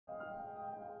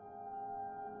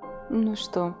Ну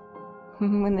что,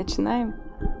 мы начинаем.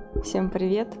 Всем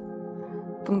привет.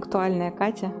 Пунктуальная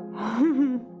Катя.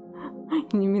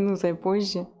 Не минутой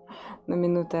позже, но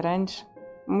минутой раньше.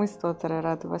 Мы с Тоторой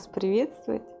рады вас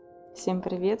приветствовать. Всем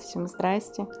привет, всем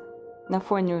здрасте. На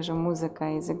фоне уже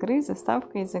музыка из игры,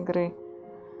 заставка из игры.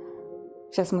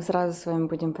 Сейчас мы сразу с вами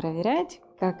будем проверять,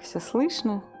 как все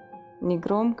слышно. Не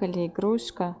громко ли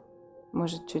игрушка.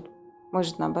 Может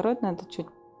наоборот, надо чуть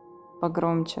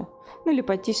погромче. Ну или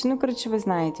потише. Ну, короче, вы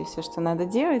знаете все, что надо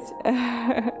делать.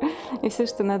 И все,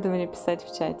 что надо мне писать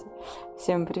в чате.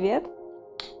 Всем привет.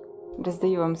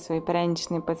 Раздаю вам свои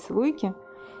пряничные поцелуйки.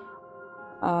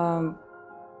 Hello,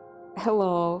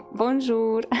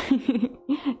 bonjour.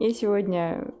 Я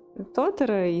сегодня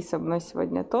Тотора, и со мной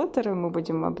сегодня Тотора. Мы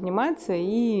будем обниматься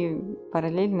и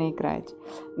параллельно играть.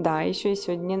 Да, еще я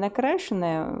сегодня не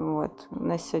накрашенная. Вот. У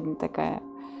нас сегодня такая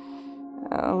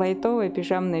лайтовая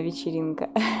пижамная вечеринка.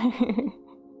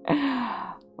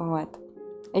 Вот.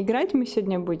 Играть мы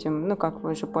сегодня будем, ну, как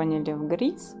вы уже поняли, в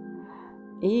GRIS.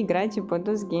 И играть я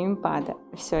буду с геймпада.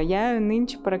 Все, я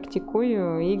нынче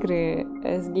практикую игры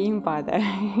с геймпада.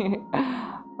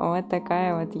 Вот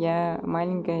такая вот я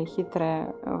маленькая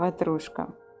хитрая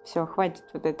ватрушка. Все, хватит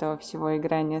вот этого всего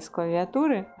играния с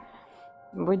клавиатуры.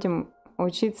 Будем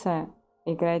учиться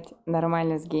играть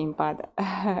нормально с геймпада.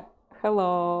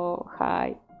 Hello,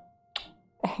 hi.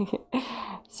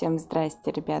 Всем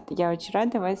здрасте, ребята. Я очень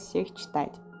рада вас всех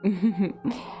читать.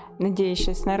 Надеюсь,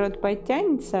 сейчас народ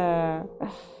подтянется.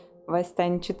 Вас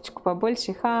станет чуточку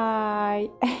побольше. Hi.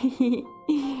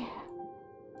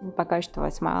 Пока что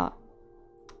вас мало.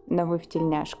 Но вы в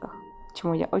тельняшках.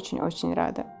 Чему я очень-очень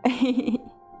рада.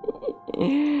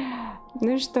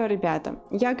 Ну что, ребята.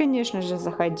 Я, конечно же,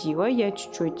 заходила. Я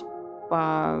чуть-чуть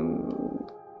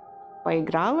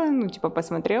поиграла, ну, типа,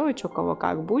 посмотрела, что кого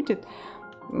как будет.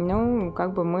 Ну,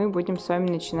 как бы мы будем с вами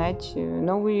начинать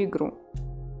новую игру.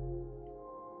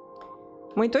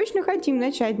 Мы точно хотим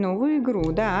начать новую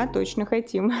игру, да, точно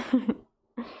хотим.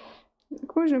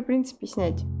 Можно, в принципе,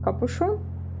 снять капюшон.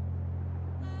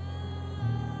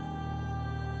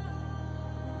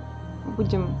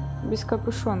 Будем без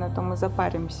капюшона, а то мы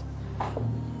запаримся.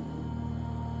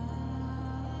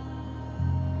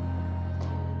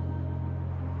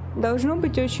 Должно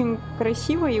быть очень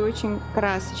красиво и очень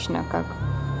красочно, как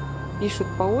пишут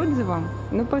по отзывам.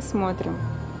 Ну, посмотрим.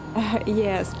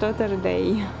 Yes,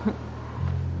 Saturday.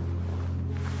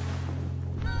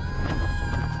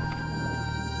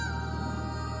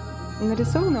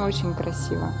 Нарисовано очень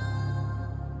красиво.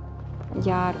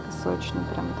 Ярко, сочно,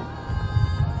 прям так.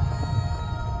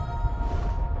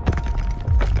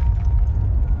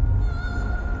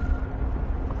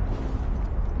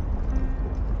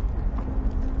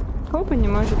 Опа, не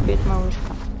может петь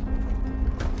малышка.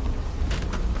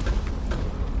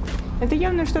 Это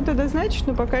явно что-то да значит,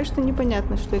 но пока что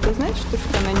непонятно, что это значит,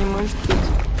 что она не может петь.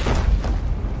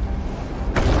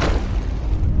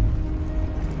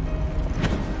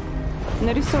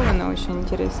 Нарисовано очень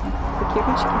интересно. Такие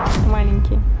ручки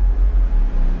маленькие.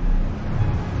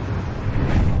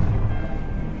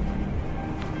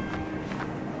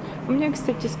 У меня,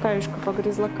 кстати, скаюшка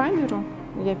погрызла камеру.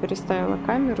 Я переставила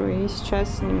камеру, и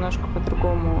сейчас немножко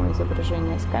по-другому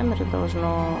изображение с камеры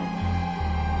должно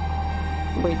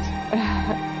быть.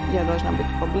 Я должна быть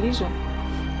поближе.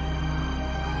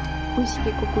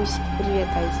 Кусики, кукусики, привет,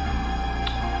 Айз.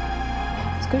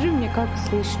 Скажи мне, как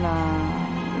слышно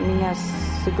меня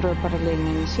с игрой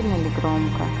параллельно? Не сильно ли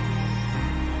громко?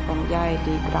 Там я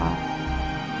или игра?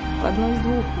 Одно из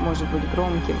двух может быть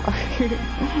громким.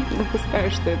 Допускаю,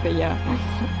 что это я.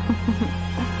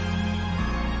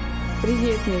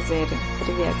 Привет, Мизери.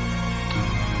 Привет.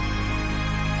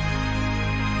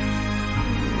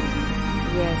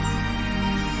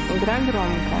 Yes. Игра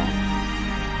громкая.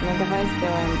 Ну давай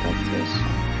сделаем потише.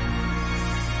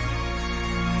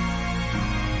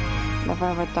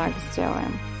 Давай вот так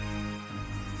сделаем.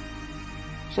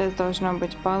 Сейчас должно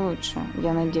быть получше,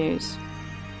 я надеюсь.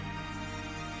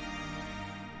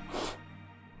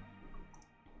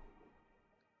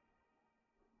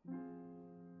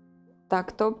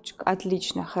 Так, топчик.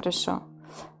 Отлично, хорошо.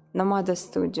 Nomada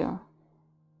Studio.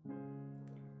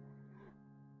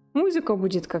 Музыка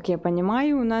будет, как я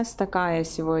понимаю, у нас такая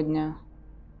сегодня.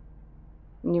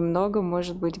 Немного,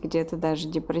 может быть, где-то даже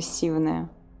депрессивная.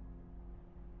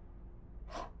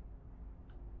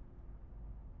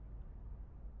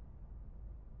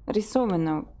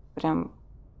 Рисовано прям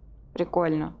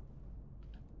прикольно.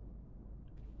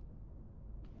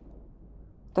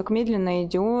 Так медленно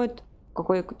идет.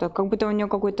 Какой-то, как будто у нее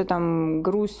какой-то там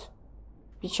груз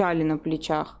печали на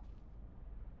плечах.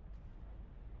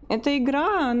 Эта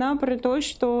игра, она про то,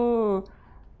 что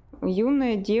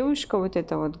юная девушка, вот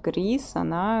эта вот Грис,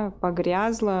 она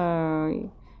погрязла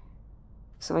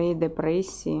в своей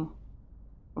депрессии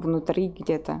внутри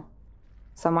где-то,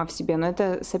 сама в себе. Но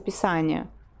это с описания.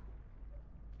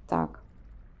 Так.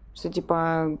 Что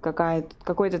типа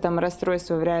какое-то там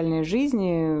расстройство в реальной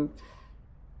жизни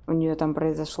у нее там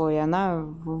произошло, и она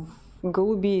в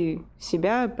глуби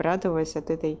себя пряталась от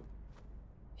этой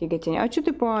фиготени. А что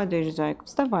ты падаешь, зайка?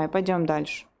 Вставай, пойдем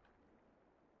дальше.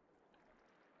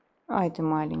 Ай, ты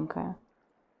маленькая.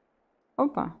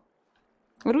 Опа.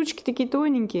 Ручки такие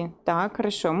тоненькие. Так,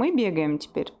 хорошо. Мы бегаем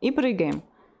теперь и прыгаем.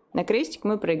 На крестик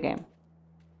мы прыгаем.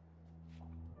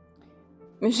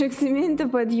 Мешок цемента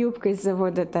под юбкой с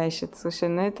завода тащит. Слушай,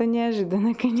 ну это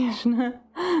неожиданно, конечно.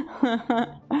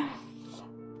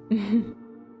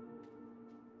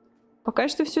 Пока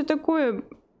что все такое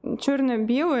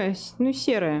черно-белое, ну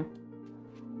серое.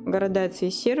 Градации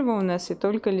серого у нас, и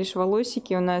только лишь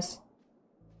волосики у нас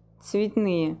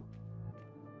цветные.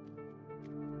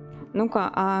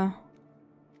 Ну-ка, а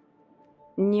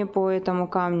не по этому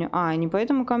камню. А, не по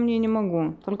этому камню я не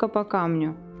могу, только по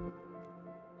камню.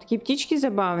 Такие птички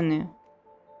забавные.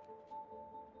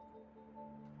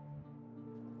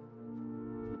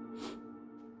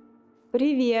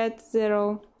 Привет,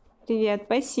 Zero. Привет,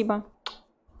 спасибо.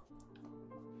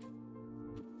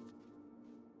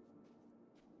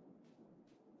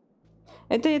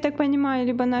 Это, я так понимаю,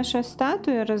 либо наша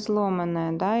статуя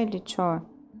разломанная, да, или что?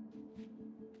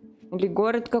 Или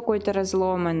город какой-то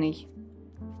разломанный.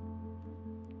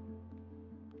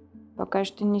 Пока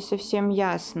что не совсем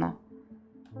ясно.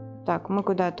 Так, мы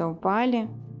куда-то упали.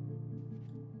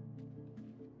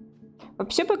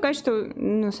 Вообще пока что,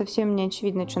 ну, совсем не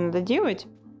очевидно, что надо делать.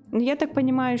 Но я так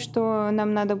понимаю, что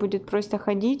нам надо будет просто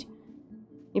ходить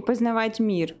и познавать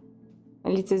мир.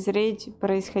 Лицезреть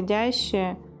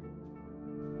происходящее.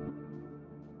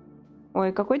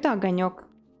 Ой, какой-то огонек.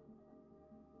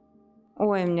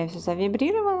 Ой, у меня все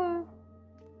завибрировало.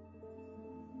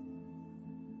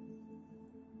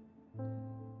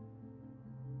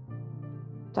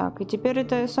 Так, и теперь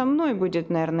это со мной будет,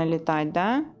 наверное, летать,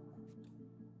 да?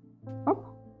 Оп.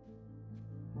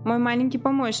 Мой маленький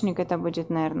помощник это будет,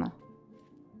 наверное.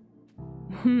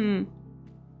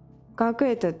 Как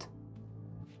этот.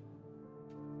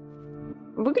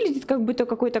 Выглядит как будто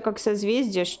какой-то как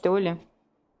созвездие, что ли.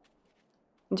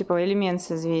 Типа элемент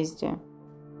созвездия.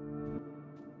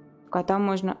 А там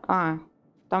можно... А,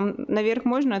 там наверх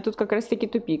можно, а тут как раз таки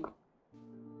тупик.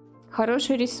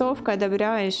 Хорошая рисовка,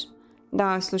 одобряешь.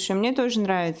 Да, слушай, мне тоже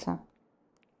нравится.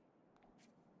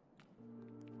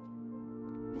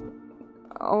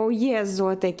 О, yes,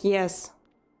 Зотек, yes.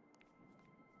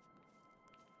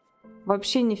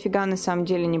 Вообще нифига на самом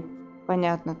деле не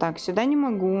понятно. Так, сюда не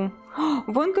могу.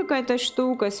 Вон какая-то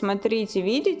штука, смотрите,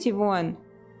 видите, вон?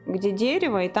 Где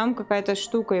дерево, и там какая-то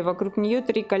штука, и вокруг нее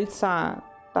 3 кольца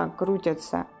так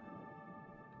крутятся.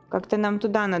 Как-то нам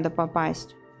туда надо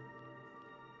попасть.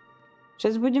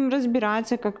 Сейчас будем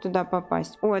разбираться, как туда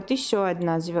попасть. О, это еще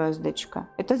одна звездочка.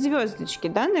 Это звездочки,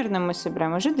 да, наверное, мы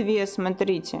собираем? Уже 2,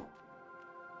 смотрите.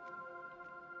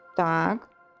 Так,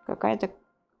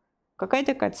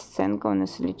 какая-то кат-сценка у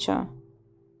нас или что?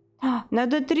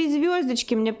 Надо 3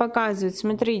 звездочки мне показывать,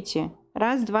 смотрите.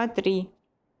 1, 2, 3.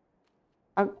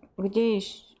 А где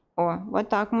еще? О, вот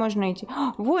так можно идти.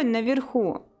 Вон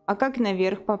наверху. А как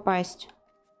наверх попасть?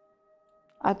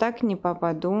 А так не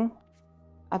попаду.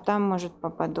 А там, может,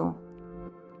 попаду.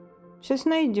 Сейчас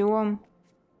найдем.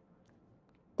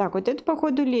 Так, вот это,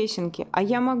 походу, лесенки. А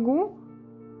я могу?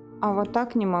 А вот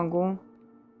так не могу.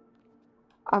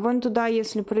 А вон туда,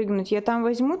 если прыгнуть, я там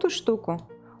возьму ту штуку?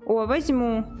 О,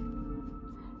 возьму.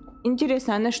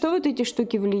 Интересно, а на что вот эти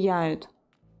штуки влияют?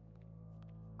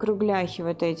 Кругляхи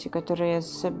вот эти, которые я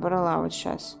собрала вот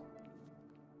сейчас.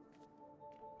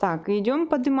 Так, идем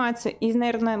подниматься. И,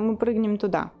 наверное, мы прыгнем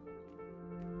туда.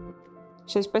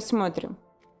 Сейчас посмотрим.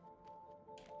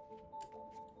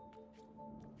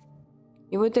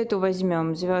 И вот эту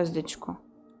возьмем, звездочку.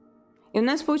 И у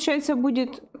нас, получается,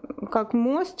 будет как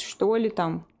мост, что ли,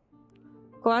 там.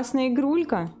 Классная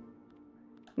игрулька.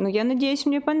 Ну, я надеюсь,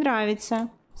 мне понравится.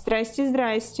 Здрасте,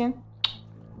 здрасте.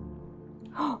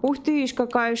 Ух ты ж,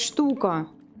 какая штука.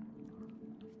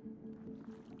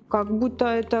 Как будто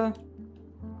это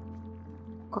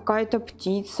какая-то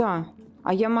птица.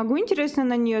 А я могу, интересно,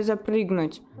 на нее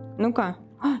запрыгнуть? Ну-ка.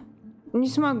 Не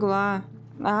смогла.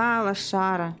 А,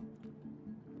 лошара.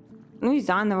 Ну и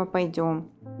заново пойдем.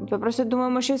 Я просто думаю,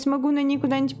 может, я смогу на ней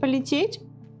куда-нибудь полететь?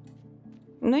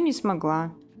 Но не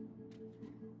смогла.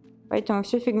 Поэтому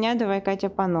все фигня, давай, Катя,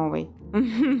 по новой.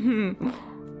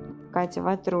 Катя,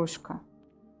 ватрушка.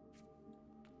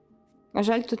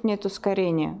 Жаль, тут нет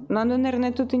ускорения. Но оно,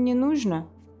 наверное, тут и не нужно.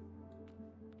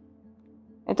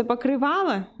 Это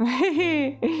покрывало?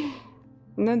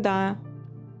 Ну да.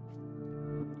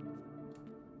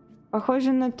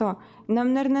 Похоже на то.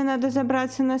 Нам, наверное, надо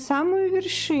забраться на самую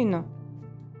вершину.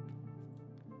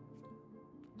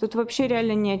 Тут вообще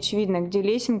реально не очевидно, где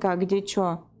лесенка, а где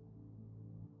чё.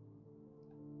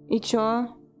 И чё?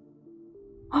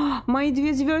 А, мои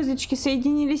 2 звездочки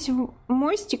соединились в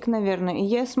мостик, наверное, и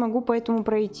я смогу по этому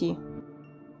пройти.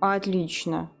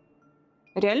 Отлично.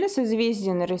 Реально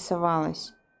созвездие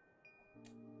нарисовалось.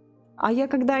 А я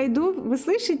когда иду, вы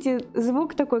слышите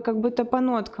звук такой, как будто по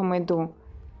ноткам иду.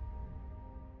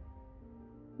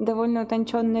 Довольно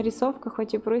утонченная рисовка,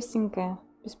 хоть и простенькая,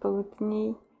 без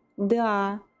полутеней.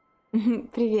 Да.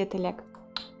 Привет, Олег.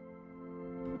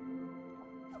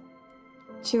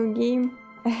 Chill game.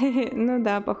 Ну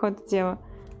да, по ходу дела.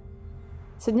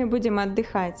 Сегодня будем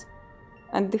отдыхать.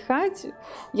 Отдыхать.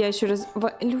 Я еще раз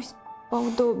валюсь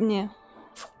поудобнее.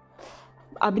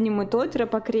 Обниму Тотера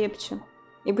покрепче.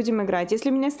 И будем играть. Если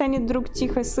меня станет вдруг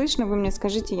тихо слышно, вы мне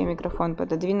скажите, я микрофон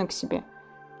пододвину к себе.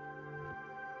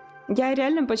 Я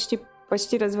реально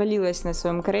почти развалилась на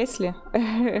своем кресле.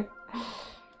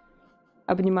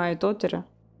 Обнимаю Тотера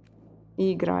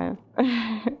и играю.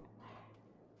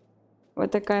 Вот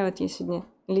такая вот я сегодня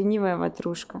ленивая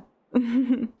ватрушка.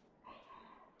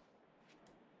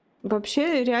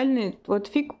 Вообще, реально, вот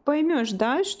фиг поймешь,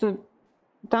 да, что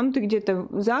там ты где-то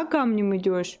за камнем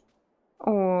идешь.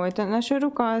 О, это наша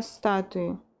рука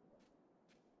статуи.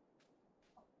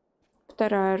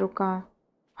 Вторая рука.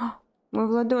 Мы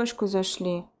в ладошку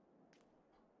зашли.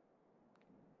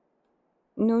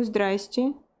 Ну,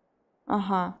 здрасте.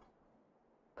 Ага.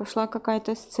 Пошла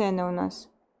какая-то сцена у нас.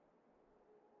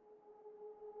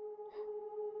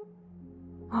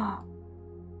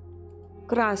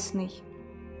 Красный.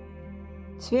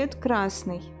 Цвет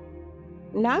красный.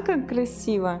 Ля, как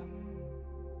красиво.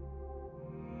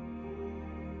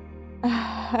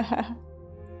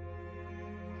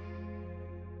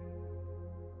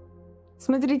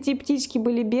 Смотрите, птички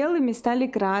были белыми, стали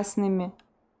красными.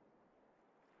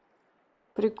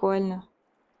 Прикольно.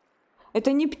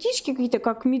 Это не птички какие-то,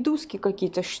 как медузки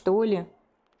какие-то, что ли?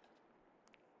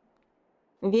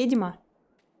 Ведьма?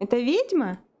 Это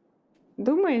ведьма?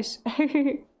 Думаешь?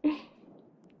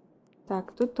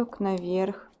 Так, тут только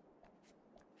наверх.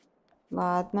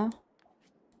 Ладно.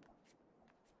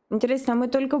 Интересно, а мы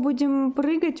только будем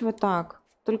прыгать вот так?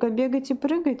 Только бегать и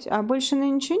прыгать? А больше она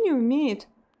ничего не умеет?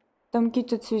 Там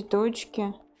какие-то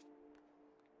цветочки.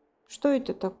 Что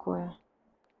это такое?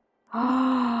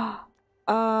 2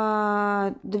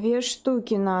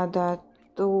 штуки надо.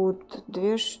 Тут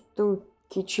 2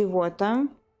 штуки чего-то.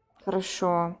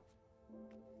 Хорошо.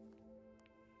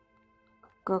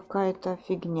 Какая-то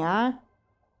фигня.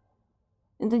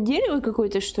 Это дерево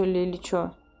какое-то, что ли, или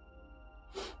что?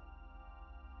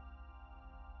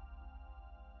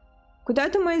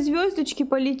 Куда-то мои звездочки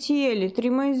полетели. 3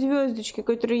 мои звездочки,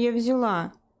 которые я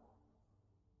взяла.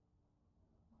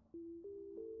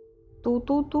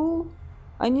 Ту-ту-ту.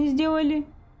 Они сделали...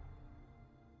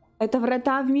 Это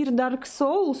врата в мир Dark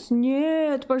Souls?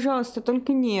 Нет, пожалуйста,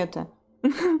 только не это.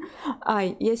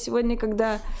 Ай, я сегодня,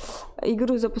 когда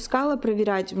игру запускала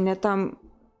проверять, у меня там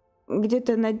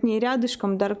где-то над ней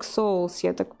рядышком Dark Souls.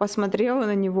 Я так посмотрела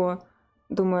на него.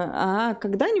 Думаю,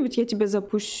 когда-нибудь я тебя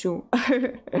запущу.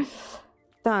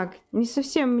 Так, не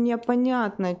совсем мне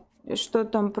понятно, что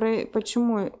там,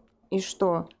 почему и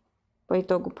что по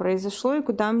итогу произошло, и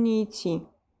куда мне идти.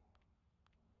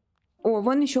 О,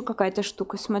 вон еще какая-то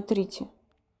штука, смотрите.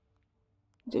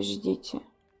 Подождите.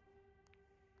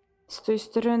 С той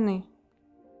стороны.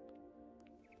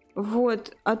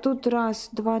 Вот, а тут 1,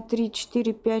 2, 3,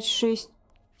 4, 5, 6,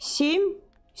 7.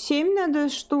 7 надо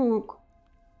штук.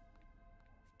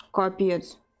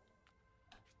 Капец.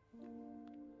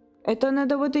 Это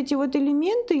надо вот эти вот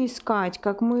элементы искать,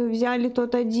 как мы взяли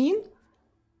тот один,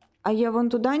 а я вон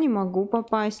туда не могу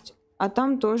попасть. А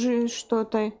там тоже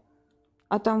что-то.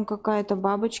 А там какая-то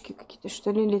бабочки какие-то,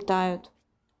 что ли, летают.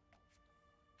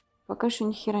 Пока что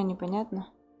ни хера не понятно.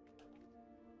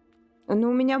 Но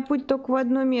у меня путь только в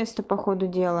одно место, по ходу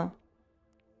дела.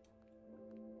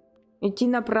 Идти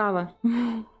направо.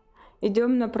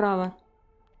 Идем направо.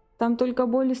 Там только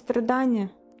боль и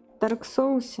страдания. В Dark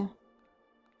Souls.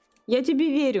 Я тебе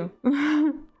верю.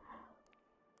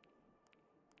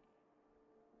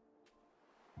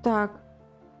 Так.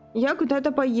 Я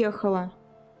куда-то поехала.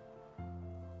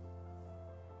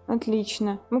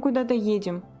 Отлично. Мы куда-то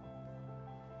едем.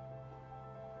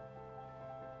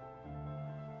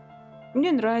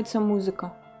 Мне нравится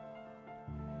музыка.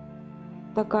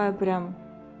 Такая прям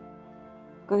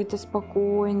какая-то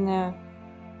спокойная.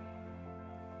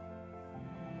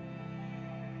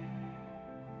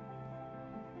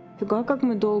 Фига, как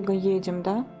мы долго едем,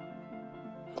 да?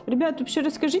 Ребят, вообще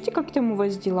расскажите, как там у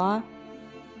вас дела?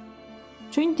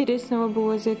 Что интересного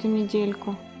было за эту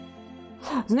недельку?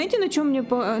 Знаете, на чем мне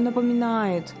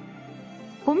напоминает?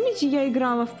 Помните, я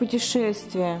играла в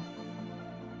путешествие?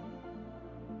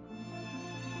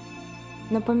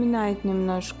 Напоминает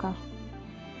немножко.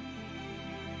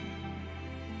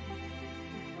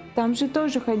 Там же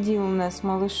тоже ходил у нас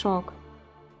малышок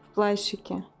в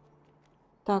плащике.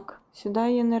 Так, сюда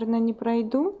я, наверное, не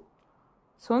пройду.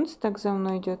 Солнце так за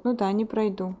мной идет. Ну да, не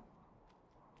пройду.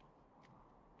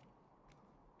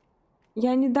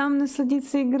 Я не дам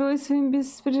насладиться игрой своим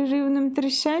беспрерывным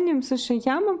трещанием. Слушай,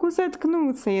 я могу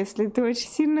заткнуться, если ты очень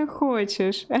сильно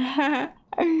хочешь.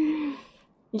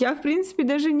 Я, в принципе,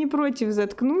 даже не против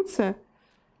заткнуться.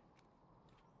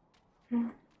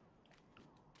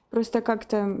 Просто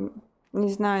как-то, не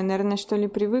знаю, наверное, что ли,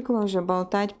 привыкла уже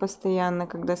болтать постоянно,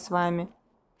 когда с вами.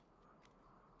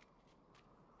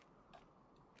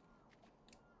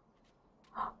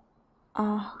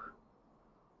 Ах.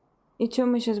 И что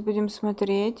мы сейчас будем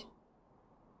смотреть?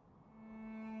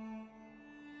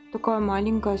 Такая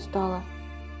маленькая стала.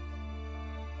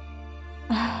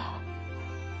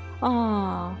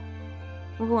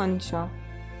 Вон что.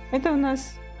 Это у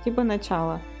нас типа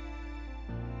начало.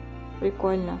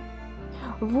 Прикольно.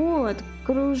 Вот,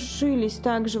 кружились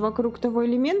также вокруг того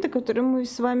элемента, который мы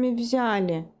с вами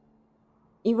взяли.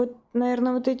 И вот,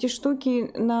 наверное, вот эти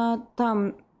штуки на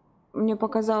там... Мне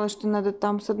показалось, что надо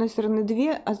там с одной стороны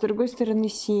 2, а с другой стороны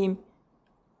 7.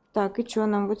 Так, и что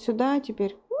нам вот сюда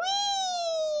теперь?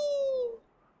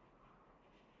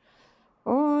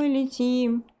 Ой,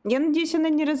 летим. Я надеюсь, она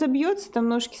не разобьется, там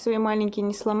ножки свои маленькие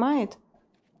не сломает.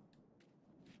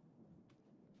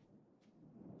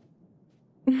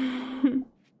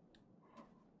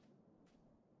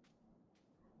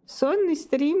 Сонный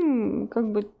стрим,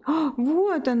 как бы...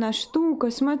 вот она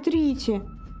штука, смотрите.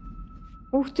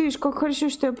 Ух ты ж, как хорошо,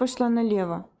 что я пошла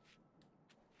налево.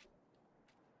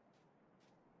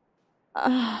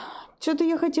 Что-то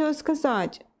я хотела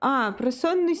сказать. Про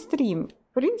сонный стрим.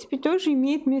 В принципе, тоже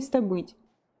имеет место быть.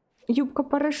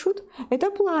 Юбка-парашют —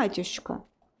 это платьишко.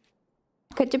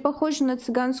 Хотя похоже на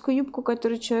цыганскую юбку,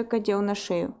 которую человек одел на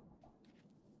шею.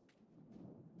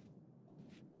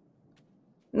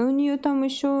 Но у нее там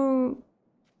еще...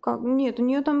 Нет, у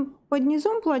нее там под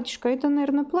низом платьишко. Это,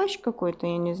 наверное, плащ какой-то,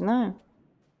 я не знаю.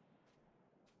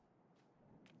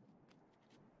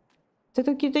 Это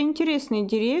какие-то интересные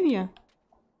деревья.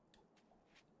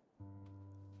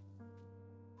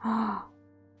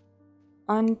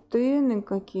 Антенны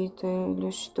какие-то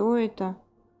или что это?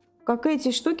 Как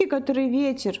эти штуки, которые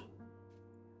ветер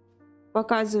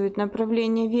показывают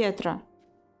направление ветра.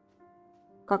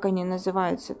 Как они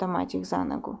называются? Это мать их за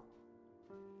ногу.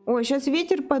 Ой, сейчас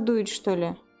ветер подует, что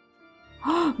ли?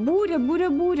 Буря, буря,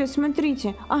 буря,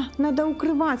 смотрите. Надо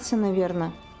укрываться,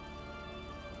 наверное.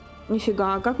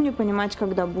 Нифига, а как мне понимать,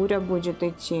 когда буря будет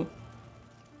идти?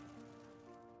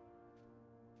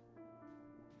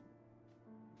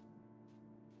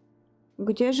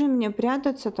 Где же мне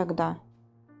прятаться тогда?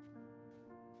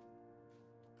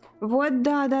 Вот,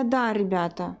 да,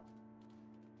 ребята.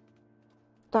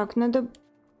 Так, надо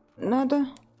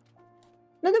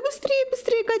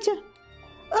быстрее, Катя.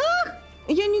 Ах,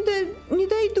 я не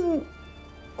дойду.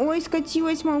 Ой,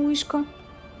 скатилась малышка.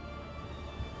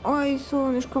 Ай,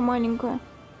 солнышко маленькое.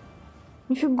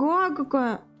 Нифига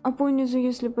какая. А понизу,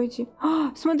 если пойти.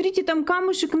 Смотрите, там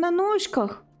камушек на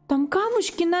ножках. Там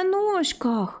камушки на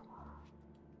ножках.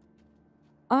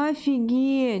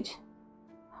 Офигеть.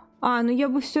 Ну я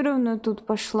бы все равно тут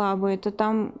пошла бы. Это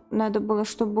там надо было,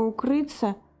 чтобы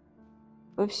укрыться,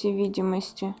 по всей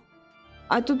видимости.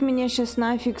 А тут меня сейчас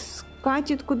нафиг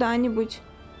скатит куда-нибудь.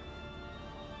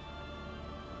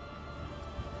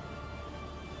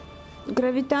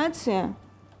 Гравитация?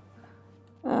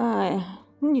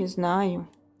 Не знаю.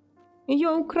 Ее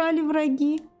украли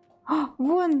враги.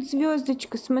 Вон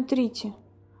звездочка, смотрите.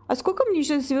 А сколько мне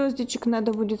сейчас звездочек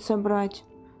надо будет собрать?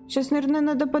 Сейчас, наверное,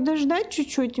 надо подождать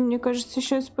чуть-чуть. Мне кажется,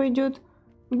 сейчас пойдет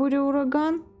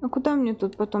буря-ураган. А куда мне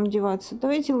тут потом деваться?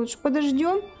 Давайте лучше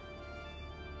подождем.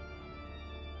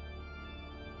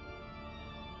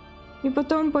 И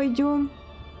потом пойдем.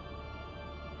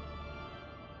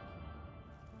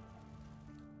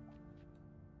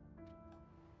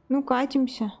 Ну,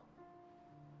 катимся.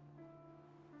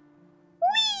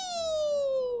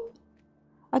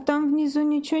 А там внизу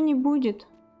ничего не будет.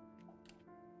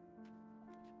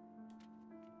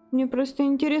 Мне просто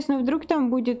интересно, вдруг там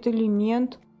будет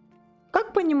элемент.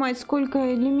 Как понимать,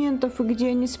 сколько элементов и где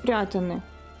они спрятаны?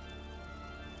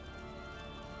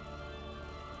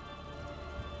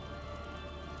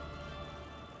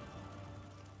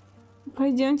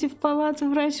 Пойдемте в палату,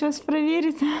 врач вас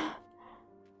проверит.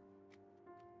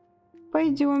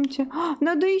 Пойдемте.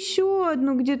 Надо еще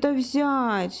одну где-то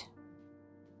взять.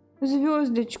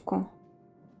 Звездочку.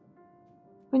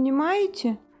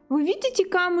 Понимаете? Вы видите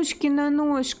камушки на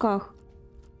ножках?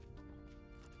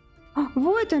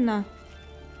 Вот она.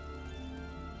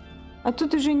 А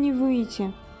тут уже не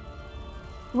выйти.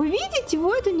 Вы видите?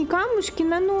 Вот они, камушки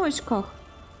на ножках.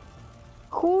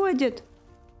 Ходят.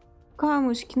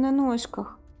 Камушки на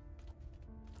ножках.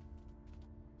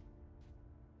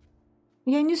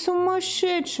 Я не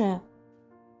сумасшедшая.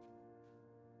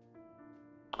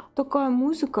 Такая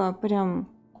музыка прям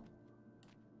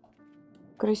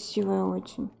красивая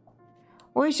очень.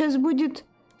 Ой, сейчас будет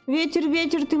ветер,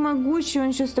 ветер, ты могучий.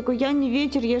 Он сейчас такой, я не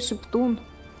ветер, я шептун.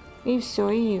 И все,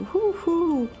 и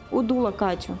фу-фу, удула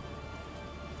Катю.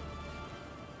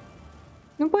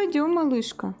 Ну пойдем,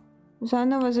 малышка,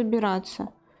 заново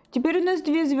забираться. Теперь у нас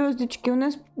 2 звездочки, у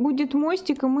нас будет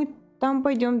мостик, и мы там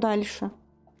пойдем дальше.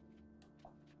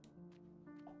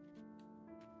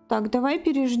 Так, давай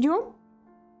переждем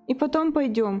и потом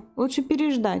пойдем. Лучше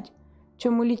переждать,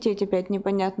 чем улететь опять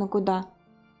непонятно куда.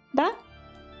 Да?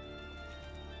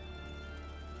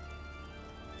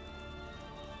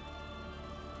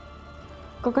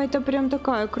 Какая-то прям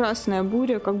такая красная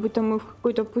буря, как будто мы в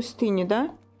какой-то пустыне,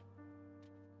 да?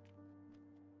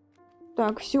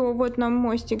 Так, все, вот нам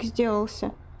мостик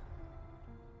сделался.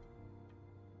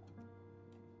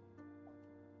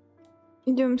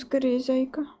 Идем скорее,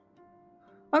 зайка.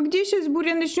 А где сейчас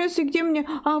буря начнется и где мне...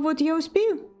 А, вот я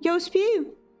успею? Я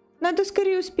успею? Надо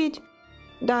скорее успеть.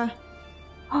 Да.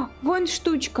 Вон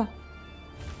штучка.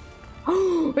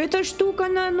 Эта штука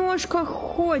на ножках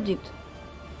ходит.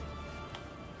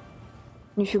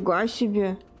 Нифига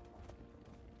себе.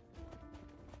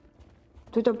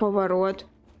 Вот это поворот.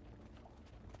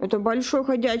 Это большой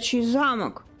ходячий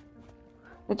замок.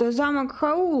 Это замок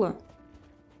Хаула.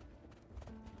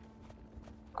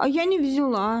 А я не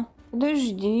взяла.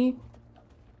 Подожди.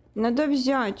 Надо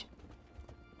взять.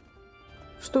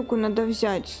 Штуку надо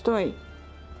взять. Стой.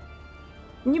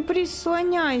 Не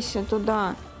прислоняйся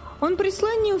туда. Он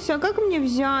прислонился. А как мне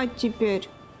взять теперь?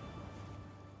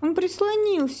 Он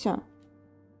прислонился.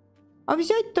 А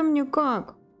взять-то мне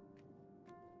как?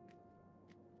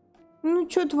 Ну,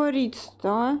 что творится-то,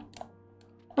 а?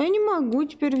 А я не могу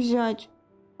теперь взять.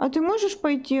 А ты можешь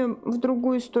пойти в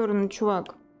другую сторону,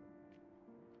 чувак?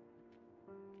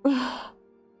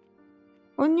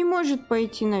 Он не может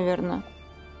пойти, наверное.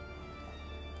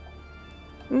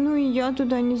 Ну и я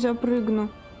туда не запрыгну.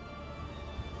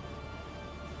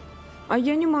 А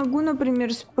я не могу,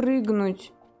 например,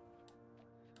 спрыгнуть.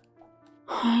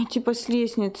 Типа с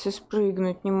лестницы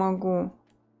спрыгнуть не могу.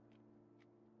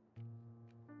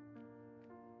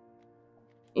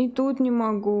 И тут не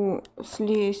могу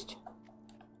слезть.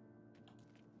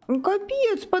 Ну,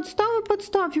 капец, подстава,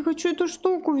 подставь. Я хочу эту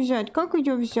штуку взять. Как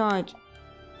ее взять?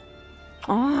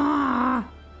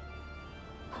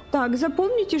 Так,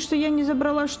 запомните, что я не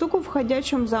забрала штуку в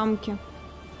ходячем замке.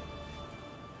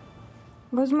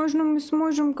 Возможно, мы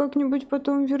сможем как-нибудь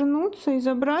потом вернуться и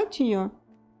забрать ее.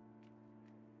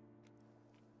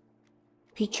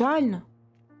 Печально.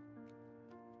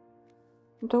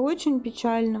 Это очень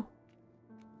печально,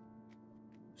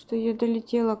 что я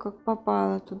долетела как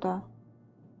попала туда.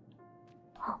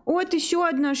 Вот еще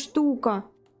одна штука.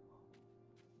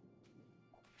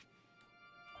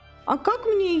 А как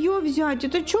мне ее взять?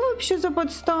 Это что вообще за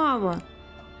подстава?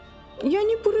 Я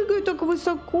не прыгаю так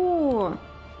высоко.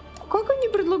 Как они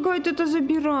предлагают это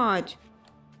забирать?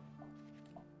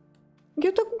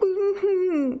 Я так...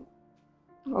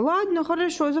 Ладно,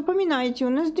 хорошо, запоминайте. У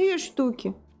нас 2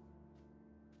 штуки.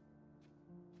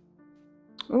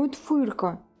 Вот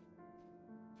фырка.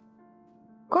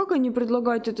 Как они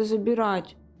предлагают это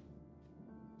забирать?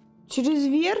 Через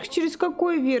верх? Через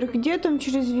какой верх? Где там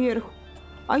через верх?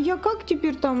 А я как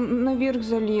теперь там наверх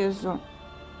залезу?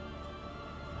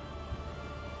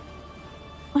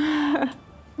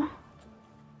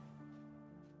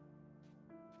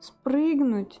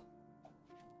 Спрыгнуть?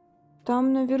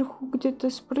 Там наверху где-то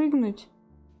спрыгнуть?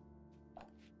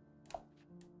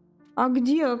 А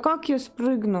где? А как я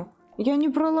спрыгну? Я не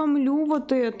проломлю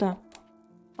вот это.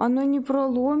 Оно не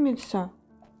проломится.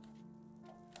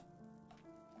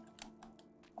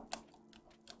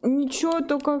 Ничего,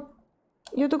 только...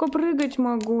 Я только прыгать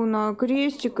могу на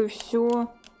крестик и все.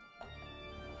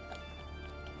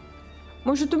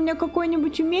 Может, у меня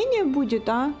какое-нибудь умение будет,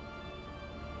 а?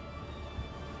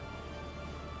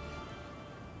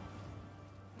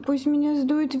 пусть меня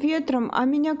сдует ветром. А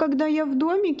меня, когда я в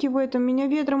домике в этом, меня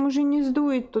ветром уже не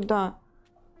сдует туда.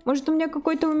 Может, у меня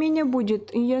какое-то умение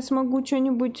будет, и я смогу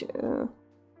что-нибудь...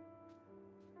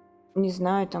 не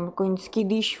знаю, там какой-нибудь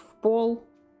скидыш в пол.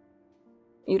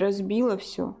 И разбила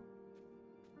все.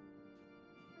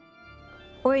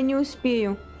 Ой, не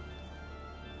успею.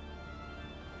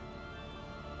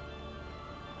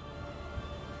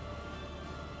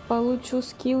 Получу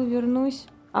скилл, вернусь.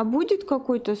 А будет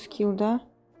какой-то скилл, да?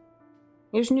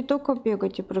 Я же не только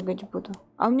бегать и прыгать буду.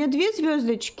 А у меня 2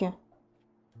 звездочки.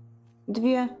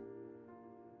 2.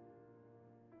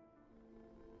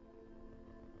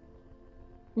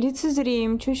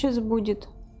 Лицезреем. Что сейчас будет?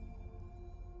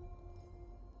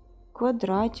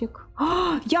 Квадратик.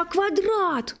 А, я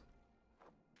квадрат!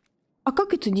 А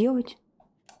как это делать?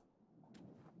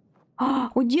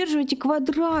 Удерживайте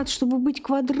квадрат, чтобы быть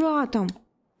квадратом.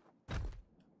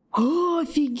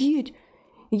 Офигеть!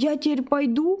 Я теперь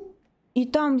пойду и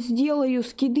там сделаю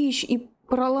скидыш и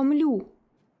проломлю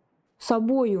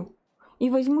собою. И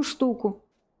возьму штуку.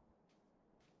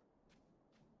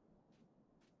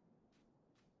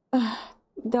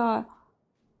 Да.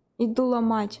 Иду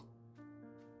ломать.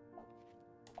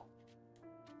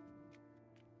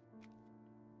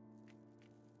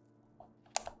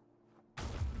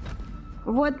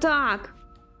 Вот так.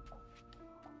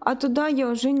 А туда я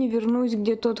уже не вернусь,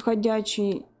 где тот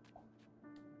ходячий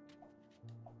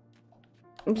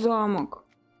замок.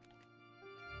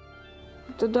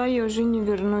 Туда я уже не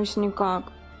вернусь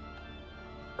никак.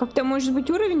 Как-то, может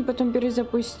быть, уровень потом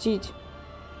перезапустить?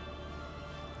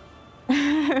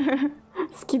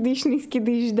 Скидышный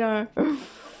скидыш, да.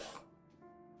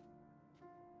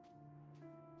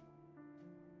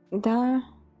 Да.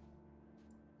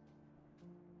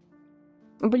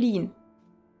 Блин.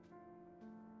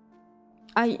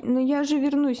 Ну я же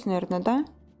вернусь, наверное, да?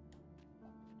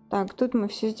 Так, тут мы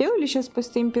все сделали. Сейчас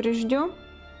постоим, переждем.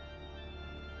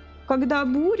 Когда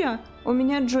буря, у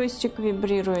меня джойстик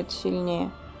вибрирует сильнее.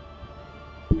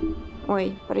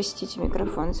 Ой, простите,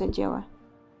 микрофон задела.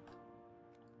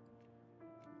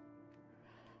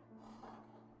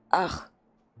 Ах.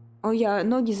 Ой, я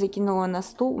ноги закинула на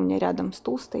стул. У меня рядом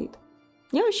стул стоит.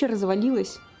 Я вообще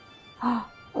развалилась.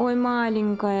 Ой,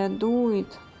 маленькая,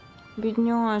 дует.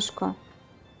 Бедняжка.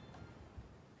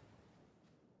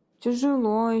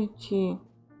 Тяжело идти.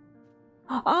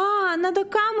 Надо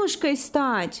камушкой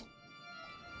стать.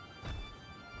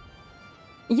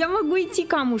 Я могу идти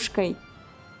камушкой.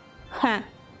 Ха.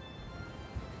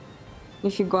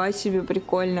 Нифига себе,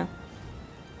 прикольно.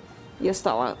 Я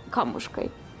стала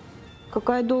камушкой.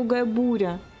 Какая долгая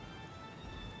буря.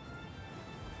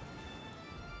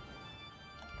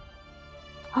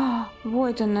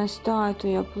 Вот она,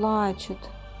 статуя, плачет.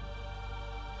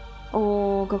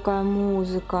 О, какая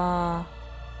музыка.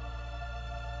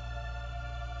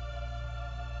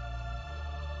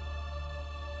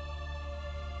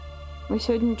 Мы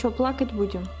сегодня что, плакать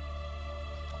будем?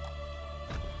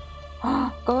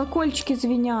 Колокольчики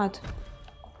звенят.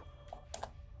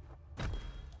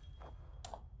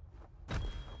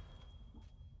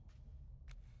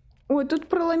 Ой, тут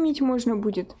проломить можно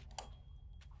будет.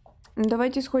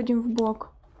 Давайте сходим в бок.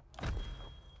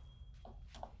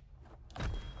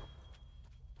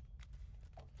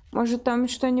 Может, там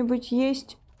что-нибудь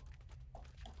есть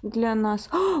для нас?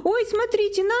 Ой,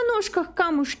 смотрите, на ножках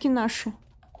камушки наши.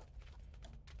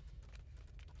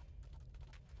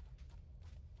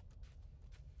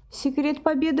 Секрет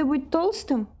победы быть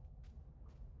толстым?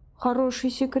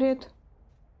 Хороший секрет.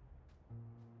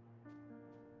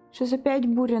 Сейчас опять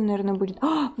буря, наверное, будет.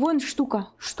 Вон штука.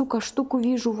 Штуку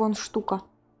вижу, вон штука.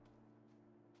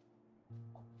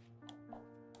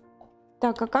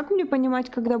 Так, а как мне понимать,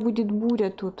 когда будет буря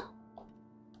тут?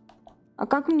 А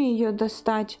как мне ее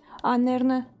достать?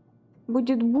 Наверное,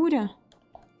 будет буря.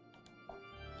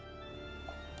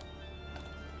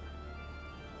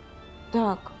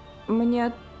 Так,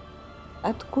 мне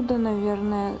откуда,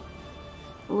 наверное,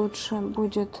 лучше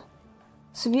будет?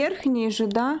 С верхней же,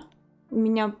 да?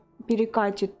 Меня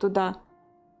перекатит туда.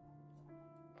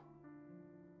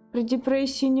 При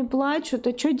депрессии не плачут.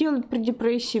 А что делать при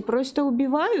депрессии? Просто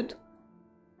убивают?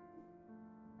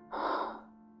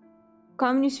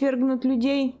 Камни свергнут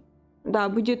людей. Да,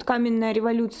 будет каменная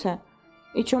революция.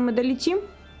 И что, мы долетим?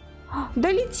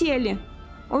 Долетели!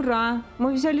 Ура!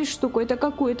 Мы взяли штуку. Это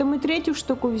какую? Это мы 3-ю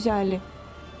штуку взяли?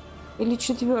 Или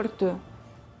 4-ю?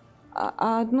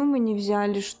 А одну мы не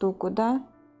взяли штуку, да?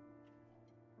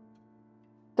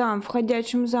 Там, в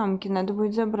ходячем замке, надо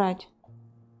будет забрать.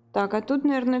 Так, а тут,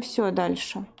 наверное, все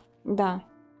дальше. Да.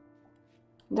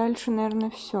 Дальше, наверное,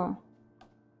 все.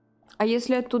 А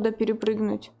если оттуда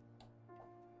перепрыгнуть?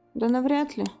 Да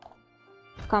навряд ли.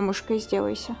 Камушкой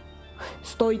сделайся.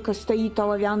 Стойко стоит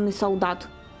оловянный солдат.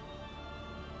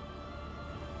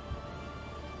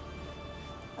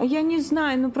 Я не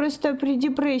знаю, ну просто при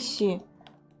депрессии.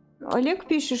 Олег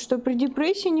пишет, что при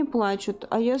депрессии не плачут.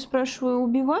 А я спрашиваю,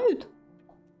 убивают?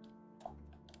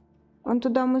 Вон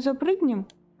туда мы запрыгнем?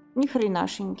 Ни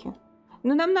хренашеньки.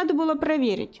 Но нам надо было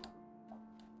проверить.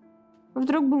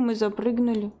 Вдруг бы мы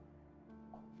запрыгнули.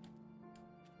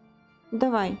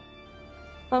 Давай.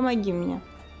 Помоги мне,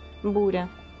 буря.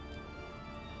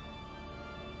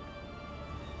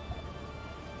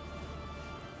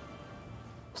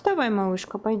 Вставай,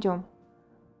 малышка, пойдем.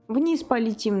 Вниз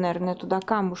полетим, наверное, туда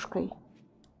камушкой.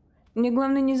 Мне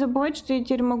главное не забывать, что я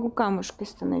теперь могу камушкой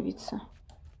становиться.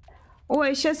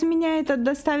 Ой, сейчас меня этот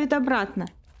доставит обратно.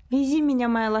 Вези меня,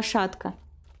 моя лошадка.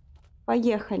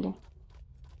 Поехали.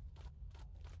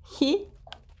 Хи,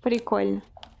 прикольно.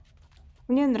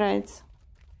 Мне нравится.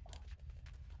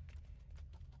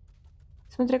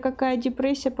 Смотря какая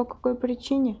депрессия, по какой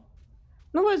причине.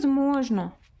 Ну,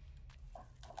 возможно.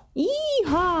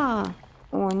 Ига!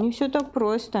 О, не все так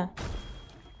просто.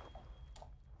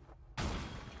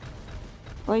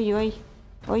 Ой-ой,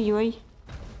 ой-ой.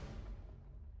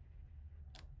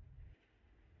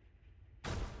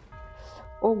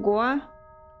 Ого!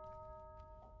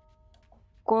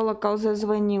 Колокол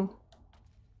зазвонил.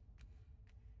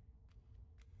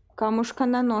 Камушка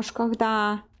на ножках,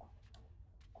 да.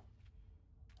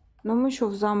 Нам еще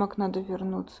в замок надо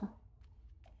вернуться.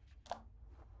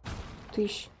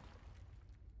 Тыщ.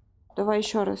 Давай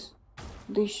еще раз.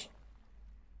 Дыщ.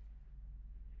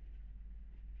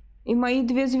 И мои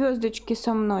 2 звездочки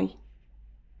со мной.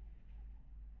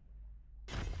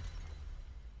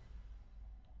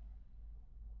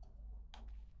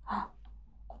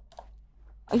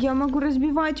 Я могу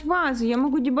разбивать вазы, я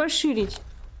могу дебоширить.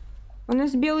 У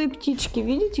нас белые птички,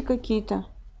 видите, какие-то?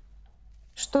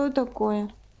 Что такое?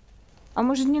 А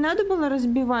может, не надо было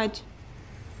разбивать?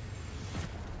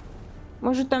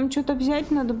 Может, там что-то взять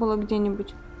надо было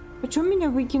где-нибудь? Почему меня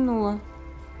выкинуло?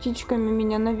 Птичками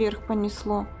меня наверх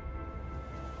понесло.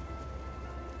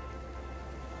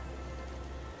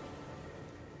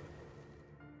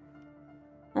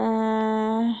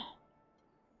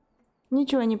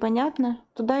 Ничего не понятно.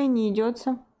 Туда и не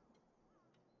идется.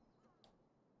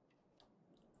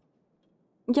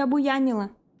 Я буянила.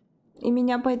 И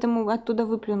меня поэтому оттуда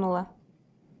выплюнуло.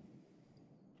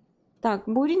 Так,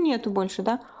 бури нету больше,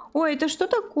 да? Ой, это что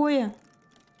такое?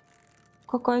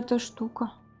 Какая-то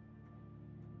штука.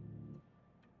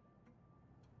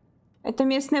 Это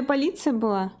местная полиция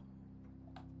была?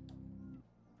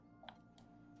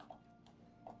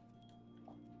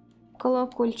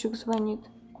 Колокольчик звонит.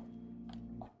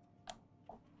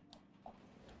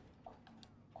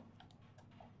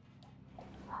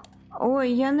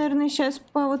 Ой, я, наверное, сейчас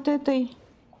по вот этой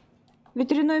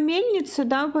ветряной мельнице,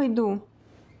 да, пойду?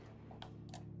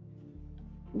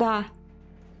 Да.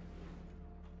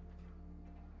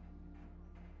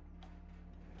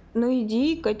 Ну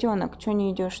иди, котенок, чё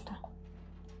не идешь-то?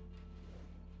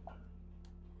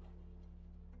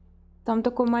 Там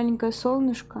такое маленькое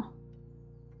солнышко.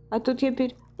 А тут я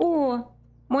О,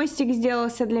 мостик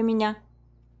сделался для меня.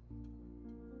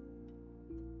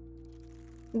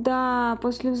 Да,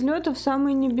 после взлета в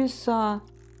самые небеса.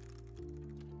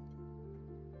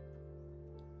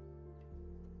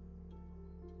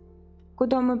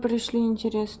 Куда мы пришли,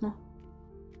 интересно?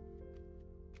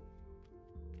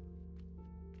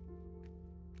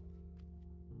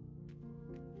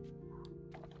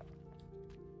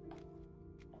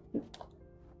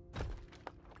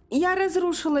 Я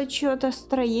разрушила чье-то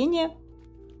строение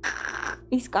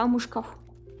из камушков.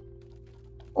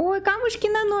 Ой, камушки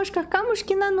на ножках,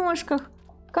 камушки на ножках,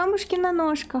 камушки на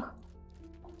ножках.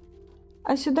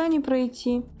 А сюда не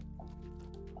пройти.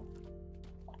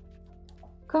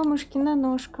 Камушки на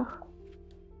ножках.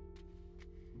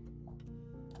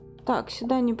 Так,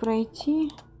 сюда не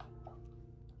пройти.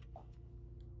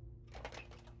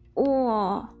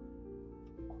 О,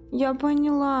 я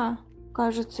поняла,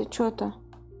 кажется, что-то.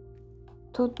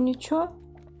 Тут ничего.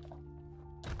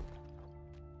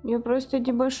 Я просто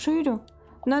дебоширю.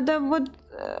 Надо вот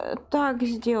так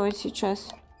сделать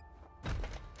сейчас.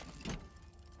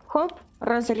 Хоп,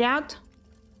 разряд.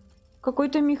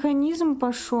 Какой-то механизм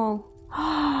пошел.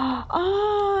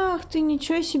 Ах ты,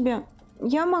 ничего себе.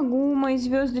 Я могу, мои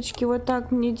звездочки вот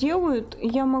так мне делают.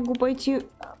 Я могу пойти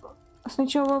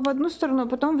сначала в одну сторону, а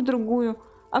потом в другую.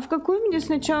 А в какую мне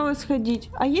сначала сходить?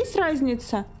 А есть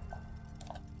разница?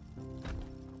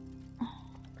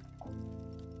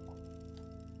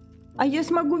 А я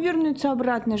смогу вернуться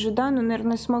обратно же, да? Ну,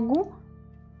 наверное, смогу.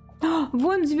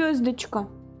 Вон звездочка.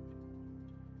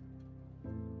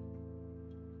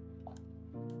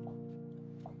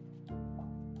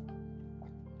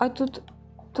 А тут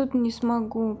не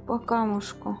смогу по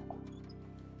камушку.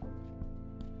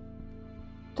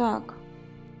 Так.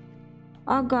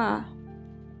 Ага.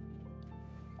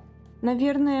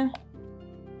 Наверное,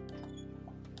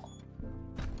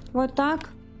 вот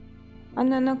так.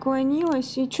 Она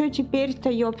наклонилась. И что теперь-то,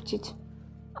 ёптить?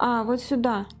 А, вот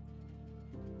сюда.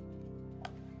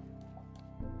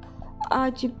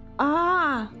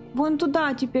 Вон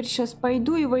туда теперь сейчас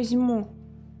пойду и возьму.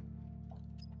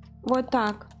 Вот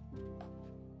так.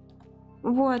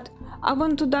 Вот. А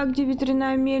вон туда, где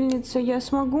ветряная мельница, я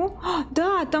смогу?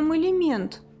 Да, там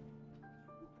элемент.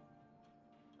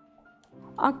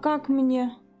 А как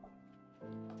мне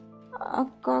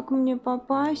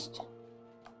попасть?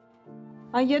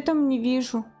 А я там не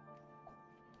вижу.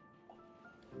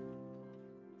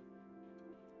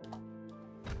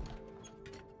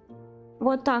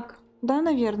 Вот так, да,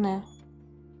 наверное?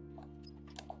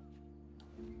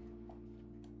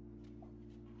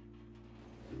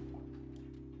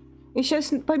 И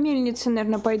сейчас по мельнице,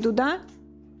 наверное, пойду, да?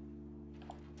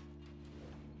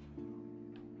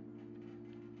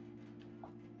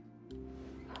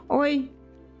 Ой,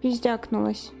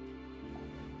 пиздякнулась.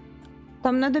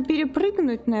 Там надо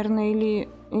перепрыгнуть, наверное,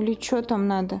 или что там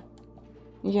надо?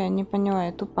 Я не поняла,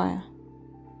 я тупая.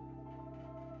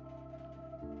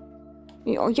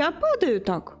 Я падаю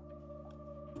так.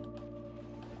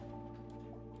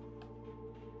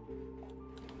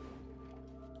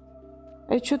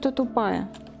 Я что-то тупая.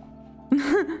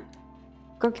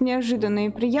 Как неожиданно и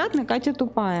приятно, Катя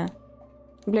тупая.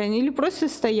 Блин, или просто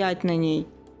стоять на ней.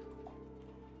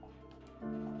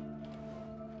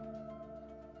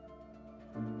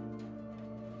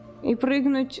 И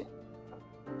прыгнуть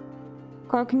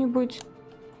как-нибудь.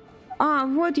 А,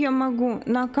 вот я могу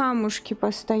на камушке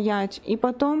постоять. И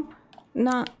потом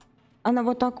на... Она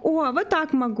вот так... О, вот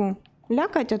так могу. Ля,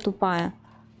 Катя тупая.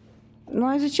 Ну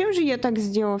а зачем же я так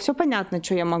сделала? Все понятно,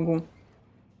 что я могу.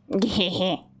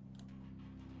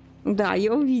 Да,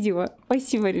 я увидела.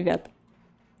 Спасибо, ребят.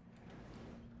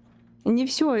 Не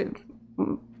все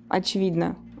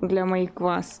очевидно для моих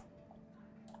глаз,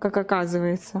 как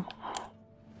оказывается.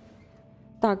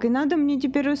 Так, и надо мне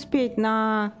теперь успеть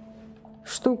на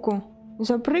штуку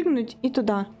запрыгнуть и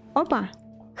туда. Опа!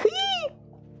 Хи!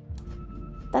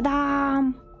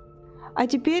 Та-дам! А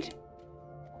теперь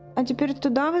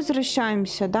туда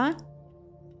возвращаемся, да?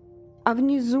 А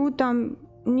внизу там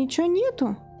ничего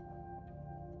нету?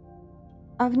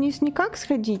 А вниз никак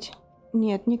сходить?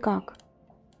 Нет, никак.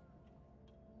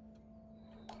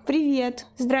 Привет,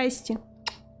 здрасте.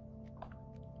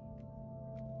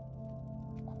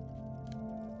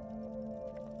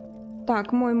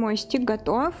 Так, мой мостик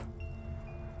готов.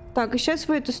 Так, и сейчас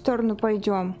в эту сторону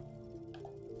пойдем.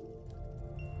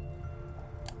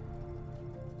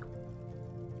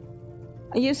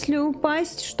 Если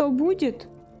упасть, что будет?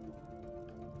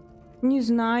 Не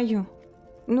знаю.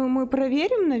 Ну, мы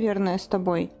проверим, наверное, с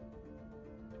тобой.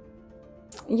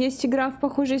 Есть игра в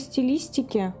похожей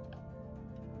стилистике.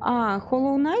 А,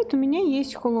 Hollow Knight? У меня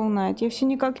есть Hollow Knight. Я все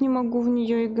никак не могу в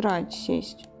нее играть,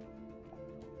 сесть.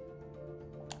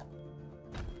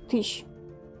 Тыщ.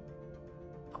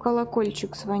 В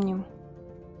колокольчик звоним.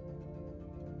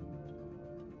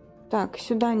 Так,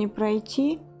 сюда не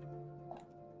пройти.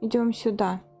 Идем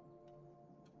сюда.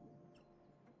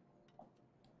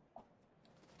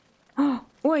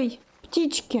 Ой,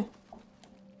 птички.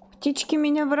 Птички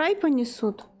меня в рай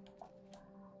понесут.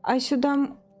 А сюда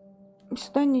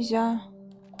нельзя.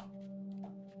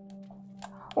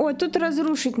 О, тут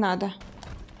разрушить надо.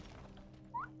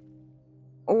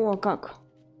 О, как.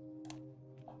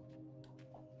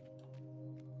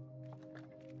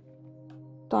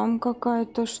 Там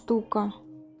какая-то штука.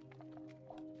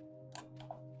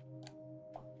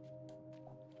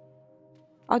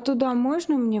 А туда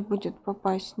можно мне будет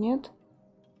попасть, нет?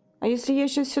 А если я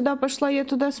сейчас сюда пошла, я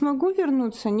туда смогу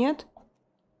вернуться, нет?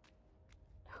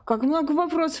 Как много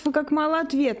вопросов и как мало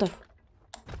ответов.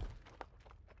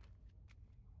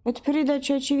 Это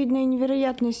передача «Очевидная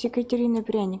невероятность» Екатерины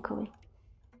Пряниковой.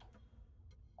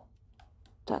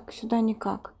 Так, сюда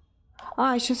никак.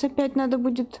 А, сейчас опять надо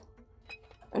будет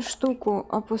штуку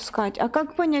опускать. А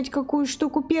как понять, какую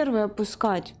штуку первой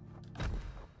опускать?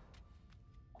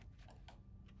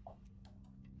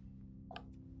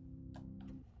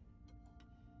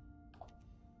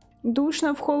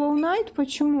 Душно в Hollow Knight?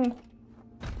 Почему?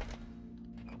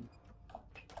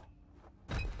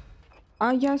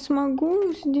 А я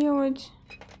смогу сделать...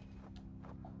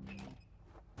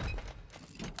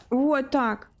 Вот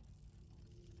так.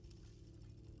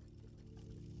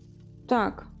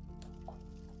 Так.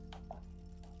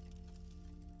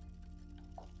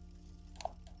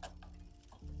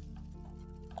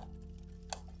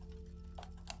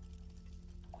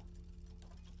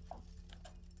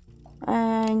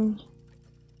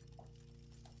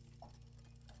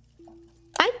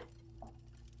 Ай!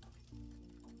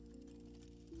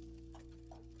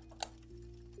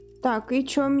 Так, и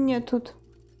чё мне тут?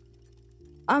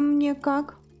 А мне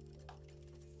как?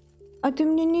 А ты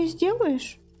мне не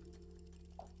сделаешь?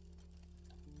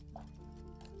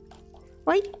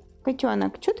 Ой,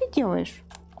 котенок, что ты делаешь?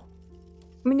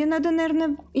 Мне надо,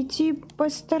 наверное, идти по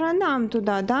сторонам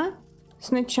туда, да?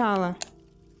 Сначала.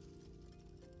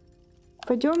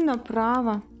 Пойдем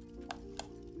направо.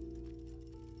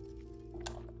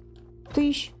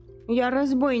 Тыщ, я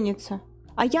разбойница.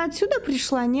 А я отсюда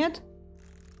пришла, нет?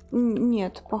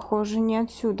 Нет, похоже, не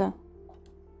отсюда.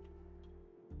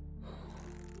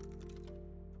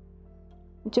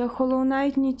 У тебя Hollow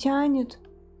Knight не тянет.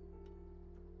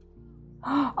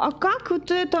 А как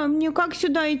вот это? Мне как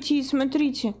сюда идти?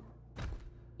 Смотрите.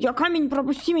 Я камень,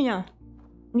 пропусти меня.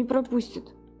 Не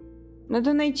пропустит.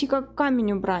 Надо найти, как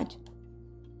камень убрать.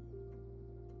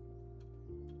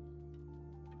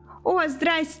 О,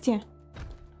 здрасте.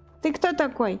 Ты кто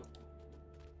такой?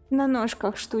 На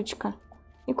ножках штучка.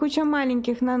 И куча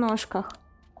маленьких на ножках.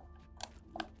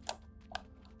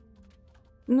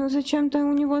 Ну зачем-то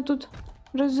у него тут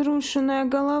разрушенная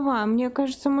голова. Мне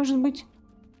кажется, может быть...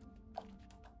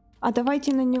 А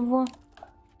давайте на него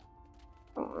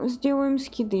сделаем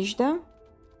скидыш, да?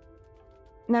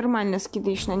 Нормально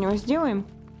скидыш на него сделаем.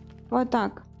 Вот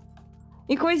так.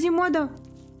 И Квазимода...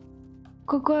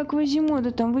 Какая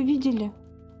Квазимода там, вы видели?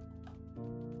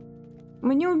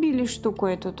 Мы не убили штуку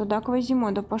эту, туда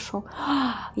Квазимода пошел.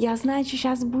 Я знаю, что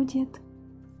сейчас будет.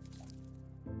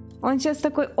 Он сейчас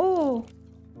такой: о,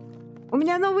 у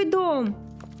меня новый дом.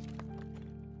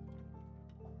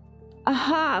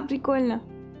 Ага, прикольно.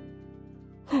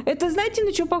 Это знаете,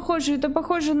 на что похоже? Это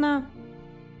похоже на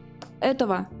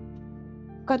этого,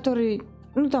 который,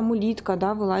 ну там улитка,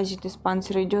 да, вылазит из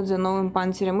панциря, идет за новым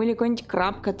панцирем. Или какой-нибудь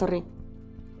краб, который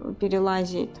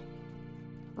перелазит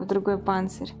в другой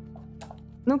панцирь.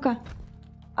 Ну-ка.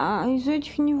 А из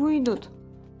этих не выйдут.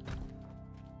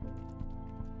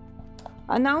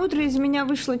 А на утро из меня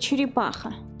вышла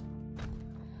черепаха.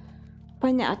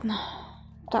 Понятно.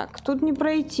 Так, тут не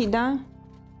пройти, да?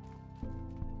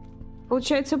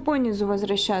 Получается, понизу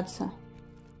возвращаться.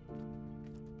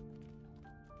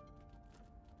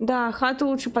 Да, хату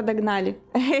лучше подогнали.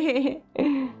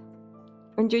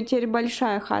 У нее теперь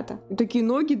большая хата. И такие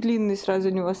ноги длинные сразу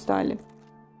у него стали.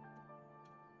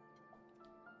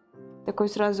 Такой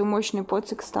сразу мощный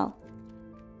поцик стал.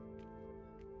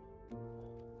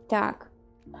 Так.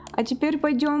 А теперь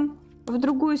пойдем в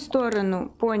другую сторону,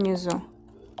 понизу.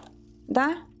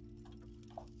 Да?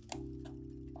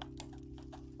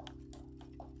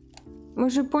 Мы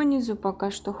же понизу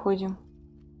пока что ходим.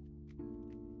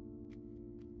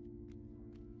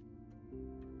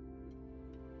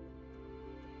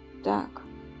 Так.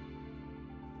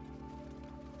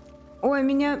 Ой,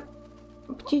 меня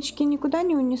птички никуда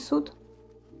не унесут.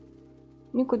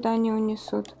 Никуда не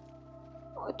унесут.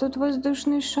 Ой, тут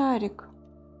воздушный шарик.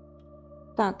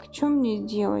 Так, что мне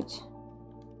делать?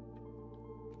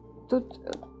 Тут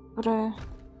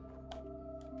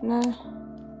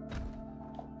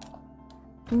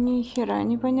ни хера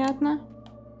непонятно.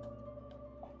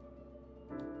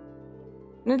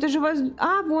 Ну это же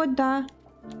А, вот, да.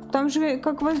 Там же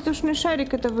как воздушный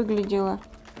шарик это выглядело.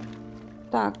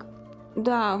 Так,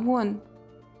 да, вон.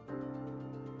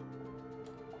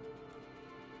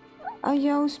 А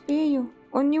я успею?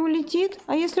 Он не улетит?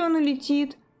 А если он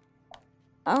улетит?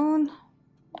 А он...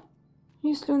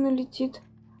 Если он улетит...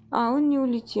 А, он не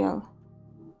улетел.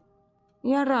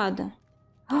 Я рада.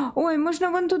 Ой, можно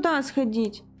вон туда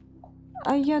сходить.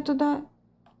 А я туда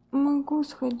могу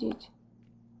сходить.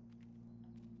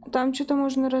 Там что-то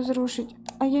можно разрушить.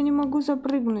 А я не могу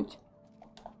запрыгнуть.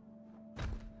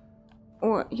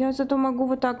 О, я зато могу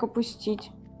вот так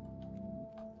опустить.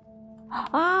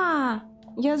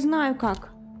 Я знаю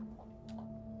как.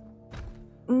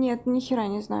 Нет, ни хера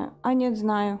не знаю. А нет,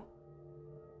 знаю.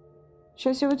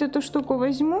 Сейчас я вот эту штуку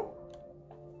возьму.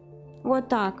 Вот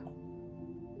так.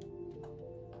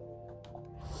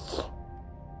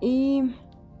 И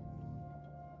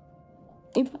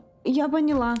я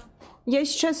поняла. Я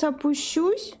сейчас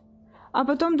опущусь, а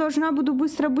потом должна буду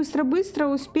быстро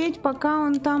успеть, пока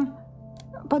он там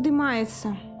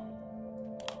поднимается.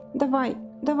 Давай,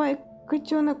 давай,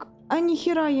 котенок. А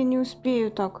нихера я не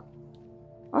успею так.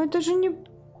 А это же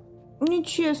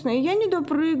нечестно. Я не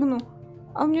допрыгну.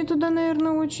 А мне туда,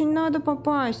 наверное, очень надо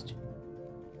попасть.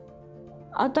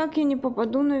 А так я не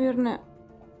попаду, наверное.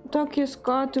 Так я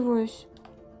скатываюсь.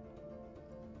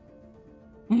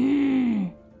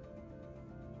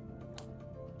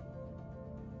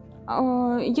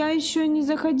 Я еще не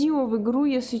заходила в игру,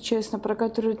 если честно, про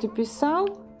которую ты писал.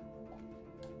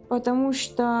 Потому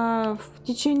что в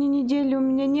течение недели у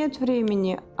меня нет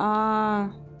времени,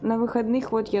 а на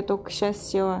выходных вот я только сейчас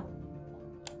села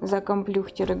за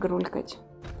компьютер игрулькать.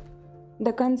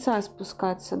 До конца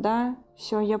спускаться, да?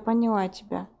 Все, я поняла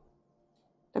тебя.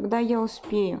 Тогда я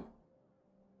успею.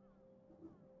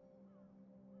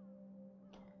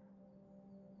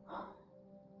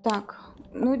 Так,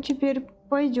 ну теперь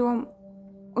пойдем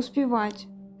успевать.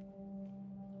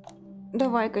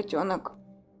 Давай, котенок.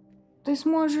 Ты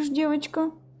сможешь, девочка?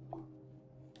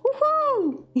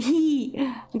 Уху!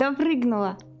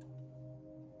 Допрыгнула.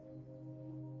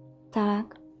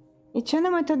 Так. И что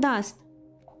нам это даст?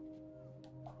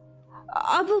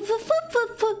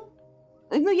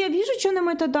 Ну, я вижу, что нам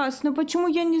это даст, но почему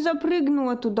я не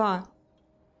запрыгнула туда?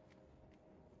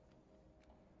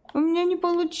 У меня не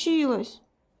получилось.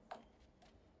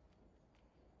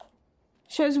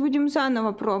 Сейчас будем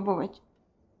заново пробовать.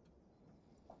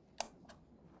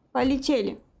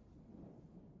 Полетели.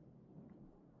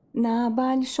 На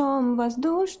большом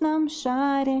воздушном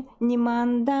шаре не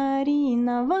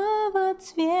мандаринового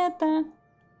цвета.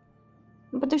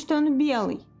 Потому что он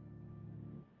белый.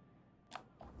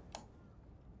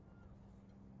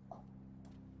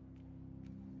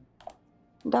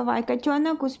 Давай,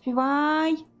 котенок,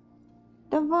 успевай.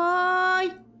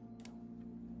 Давай.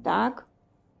 Так.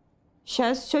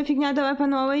 Сейчас все фигня, давай по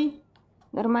новой.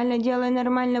 Нормально делай,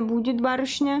 нормально будет,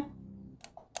 барышня.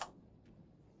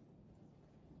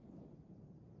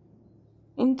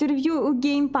 Интервью у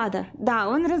геймпада. Да,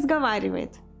 он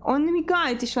разговаривает. Он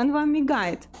мигает еще, он вам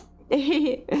мигает.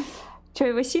 Че,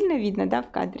 его сильно видно, да, в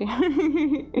кадре?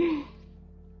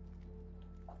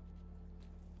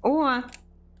 О!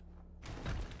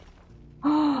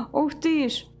 Ух ты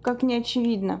ж, как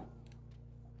неочевидно.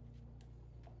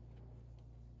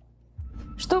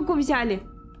 Штуку взяли.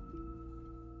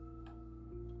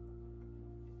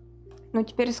 Ну,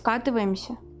 теперь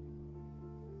скатываемся.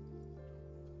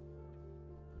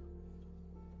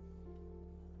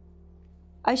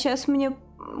 А сейчас мне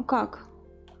как?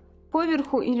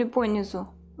 Поверху или понизу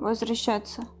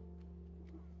возвращаться?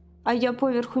 А я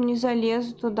поверху не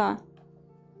залезу туда.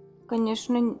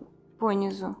 Конечно,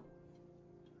 понизу.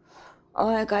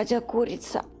 Ой, Катя,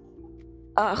 курица.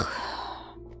 Ах.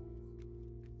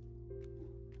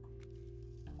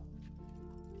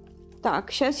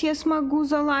 Так, сейчас я смогу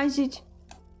залазить,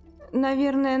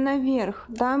 наверное, наверх.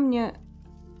 Да, мне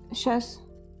сейчас...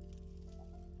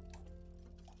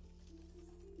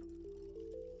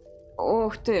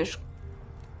 Ох ты ж.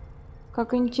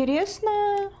 Как интересно.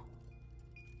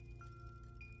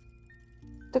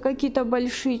 Это какие-то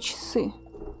большие часы.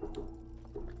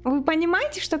 Вы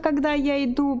понимаете, что когда я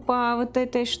иду по вот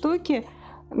этой штуке,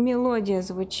 мелодия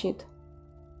звучит?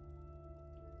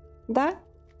 Да?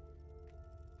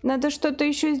 Надо что-то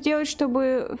еще сделать,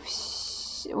 чтобы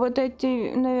вот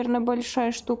эти, наверное,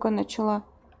 большая штука начала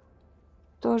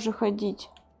тоже ходить.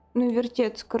 Ну,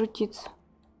 вертеться, крутиться.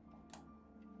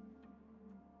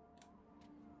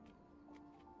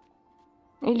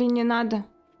 Или не надо?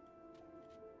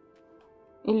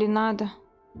 Или надо?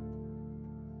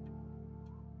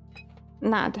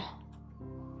 Надо.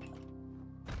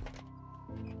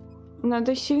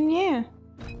 Надо сильнее?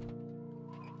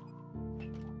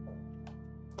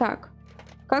 Так,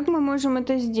 как мы можем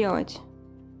это сделать?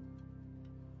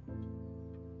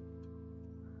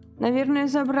 Наверное,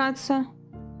 забраться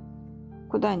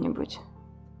куда-нибудь.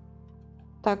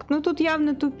 Так, ну тут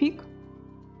явно тупик.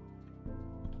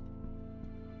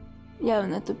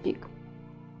 Явно тупик.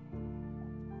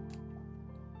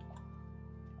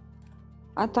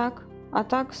 А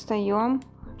так встаем.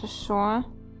 Хорошо.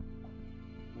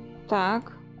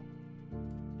 Так.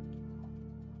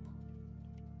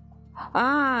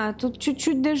 А, тут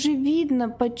чуть-чуть даже видно,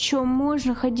 почем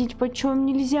можно ходить, почем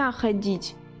нельзя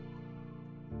ходить.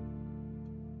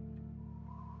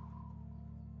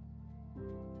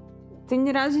 Ты ни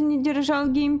разу не держал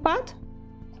геймпад?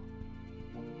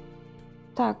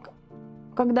 Так.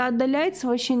 Когда отдаляется,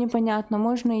 вообще непонятно,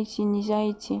 можно идти, нельзя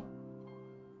идти.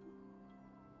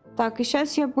 Так, и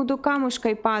сейчас я буду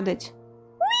камушкой падать.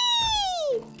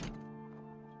 Уи!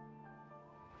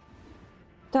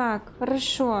 Так,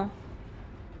 хорошо.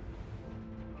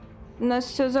 У нас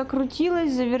все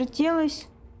закрутилось, завертелось.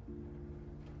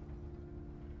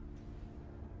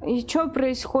 И что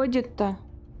происходит-то?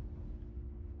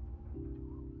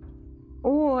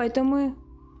 О, это мы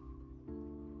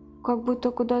как будто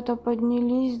куда-то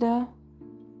поднялись, да?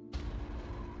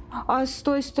 А с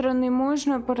той стороны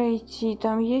можно пройти?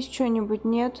 Там есть что-нибудь?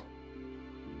 Нет?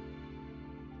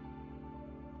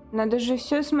 Надо же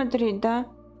все смотреть, да?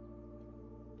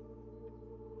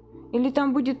 Или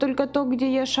там будет только то,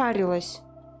 где я шарилась?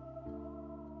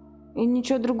 И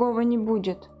ничего другого не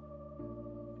будет.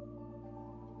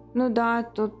 Ну да,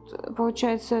 тут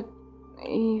получается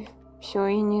и все,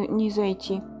 и не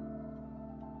зайти.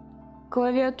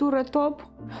 Клавиатура топ.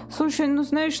 Слушай, ну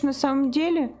знаешь, на самом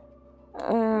деле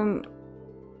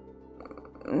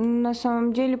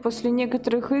после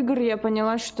некоторых игр я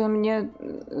поняла, что мне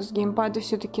с геймпада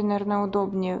все-таки, наверное,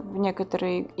 удобнее в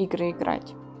некоторые игры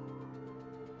играть.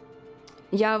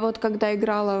 Я вот когда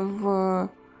играла в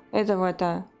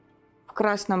в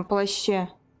красном плаще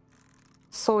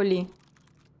Соли,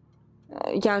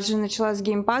 я же начала с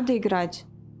геймпада играть.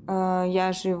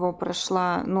 Я же его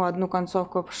прошла, ну, одну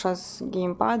концовку я прошла с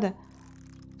геймпада.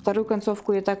 Вторую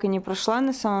концовку я так и не прошла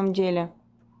на самом деле.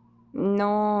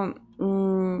 Но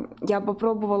я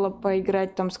попробовала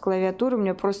поиграть там с клавиатурой, у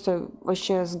меня просто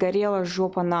вообще сгорела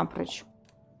жопа напрочь.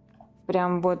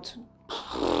 Прям вот...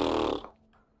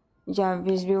 Я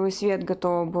весь белый свет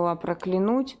готова была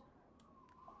проклянуть.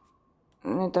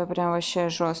 Это прям вообще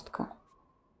жестко.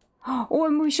 Ой,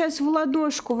 мы сейчас в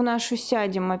ладошку в нашу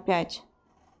сядем опять.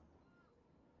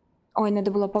 Ой,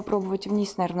 надо было попробовать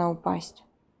вниз, наверное, упасть.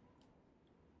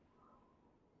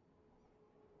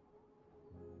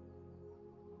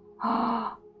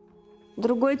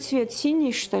 Другой цвет,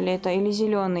 синий, что ли, это, или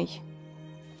зеленый?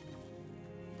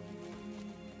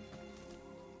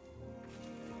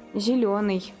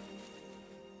 Зеленый.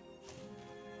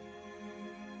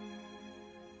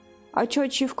 А что,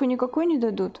 ачивку никакой не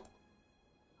дадут?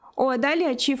 О, дали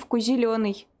ачивку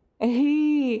зеленый. У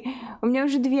меня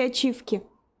уже 2 ачивки.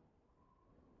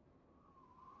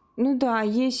 Ну да,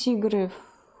 есть игры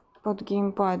под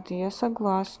геймпад, я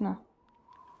согласна.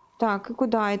 Так, и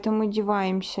куда это мы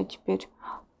деваемся теперь?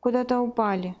 Куда-то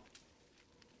упали.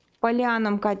 По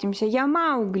лианам катимся. Я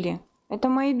Маугли. Это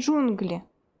мои джунгли.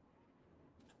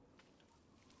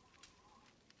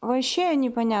 Вообще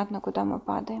непонятно, куда мы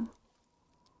падаем.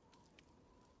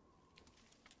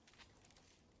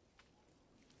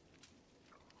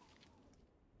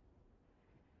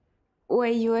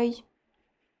 Ой-ой.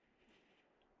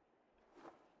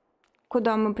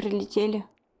 Куда мы прилетели?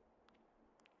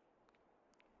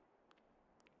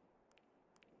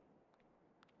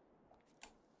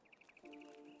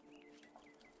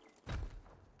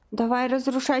 Давай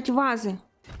разрушать вазы.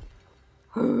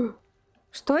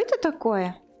 Что это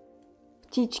такое?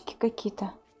 Птички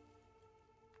какие-то.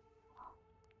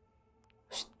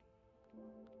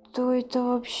 Что это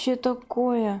вообще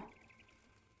такое?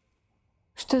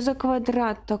 Что за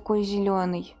квадрат такой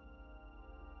зеленый?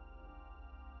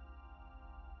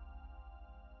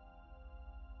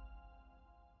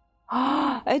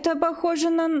 Это похоже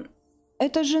на...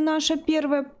 Это же наша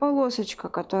первая полосочка,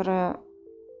 которая...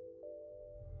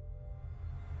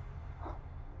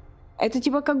 Это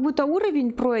типа как будто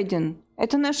уровень пройден.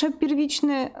 Это наша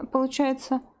первичная,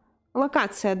 получается,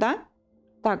 локация, да?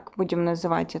 Так будем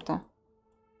называть это.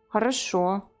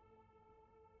 Хорошо.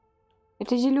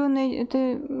 Это зеленые...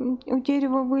 Это у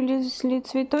дерева вылезли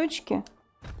цветочки?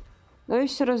 Давай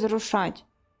все разрушать.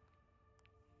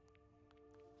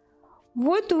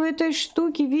 Вот у этой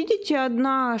штуки, видите,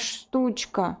 одна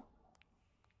штучка.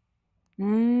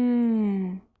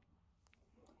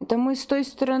 Это мы с той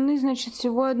стороны, значит,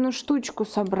 всего одну штучку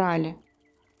собрали.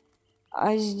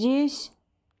 А здесь...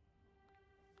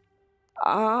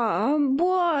 А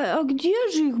где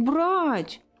же их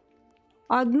брать?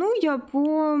 Одну я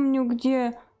помню,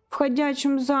 где в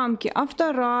ходячем замке, а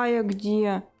вторая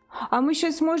где? А мы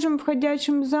сейчас можем в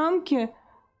ходячем замке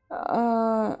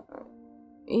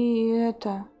и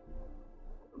это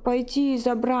пойти и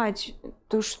забрать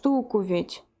ту штуку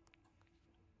ведь.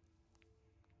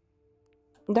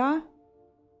 Да?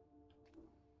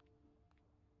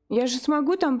 Я же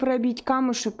смогу там пробить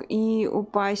камушек и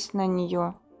упасть на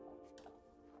нее.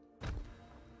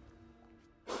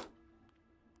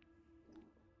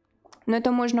 Но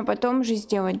это можно потом же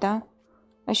сделать, да?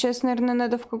 А сейчас, наверное,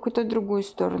 надо в какую-то другую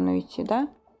сторону идти, да?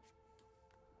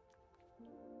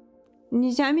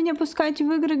 Нельзя меня пускать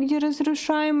в игры, где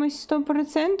разрушаемость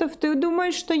 100%? Ты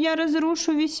думаешь, что я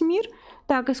разрушу весь мир?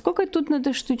 Так, и сколько тут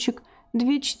надо штучек?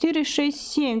 2, 4, 6,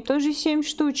 7. Тоже 7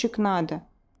 штучек надо.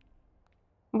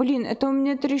 Блин, это у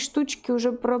меня 3 штучки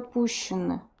уже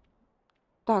пропущены.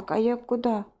 Так, а я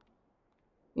куда?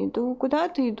 Иду.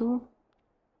 Куда-то иду.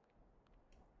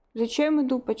 Зачем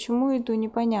иду? Почему иду?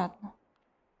 Непонятно.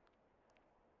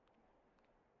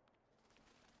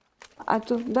 А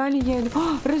тут далее я иду.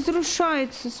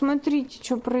 Разрушается! Смотрите,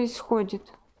 что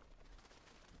происходит.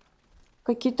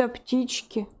 Какие-то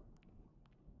птички.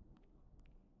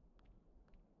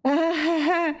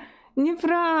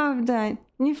 Неправда.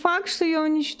 Не факт, что я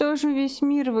уничтожу весь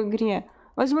мир в игре.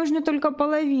 Возможно, только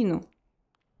половину.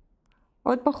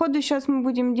 Вот походу сейчас мы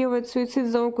будем делать суицид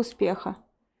залог успеха.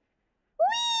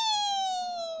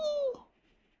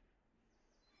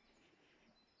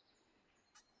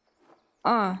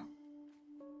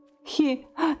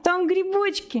 Там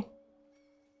грибочки.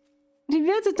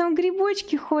 Ребята, там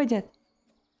грибочки ходят.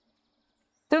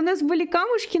 То у нас были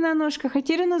камушки на ножках, а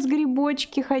теперь у нас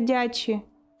грибочки ходячие.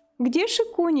 Где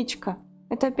Шикунечка?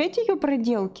 Это опять ее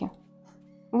проделки?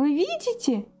 Вы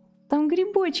видите? Там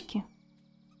грибочки.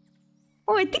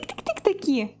 Ой, тык-тык-тык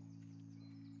такие.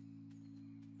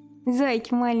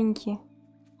 Зайки маленькие.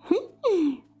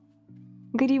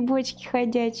 Грибочки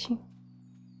ходячие.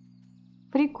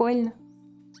 Прикольно.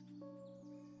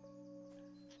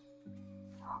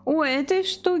 Ой, этой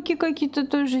штуки какие-то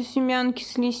тоже семянки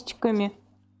с листиками.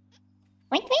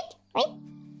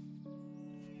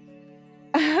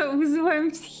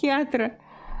 Вызываем психиатра.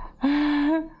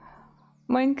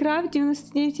 Майнкрафт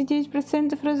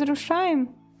 99,9%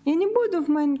 разрушаем. Я не буду в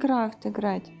Майнкрафт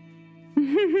играть.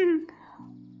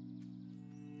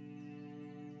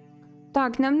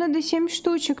 Так, нам надо 7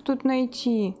 штучек тут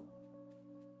найти.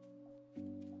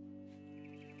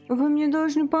 Вы мне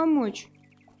должны помочь.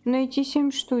 Найти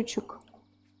 7 штучек.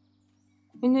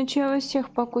 Иначе я вас всех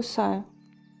покусаю.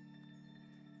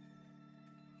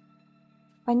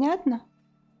 Понятно?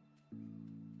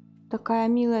 Такая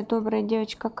милая, добрая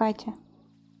девочка Катя.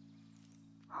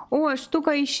 О,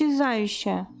 штука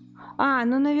исчезающая.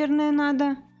 Ну, наверное,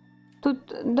 надо тут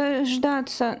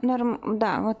дождаться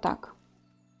Да, вот так.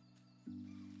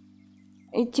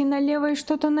 Идти налево и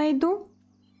что-то найду?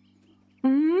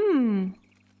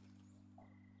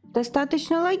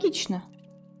 Достаточно логично.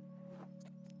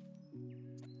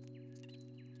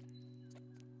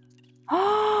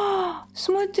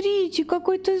 Смотрите,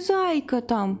 какой-то зайка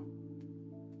там.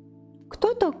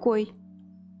 Кто такой?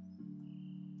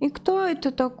 И кто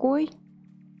это такой?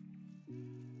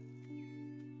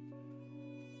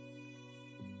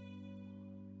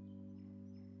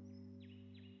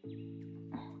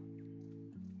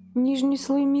 Нижний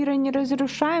слой мира не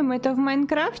разрушаем. Это в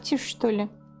Майнкрафте, что ли?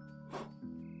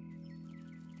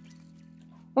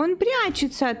 Он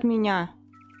прячется от меня.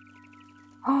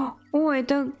 О,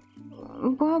 это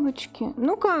бабочки.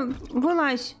 Ну-ка,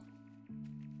 вылазь.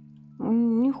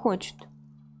 Он не хочет.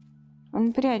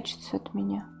 Он прячется от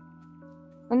меня.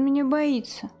 Он меня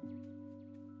боится.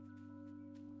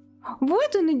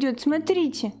 Вот он идет,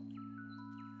 смотрите.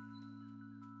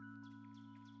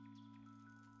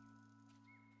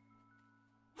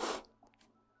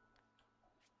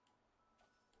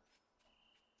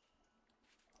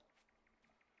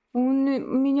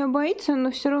 Он меня боится,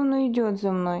 но все равно идет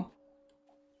за мной.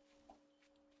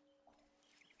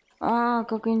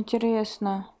 Как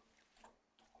интересно.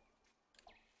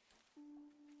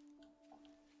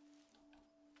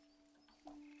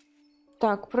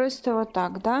 Так, просто вот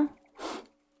так, да?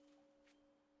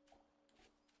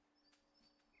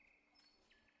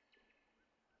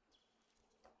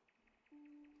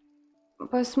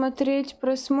 Посмотреть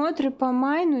просмотры по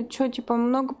майну. Чё, типа,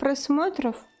 много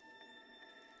просмотров?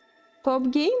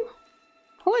 Топ-гейм?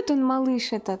 Вот он,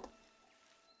 малыш этот.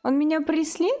 Он меня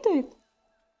преследует?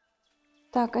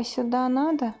 Так, а сюда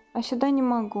надо? А сюда не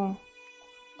могу.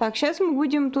 Так, сейчас мы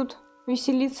будем тут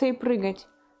веселиться и прыгать.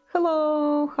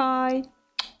 Hello, hi.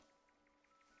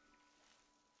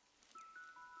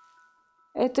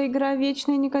 Эта игра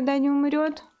вечная никогда не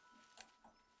умрет.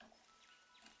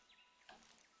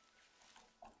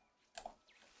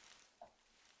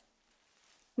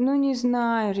 Ну, не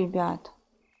знаю, ребят.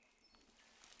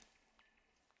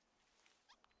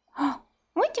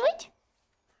 Уть-уть.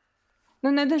 Но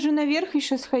надо же наверх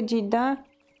еще сходить, да?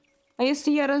 А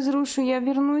если я разрушу, я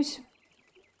вернусь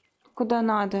куда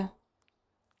надо.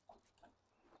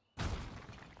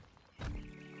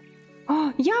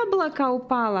 Яблоко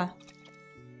упало.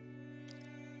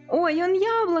 Ой, он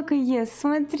яблоко ест,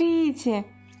 смотрите.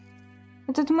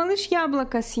 Этот малыш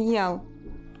яблоко съел.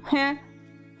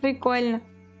 Прикольно.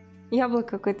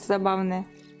 Яблоко какое-то забавное.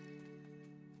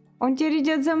 Он теперь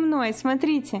идет за мной,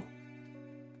 смотрите.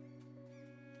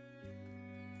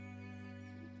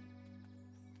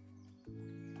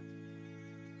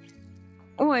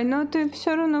 Ой, но ты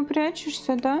все равно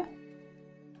прячешься, да?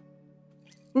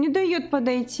 Не дает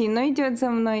подойти, но идет за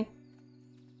мной.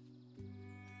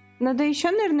 Надо еще,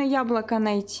 наверное, яблоко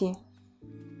найти.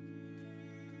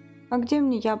 А где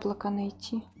мне яблоко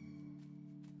найти?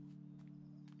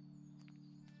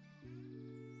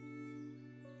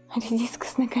 Редиска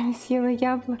с ногами съела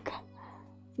яблоко.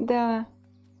 Да.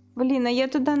 Блин, а я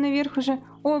туда наверх уже...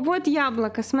 О, вот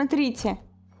яблоко, смотрите.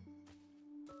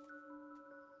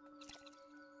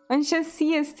 Он сейчас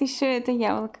съест еще это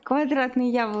яблоко. Квадратные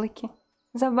яблоки.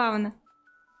 Забавно.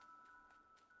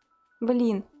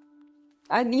 Блин.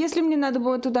 А если мне надо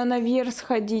было туда наверх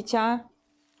сходить, а?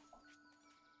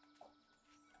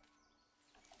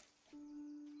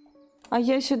 А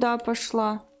я сюда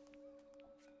пошла.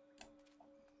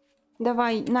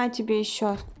 Давай, на тебе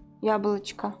еще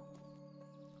яблочко.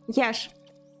 Ешь.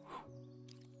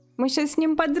 Мы сейчас с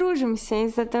ним подружимся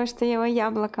из-за того, что я его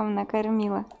яблоком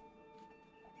накормила.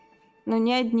 Но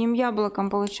не одним яблоком,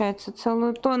 получается.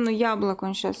 Целую тонну яблок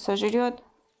он сейчас сожрет.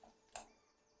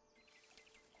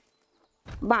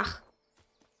 Бах.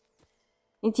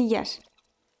 Иди ешь.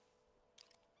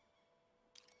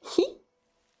 Хи.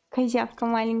 Козявка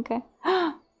маленькая.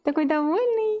 А, такой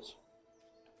довольный.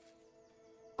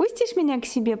 Пустишь меня к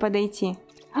себе подойти?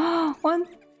 А,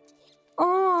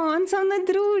 он со мной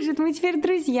дружит. Мы теперь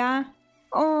друзья.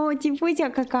 О, типутя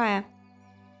какая.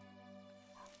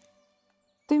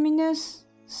 Ты меня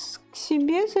к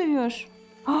себе зовешь?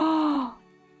 А,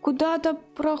 куда-то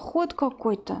проход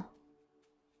какой-то.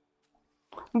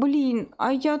 Блин,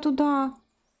 а я туда...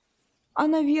 А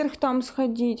наверх там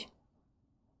сходить?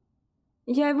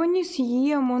 Я его не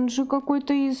съем, он же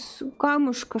какой-то из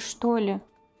камушка, что ли.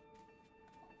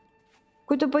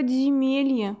 Какое-то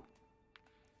подземелье.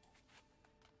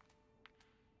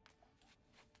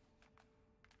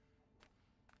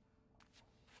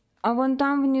 А вон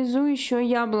там внизу еще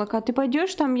яблоко. Ты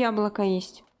пойдешь, там яблоко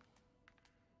есть?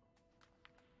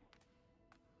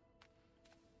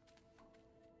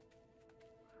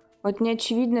 Вот не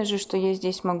очевидно же, что я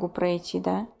здесь могу пройти,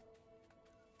 да?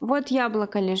 Вот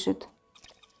яблоко лежит.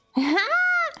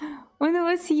 Он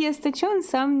его съест, а что он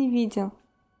сам не видел?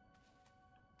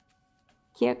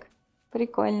 Кек.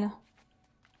 Прикольно.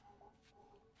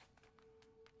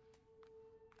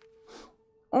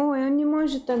 Ой, он не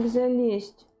может так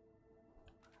залезть.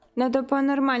 Надо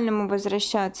по-нормальному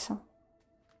возвращаться.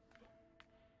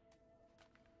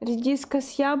 Редиска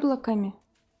с яблоками?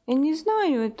 Я не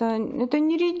знаю, это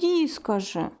не редиска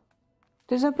же.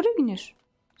 Ты запрыгнешь?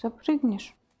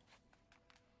 Запрыгнешь.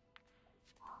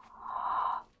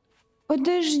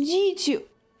 Подождите,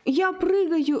 я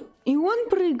прыгаю, и он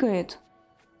прыгает.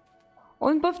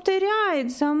 Он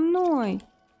повторяет за мной.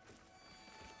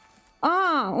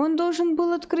 А, он должен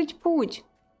был открыть путь.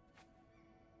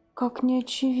 Как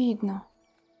неочевидно.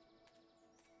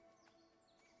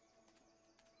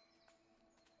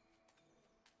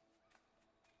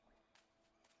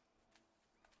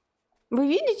 Вы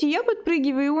видите, я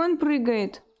подпрыгиваю, и он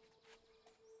прыгает.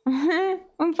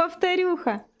 Он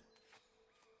повторюха.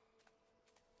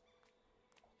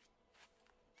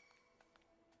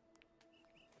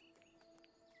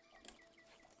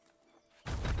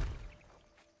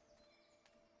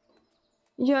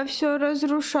 Я все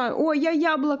разрушаю. О, я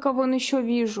яблоко вон еще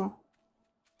вижу.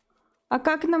 А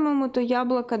как нам ему то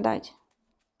яблоко дать?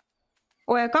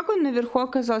 Ой, а как он наверху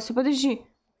оказался? Подожди.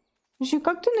 Подожди,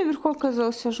 как ты наверху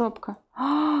оказался, жопка?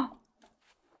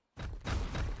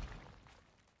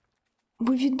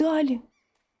 Вы видали?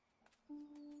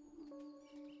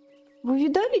 Вы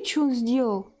видали, что он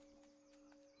сделал?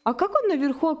 А как он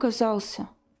наверху оказался?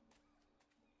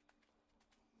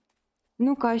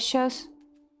 Ну-ка, а сейчас...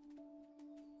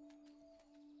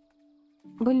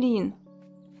 Блин.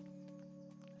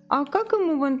 А как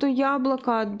ему вон то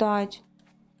яблоко отдать?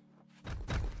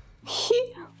 Хи,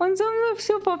 он за мной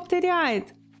все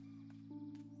повторяет.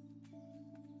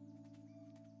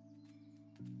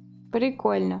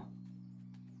 Прикольно.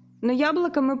 Но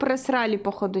яблоко мы просрали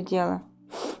по ходу дела.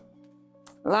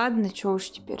 Ладно, что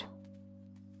уж теперь.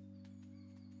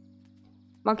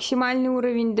 Максимальный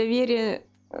уровень доверия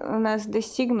у нас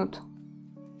достигнут.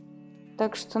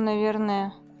 Так что,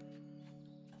 наверное...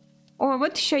 О,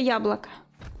 вот еще яблоко.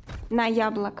 На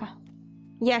яблоко.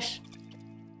 Ешь.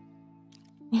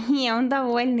 Не, он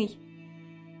довольный.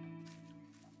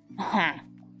 Ага.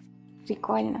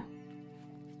 Прикольно.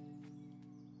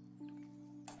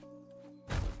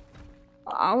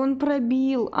 А он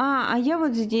пробил. А я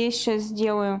вот здесь сейчас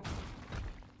сделаю.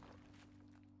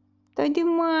 Да ты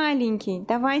маленький.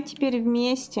 Давай теперь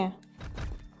вместе.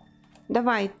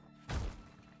 Давай.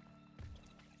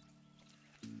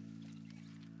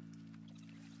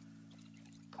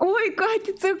 Ой,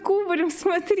 катится кубарем,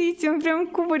 смотрите, он прям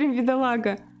кубарем,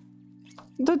 бедолага.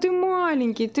 Да ты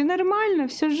маленький, ты нормально,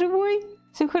 все живой,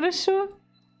 все хорошо.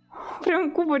 Прям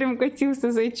кубарем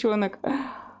катился зайчонок.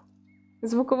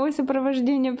 Звуковое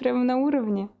сопровождение прям на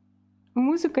уровне.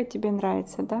 Музыка тебе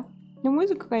нравится, да? Ну,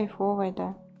 музыка кайфовая,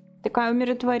 да. Такая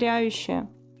умиротворяющая.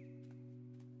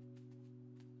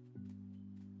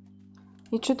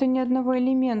 И что-то ни одного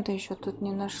элемента еще тут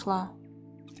не нашла.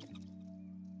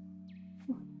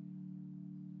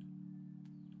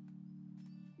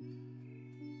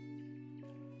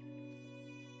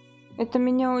 Это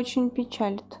меня очень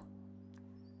печалит.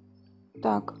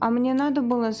 Так, а мне надо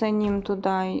было за ним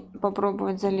туда и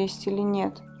попробовать залезть или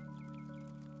нет?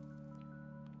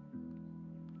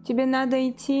 Тебе надо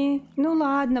идти? Ну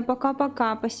ладно,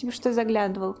 пока-пока. Спасибо, что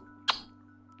заглядывал.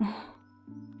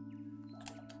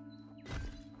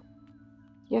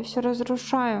 Я все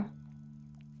разрушаю.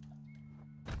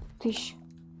 Тыщ.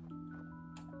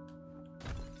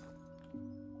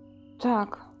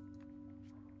 Так.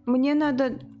 Мне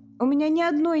надо... У меня ни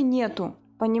одной нету.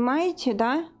 Понимаете,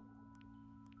 да?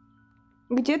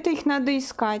 Где-то их надо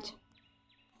искать.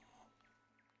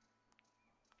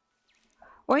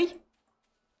 Ой.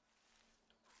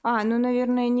 А, ну,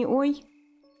 наверное, не ой.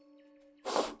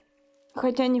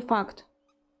 Хотя не факт.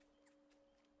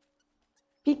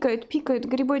 Пикают, пикают,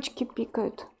 грибочки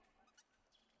пикают.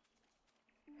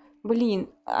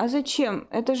 Блин, а зачем?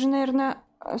 Это же, наверное,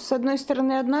 с одной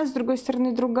стороны одна, с другой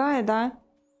стороны другая, да?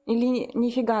 Или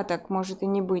нифига так может и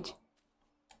не быть?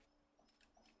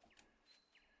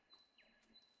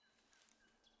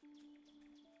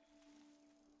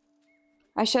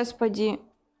 А сейчас поди...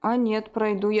 А нет,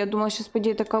 пройду. Я думала, сейчас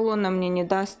поди эта колонна мне не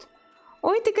даст.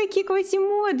 Ой, ты какие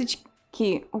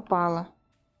квазимодочки! Упала.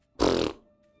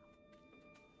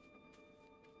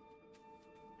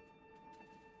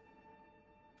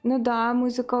 Ну да,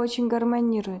 музыка очень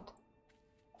гармонирует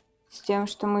с тем,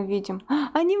 что мы видим.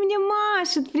 Они мне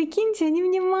машут, прикиньте, они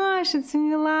мне машут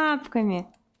своими лапками.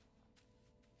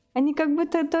 Они как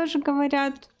будто тоже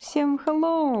говорят всем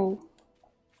hello.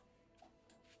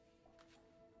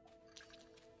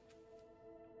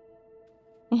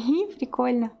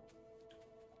 Прикольно.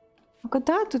 А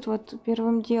куда тут вот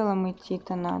первым делом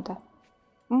идти-то надо?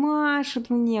 Машут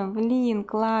мне, блин,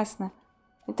 классно.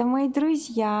 Это мои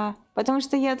друзья. Потому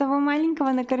что я того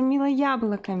маленького накормила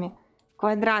яблоками.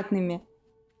 Квадратными.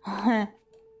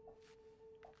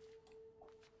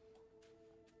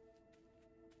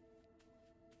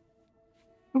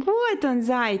 Вот он,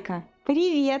 зайка.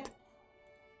 Привет.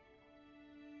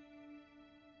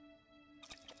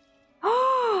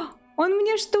 Он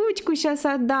мне штучку сейчас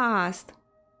отдаст.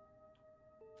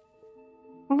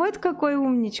 Вот какой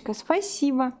умничка.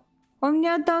 Спасибо. Он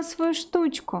мне отдал свою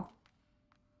штучку.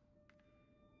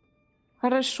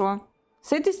 Хорошо.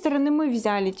 С этой стороны мы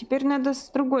взяли. Теперь надо с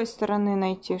другой стороны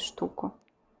найти штуку.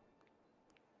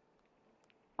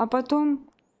 А потом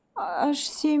аж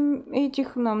 7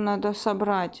 этих нам надо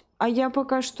собрать. А я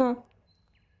пока что...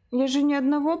 Я же ни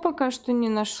одного пока что не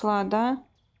нашла, да?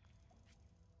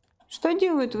 Что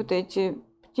делают вот эти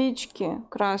птички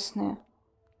красные?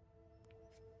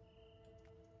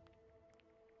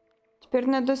 Теперь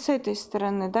надо с этой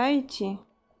стороны, да, идти?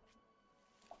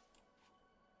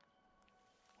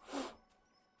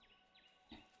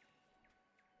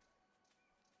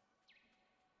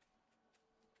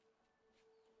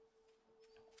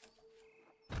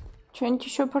 Что-нибудь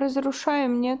еще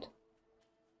поразрушаем, нет?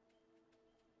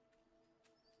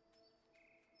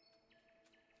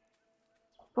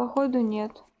 Походу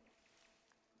нет.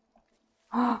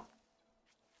 На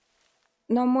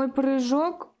мой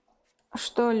прыжок,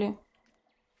 что ли?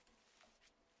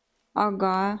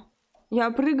 Ага.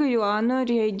 Я прыгаю, а оно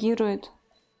реагирует.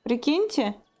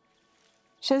 Прикиньте.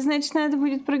 Сейчас, значит, надо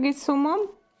будет прыгать с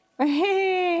умом?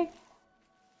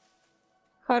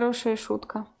 Хорошая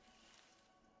шутка.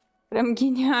 Прям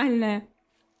гениальная.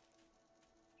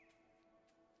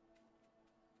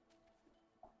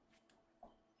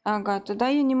 Ага, туда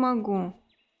я не могу.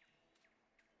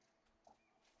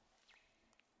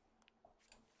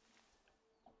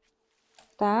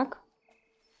 Так.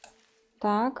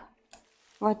 Так.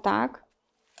 Вот так.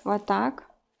 Вот так.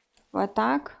 Вот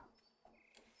так.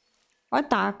 Вот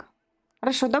так.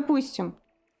 Хорошо, допустим.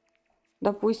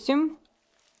 Допустим.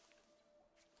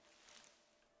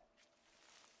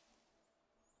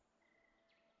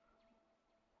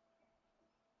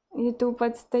 YouTube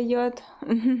отстает.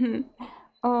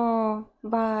 О,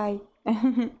 бай.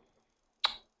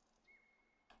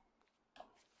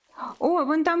 О,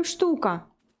 вон там штука.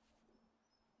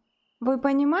 Вы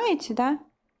понимаете, да?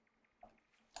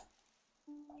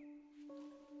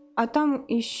 А там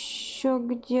еще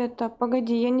где-то...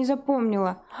 Погоди, я не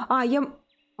запомнила. А, я...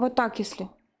 Вот так, если...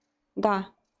 Да.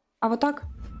 А вот так...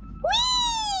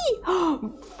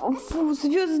 Фу,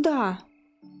 звезда.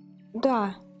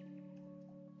 Да.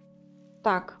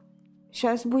 Так.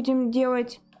 Сейчас будем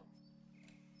делать...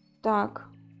 Так.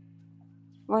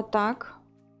 Вот так.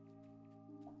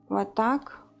 Вот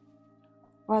так.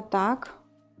 Вот так.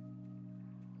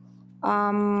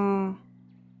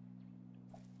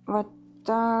 Вот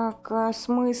так. А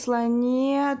смысла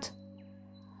нет.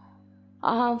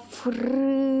 А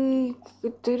фры...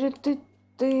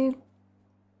 Ты...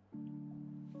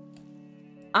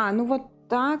 А, ну вот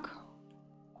так.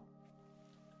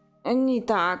 Не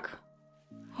так.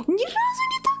 Ни разу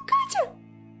не так, Катя!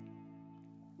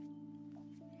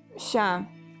 Ща.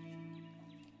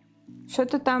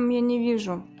 Что-то там я не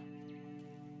вижу.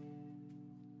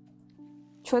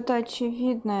 Что-то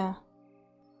очевидное.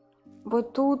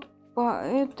 Вот тут по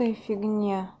этой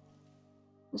фигне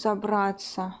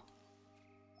забраться.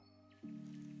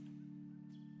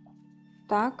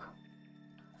 Так.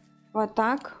 Вот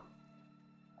так.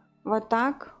 Вот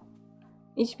так.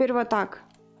 И теперь вот так.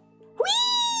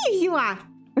 Уи! Взяла!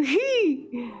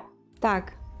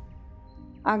 Так.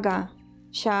 Ага.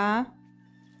 Ща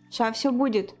все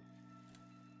будет.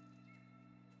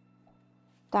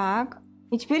 Так.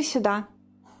 И теперь сюда.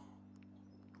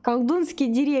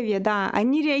 Колдунские деревья, да.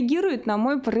 Они реагируют на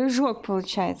мой прыжок,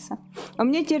 получается. У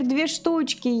меня теперь 2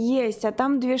 штучки есть, а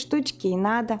там 2 штучки и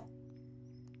надо.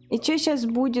 И что сейчас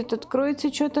будет?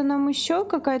 Откроется что-то нам еще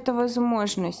какая-то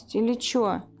возможность? Или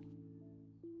что?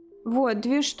 Вот,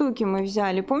 2 штуки мы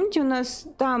взяли. Помните, у нас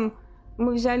там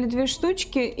мы взяли 2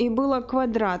 штучки и было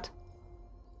квадрат.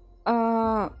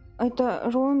 Это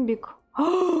ромбик.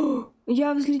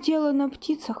 Я взлетела на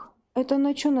птицах. Это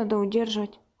на что надо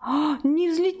удерживать?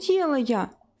 Не взлетела я.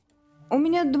 У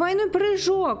меня двойной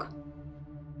прыжок.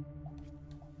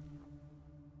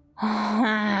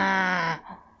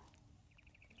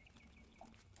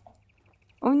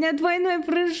 У меня двойной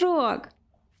прыжок.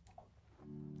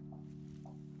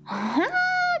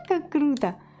 Как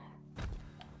круто.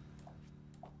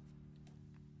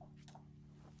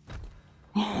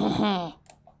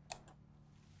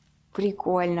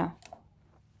 Прикольно.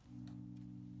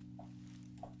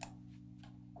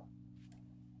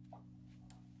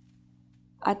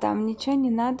 А там ничего не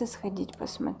надо сходить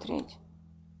посмотреть?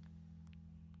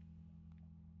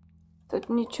 Тут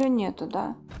ничего нету,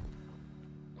 да?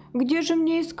 Где же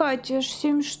мне искать? Аж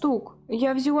 7 штук.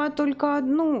 Я взяла только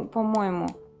одну, по-моему.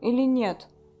 Или нет?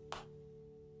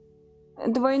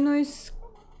 Двойной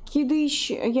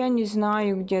скидыш. Я не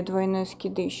знаю, где двойной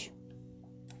скидыш.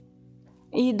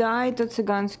 И да, это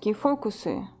цыганские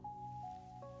фокусы.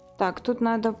 Так, тут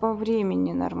надо по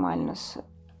времени нормально.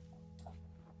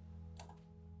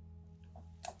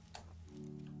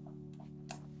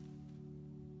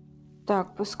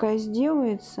 Так, пускай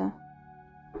сделается.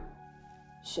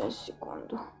 Сейчас,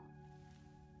 секунду.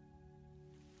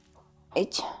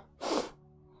 Эти.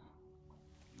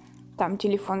 Там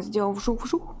телефон сделал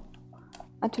вжух-вжух.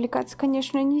 Отвлекаться,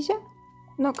 конечно, нельзя,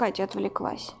 но Катя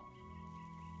отвлеклась.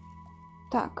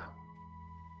 Так.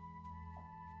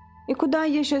 И куда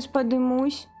я сейчас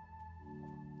подымусь?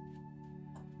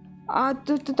 А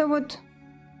тут это вот...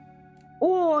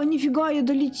 О, нифига, я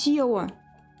долетела.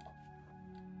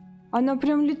 Она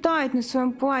прям летает на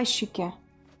своем плащике.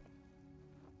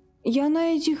 Я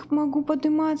на этих могу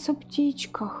подниматься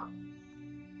птичках.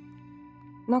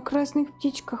 На красных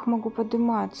птичках могу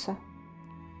подниматься.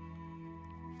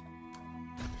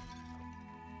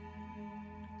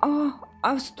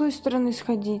 А с той стороны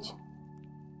сходить?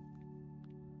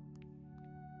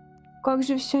 Как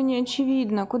же все не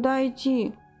очевидно. Куда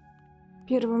идти?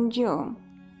 Первым делом.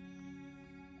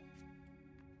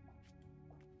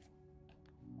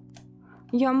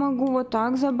 Я могу вот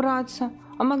так забраться.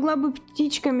 А могла бы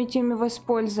птичками теми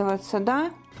воспользоваться,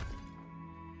 да?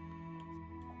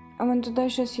 А вон туда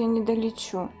сейчас я не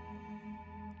долечу.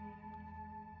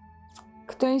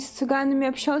 Кто-нибудь с цыганами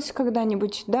общался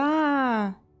когда-нибудь?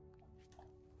 Да!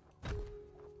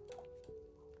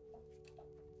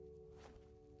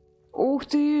 Ух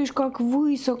ты ж, как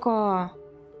высоко!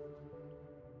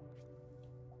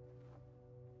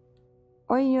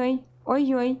 Ой-ой,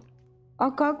 ой-ой.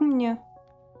 А как мне?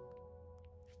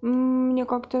 Мне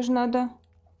как-то же надо...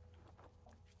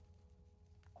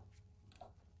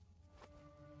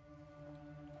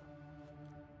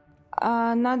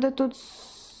 надо тут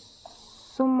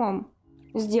с умом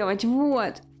сделать.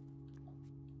 Вот.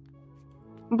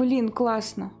 Блин,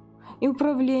 классно. И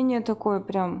управление такое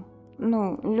прям,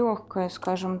 ну, легкое,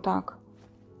 скажем так.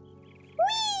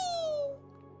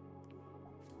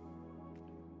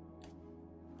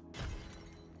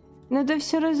 Надо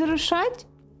все разрушать.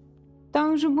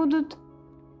 Там же будут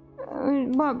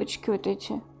бабочки вот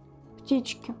эти,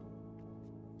 птички.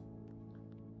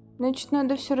 Значит,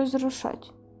 надо все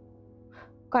разрушать.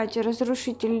 Катя,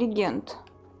 разрушитель легенд.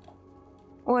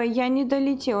 Ой, я не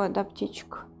долетела до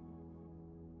птичек.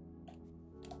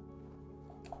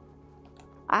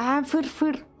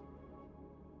 Фыр-фыр.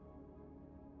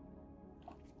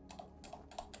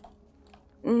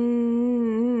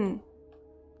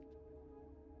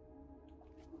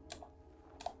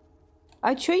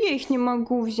 А чё я их не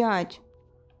могу взять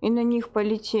и на них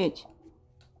полететь?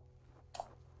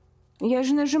 Я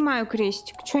же нажимаю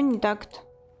крестик. Чё не так-то?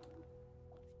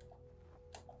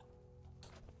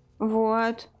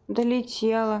 Вот.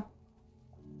 Долетела.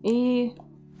 И...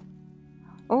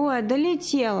 О,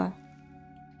 долетела.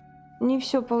 Не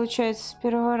все получается с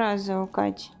первого раза у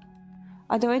Кати.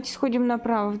 А давайте сходим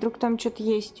направо. Вдруг там что-то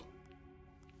есть.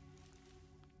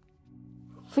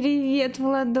 Привет,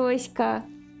 Владоська.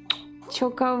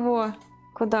 Чё кого?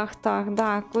 Кудах-так.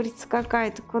 Да, курица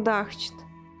какая-то кудахчет.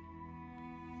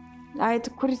 А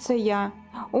это курица я.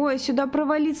 Ой, сюда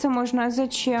провалиться можно. А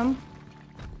зачем?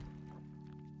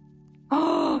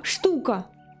 Штука!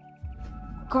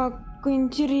 Как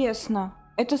интересно.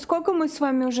 Это сколько мы с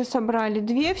вами уже собрали?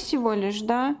 2 всего лишь,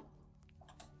 да?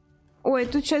 Ой,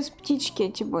 тут сейчас птички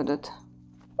эти будут.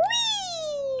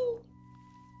 Уи!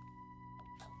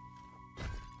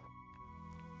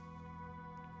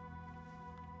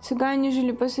 Цыгане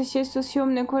жили по соседству в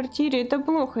съемной квартире. Это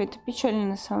плохо, это печально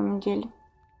на самом деле.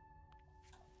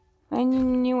 Они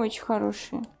не очень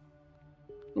хорошие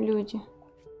люди.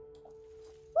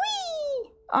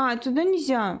 Уи! А, туда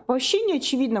нельзя. Вообще не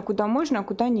очевидно, куда можно, а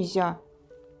куда нельзя.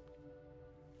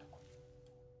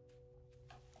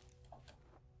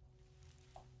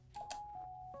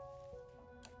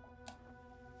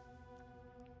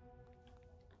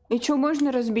 И что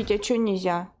можно разбить, а что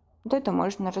нельзя? Вот это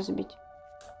можно разбить.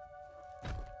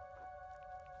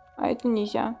 А это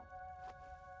нельзя.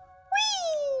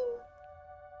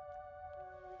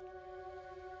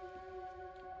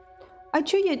 А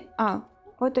чё я... А,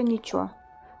 вот они чё.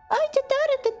 Ай,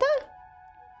 та-та-ра-та-та.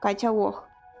 Катя лох.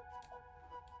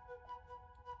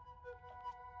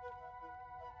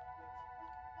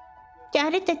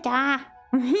 Тя-ра-та-та.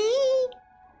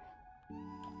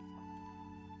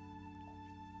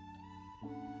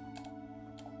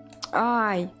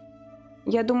 Ай.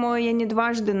 Я думала, я не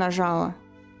дважды нажала.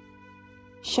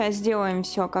 Сейчас сделаем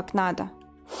все как надо.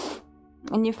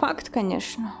 Не факт,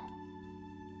 конечно.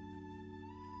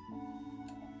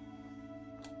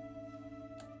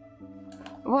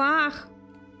 Вах!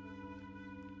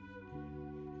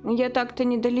 Я так-то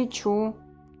не долечу.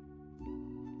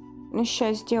 Ну,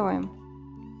 сейчас сделаем.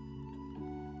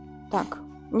 Так,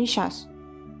 не сейчас.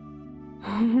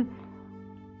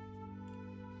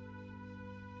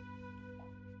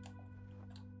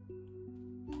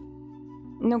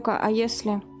 Ну-ка, а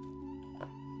если...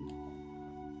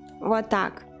 Вот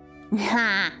так.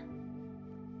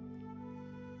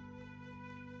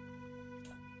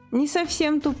 Не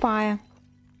совсем тупая.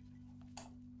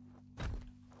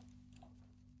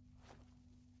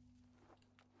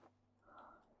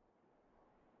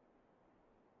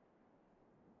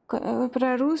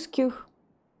 Про русских.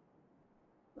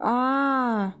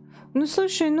 Ну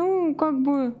слушай, ну как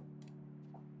бы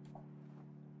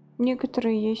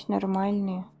некоторые есть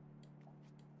нормальные.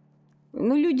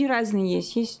 Ну люди разные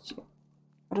есть. Есть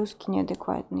русские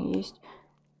неадекватные, есть.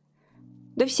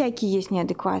 Да всякие есть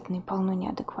неадекватные, полно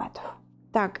неадекватов.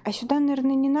 Так, а сюда,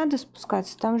 наверное, не надо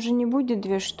спускаться. Там же не будет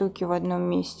 2 штуки в одном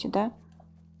месте, да?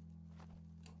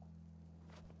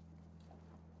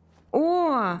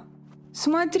 О!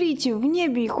 Смотрите, в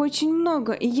небе их очень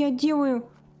много, и я делаю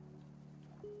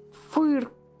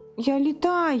фыр. Я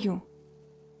летаю.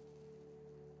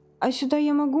 А сюда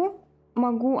я могу?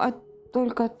 Могу, а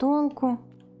только толку.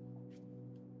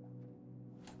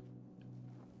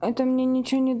 Это мне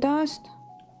ничего не даст.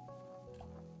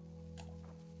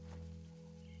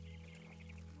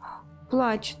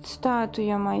 Плачет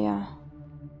статуя моя.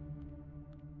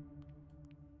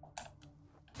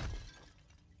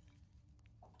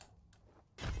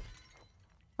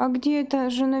 А где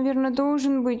это же, наверное,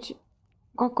 должен быть?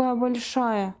 Какая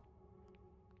большая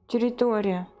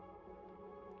территория.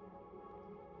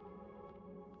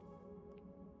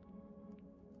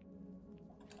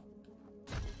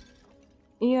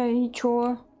 И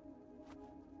чё?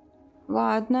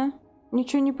 Ладно.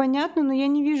 Ничего не понятно, но я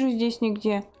не вижу здесь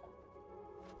нигде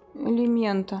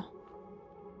элемента.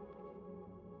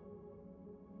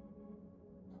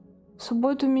 В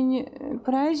субботу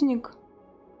праздник.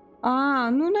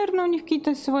 Ну, наверное, у них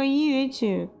какие-то свои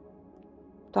эти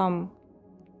там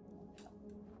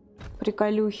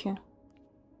приколюхи.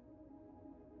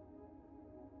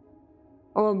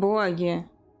 О, боги.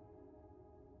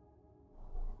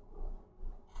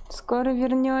 Скоро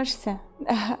вернешься.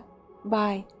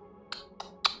 Бай.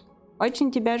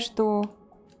 Очень тебя жду.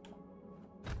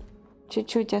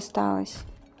 Чуть-чуть осталось.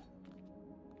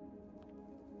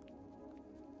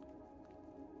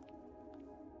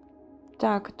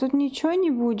 Так, тут ничего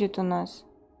не будет у нас.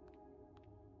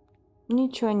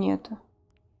 Ничего нету.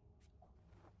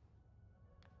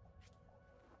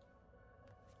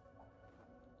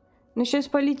 Ну, сейчас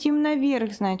полетим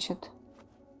наверх, значит.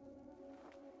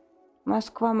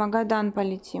 Москва, Магадан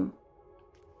полетим.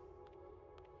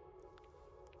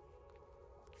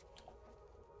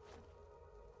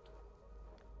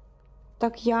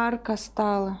 Так ярко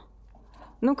стало.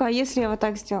 Ну-ка, если я вот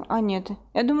так сделаю... А, нет.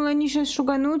 Я думала, они сейчас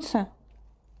шуганутся.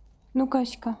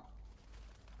 Ну-ка-ка.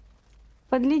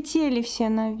 Подлетели все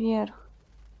наверх.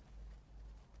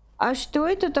 А что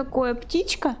это такое?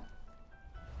 Птичка?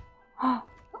 А,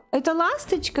 это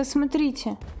ласточка,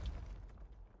 смотрите.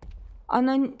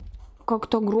 Она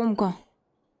как-то громко.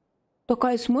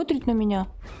 Такая смотрит на меня.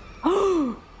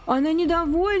 А, она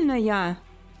недовольная.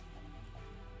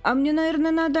 А мне,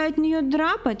 наверное, надо от нее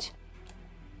драпать.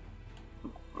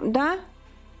 Да?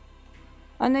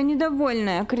 Она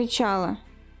недовольная, кричала.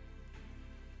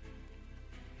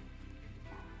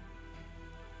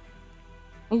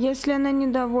 Если она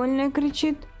недовольная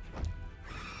кричит,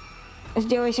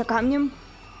 сделайся камнем.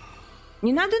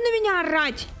 Не надо на меня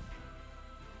орать!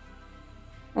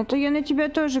 А то я на тебя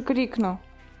тоже крикну.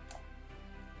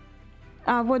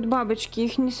 А, вот бабочки,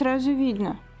 их не сразу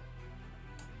видно.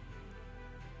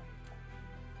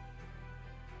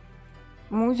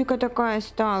 Музыка такая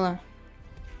стала.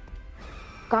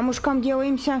 Камушком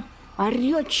делаемся.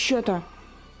 Орёт что-то.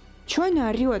 Чё она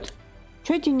орёт?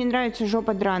 Чё тебе не нравится,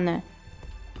 жопа драная?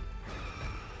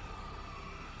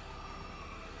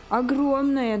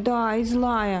 Огромная, да, и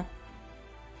злая.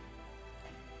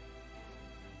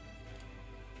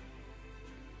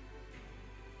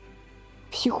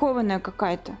 Психованная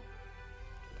какая-то.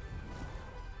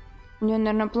 У нее,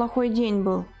 наверное, плохой день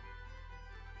был.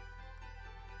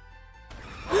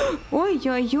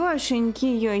 Ой-ой-ой-шеньки,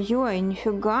 ой-ой,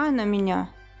 нифига на меня.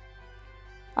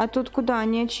 А тут куда?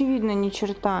 Не очевидно ни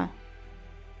черта.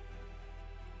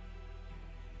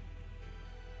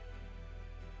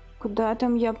 Куда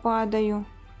там я падаю?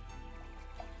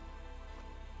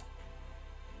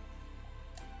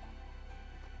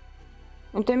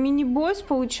 Это мини-босс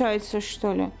получается,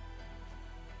 что ли?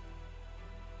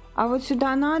 А вот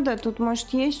сюда надо? Тут, может,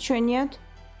 есть что? Нет?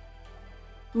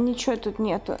 Ничего тут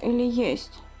нету. Или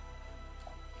есть?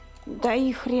 Да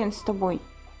и хрен с тобой.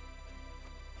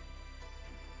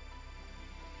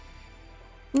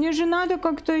 Мне же надо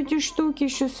как-то эти штуки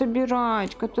еще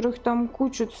собирать, которых там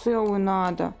кучу целую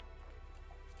надо.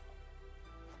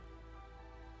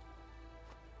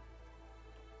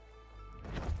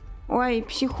 Ой,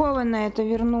 психованная это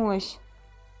вернулась.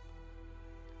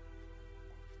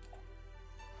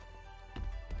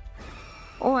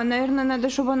 О, наверное, надо,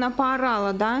 чтобы она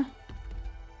поорала, да?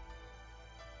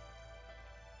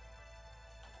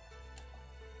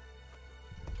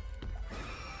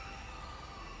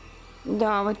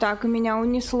 Да, вот так и меня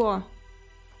унесло.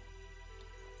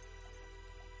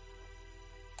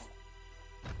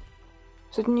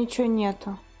 Тут ничего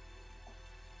нету.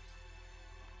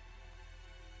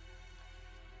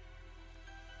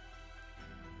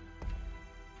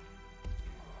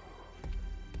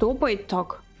 Топает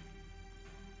так.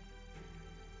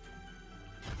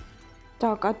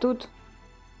 Так, а тут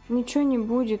ничего не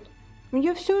будет.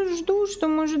 Я все жду, что,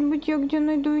 может быть, я где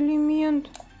найду элемент.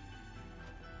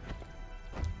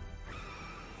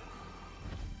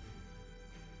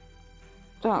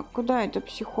 Так, куда это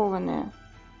психованная?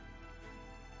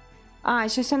 А,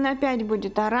 сейчас она опять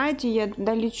будет орать, и я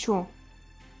долечу.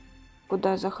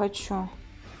 Куда захочу.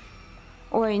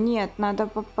 Ой, нет, надо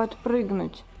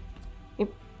подпрыгнуть. И...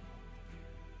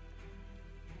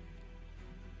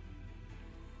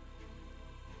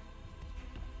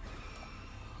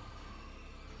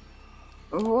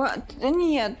 Вот,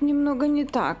 нет, немного не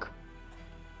так.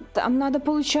 Там надо,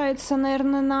 получается,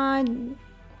 наверное, на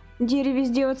дереве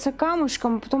сделаться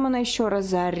камушком, а потом она еще раз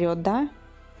заорет, да?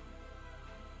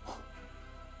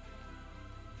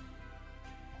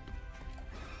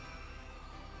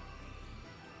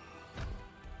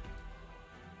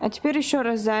 А теперь еще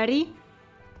раз заори.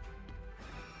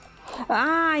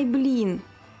 Ай, блин.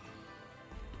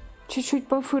 Чуть-чуть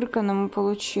по-фырканому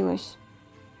получилось.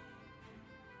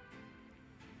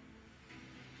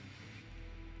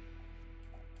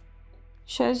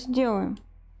 Сейчас сделаем.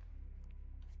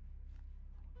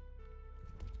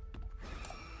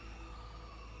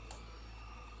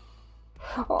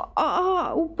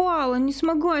 Упала, не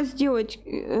смогла сделать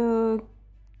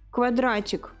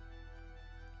квадратик.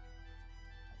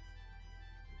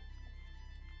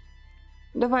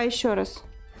 Давай еще раз.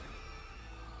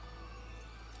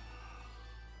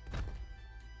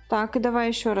 Так, и давай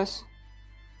еще раз.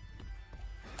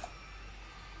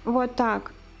 Вот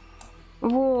так.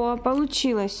 Во,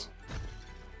 получилось.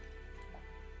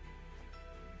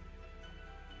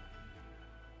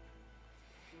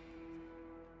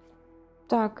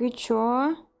 Так, и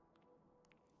чё?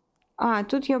 А,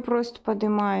 тут я просто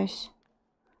поднимаюсь.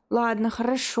 Ладно,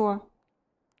 хорошо.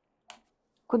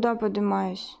 Куда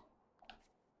поднимаюсь?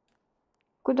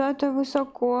 Куда-то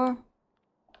высоко.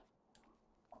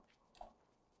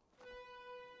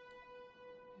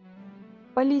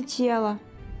 Полетела.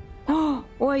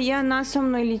 Ой, и она со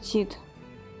мной летит.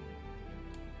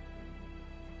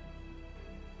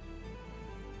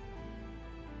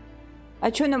 А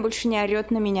чё она больше не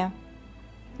орёт на меня?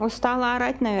 Устала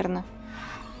орать, наверное.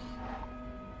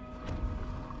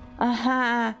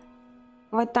 Ага.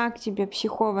 Вот так тебе,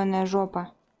 психованная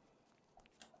жопа.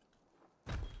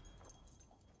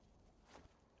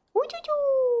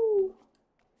 У-тю-тю!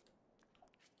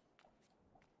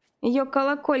 Ее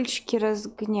колокольчики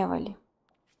разгневали.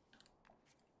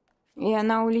 И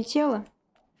она улетела.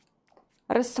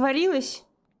 Растворилась.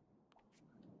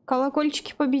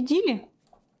 Колокольчики победили.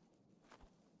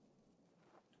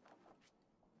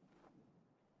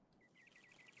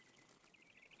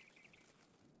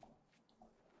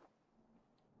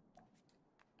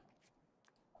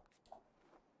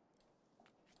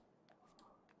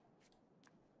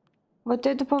 Вот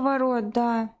это поворот,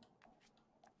 да.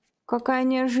 Какая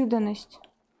неожиданность.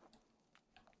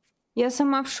 Я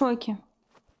сама в шоке.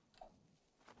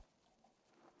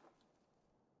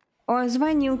 Ой,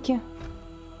 звонилки.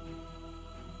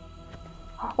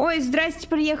 Ой, здрасте,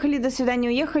 приехали, до свидания,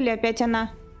 уехали, опять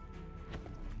она.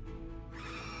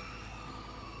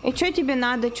 И что тебе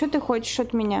надо? Что ты хочешь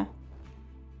от меня?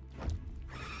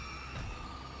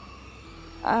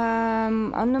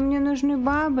 Ну мне нужны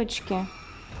бабочки.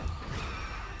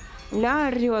 Ля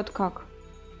орёт как.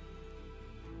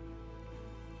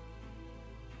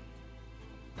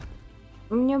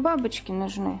 Мне бабочки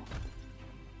нужны.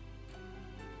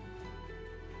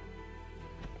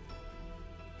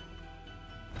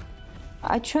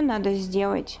 А что надо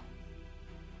сделать?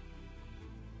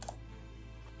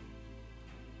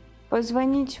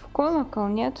 Позвонить в колокол,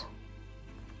 нет?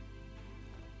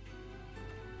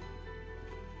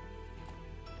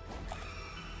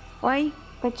 Ой,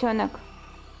 котенок.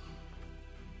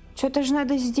 Что-то же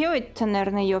надо сделать-то,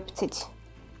 наверное, ёптать.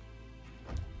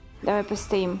 Давай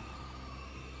постоим.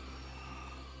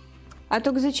 А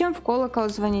только зачем в колокол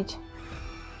звонить?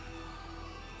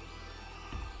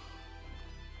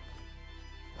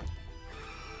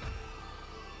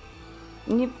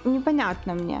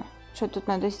 Непонятно мне, что тут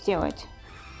надо сделать.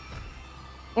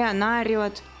 И она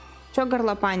орёт. Чё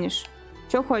горлопанишь?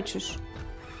 Чё хочешь?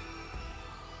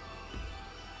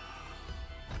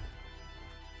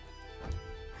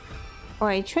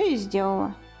 Ой, что я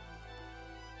сделала?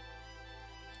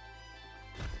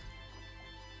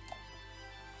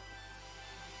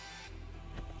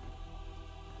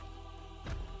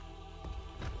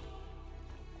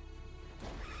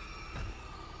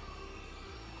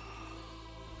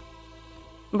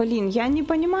 Блин, я не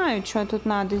понимаю, что тут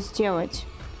надо сделать.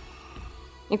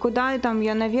 И куда там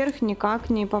я наверх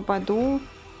никак не попаду.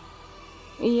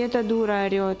 И эта дура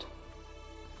орёт.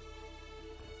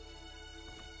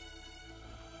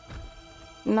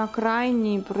 На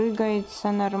крайний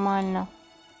прыгается нормально.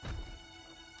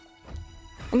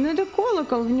 Ну это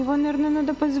колокол, в него, наверное,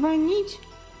 надо позвонить.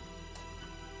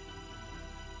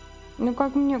 Ну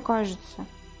как мне кажется.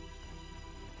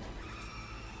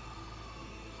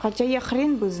 Хотя я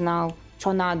хрен бы знал,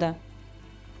 что надо.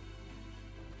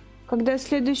 Когда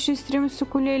следующий стрим с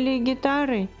укулеле и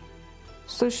гитарой?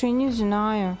 Слушай, не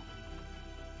знаю.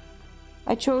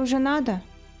 А что, уже надо?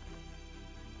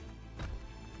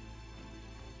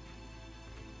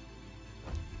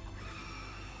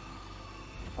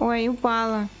 Ой,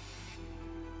 упала.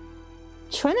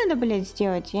 Чё надо, блядь,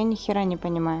 сделать? Я ни хера не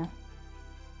понимаю.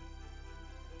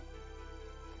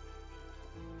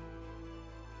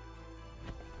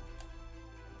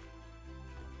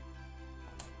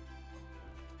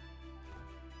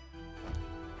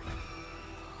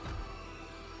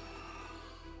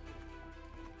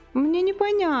 Мне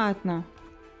непонятно.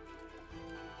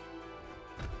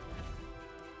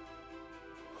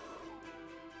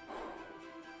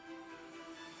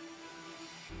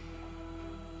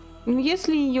 Ну,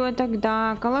 если ее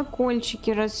тогда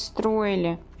колокольчики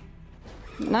расстроили,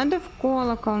 надо в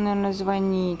колокол, наверное,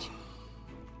 звонить.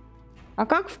 А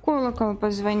как в колокол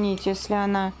позвонить, если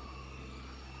она...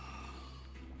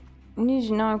 Не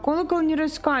знаю, колокол не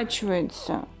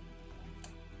раскачивается.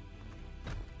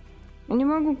 Я не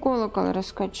могу колокол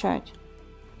раскачать.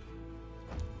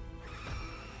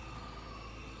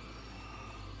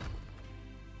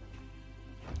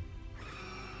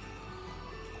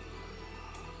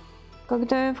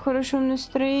 Когда я в хорошем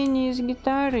настроении с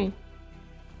гитарой,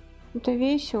 это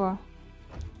весело.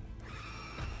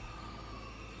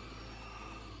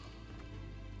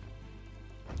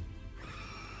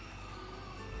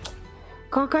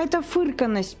 Какая-то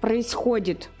фырканность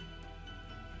происходит.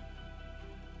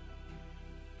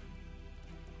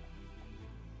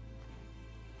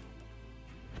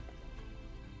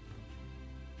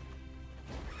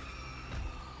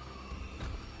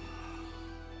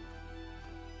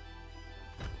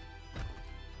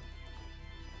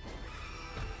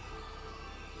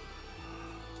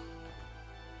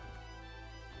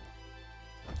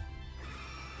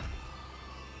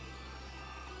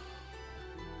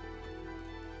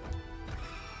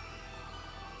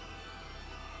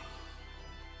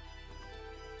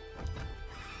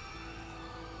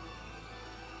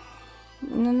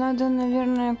 Ну, надо,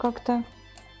 наверное, как-то...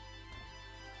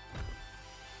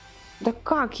 Да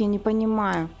как, я не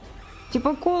понимаю.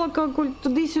 Типа колокол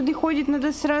туда-сюда ходит,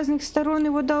 надо с разных сторон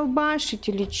его долбашить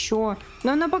или чё?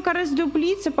 Но она пока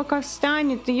раздуплится, пока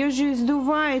встанет, ее же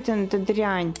сдувает эта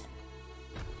дрянь.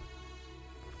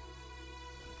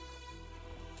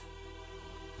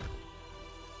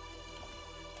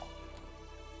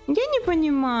 Я не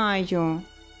понимаю.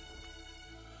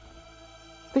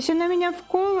 Пусть она меня в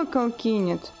колокол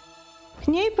кинет. К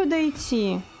ней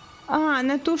подойти. А,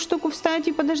 на ту штуку встать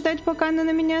и подождать, пока она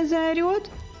на меня заорет?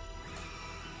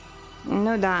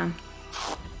 Ну да.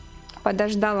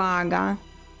 Подождала, ага.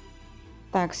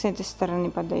 Так, с этой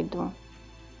стороны подойду.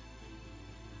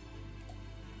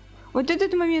 Вот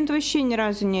этот момент вообще ни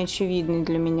разу не очевидный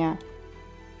для меня.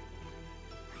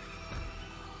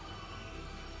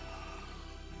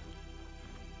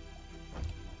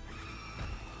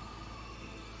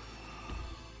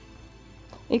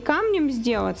 И камнем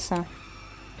сделаться?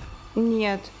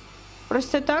 Нет.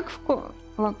 Просто так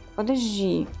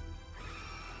Подожди.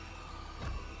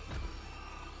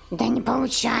 Да не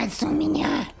получается у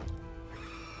меня.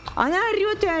 Она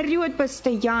орет и орет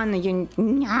постоянно.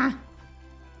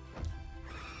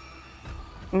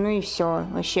 Ну и все.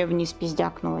 Вообще вниз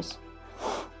пиздякнулась.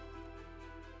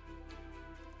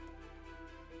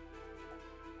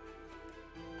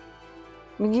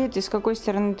 Где ты? С какой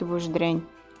стороны ты будешь, дрянь?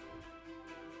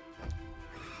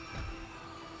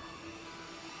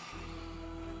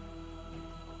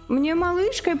 Мне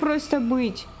малышкой просто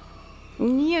быть.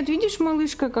 Нет, видишь,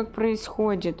 малышка, как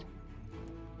происходит?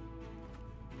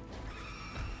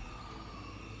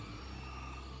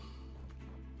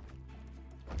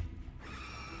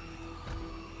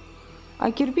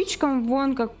 А кирпичком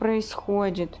вон как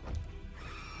происходит.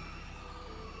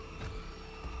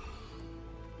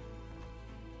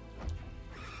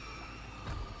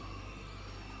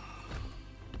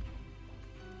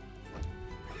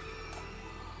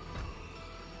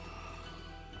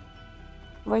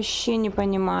 Вообще не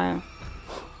понимаю.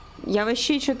 Я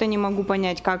вообще что-то не могу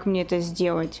понять, как мне это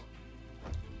сделать.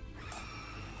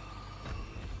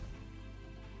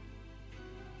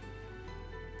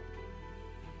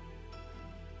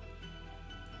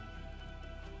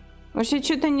 Может, я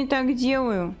что-то не так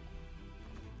делаю?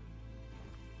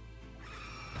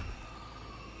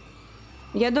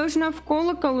 Я должна в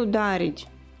колокол ударить.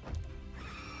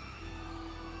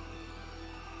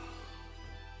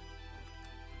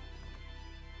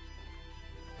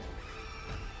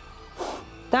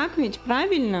 Так ведь,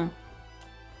 правильно?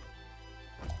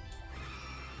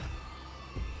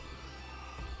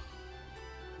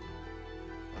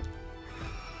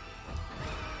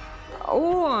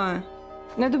 О!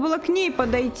 Надо было к ней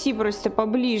подойти просто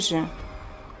поближе.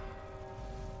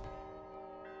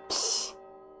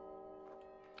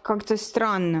 Как-то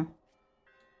странно.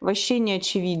 Вообще не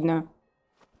очевидно.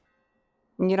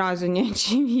 Ни разу не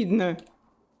очевидно.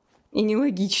 И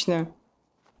нелогично.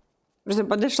 Просто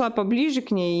подошла поближе к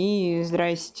ней и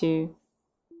здрасте.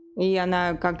 И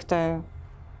она как-то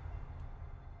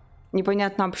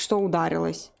непонятно об что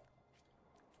ударилась.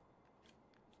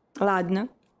 Ладно.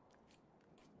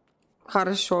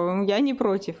 Хорошо, я не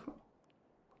против.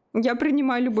 Я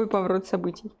принимаю любой поворот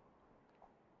событий.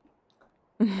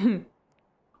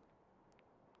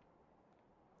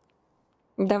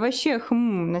 Да вообще,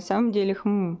 на самом деле,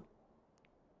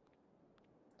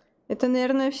 Это,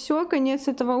 наверное, все, конец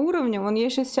этого уровня. Вон я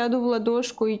сейчас сяду в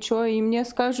ладошку и чё, и мне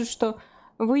скажут, что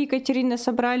вы, Екатерина,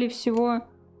 собрали всего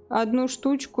одну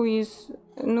штучку из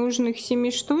нужных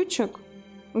 7 штучек.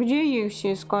 Где я их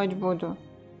все искать буду?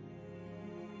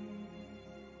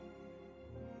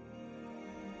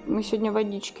 Мы сегодня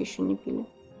водички еще не пили.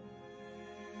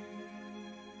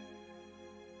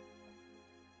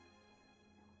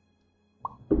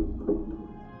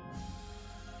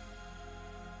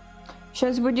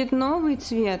 Сейчас будет новый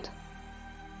цвет.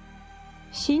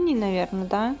 Синий, наверное,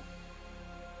 да?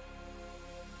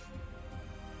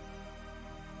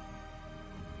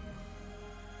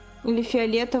 Или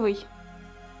фиолетовый.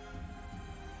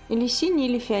 Или синий,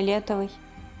 или фиолетовый.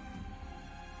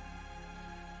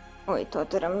 Ой,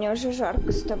 Тотара, мне уже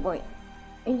жарко с тобой.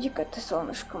 Иди-ка ты,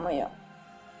 солнышко мое.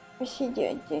 Посиди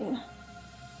отдельно.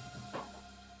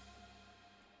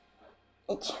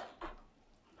 Иди.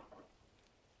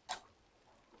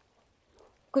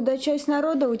 Куда часть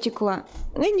народа утекла?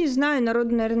 Ну, я не знаю,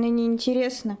 народу, наверное, не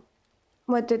интересно.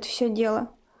 Вот это все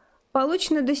дело.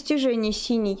 Получено достижение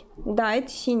синий. Да, это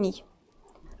синий.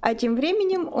 А тем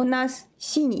временем у нас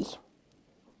синий.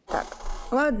 Так,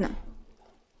 ладно.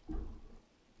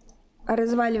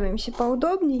 Разваливаемся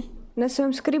поудобней на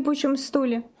своем скрипучем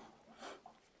стуле.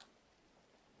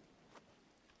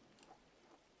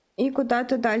 И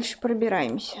куда-то дальше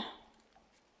пробираемся.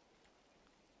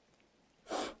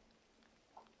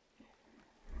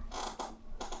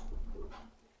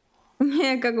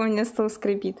 Как у меня стул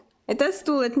скрипит. Это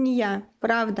стул, это не я,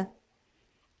 правда.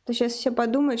 То сейчас все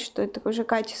подумают, что это уже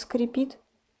Катя скрипит.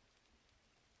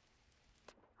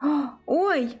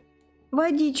 Ой,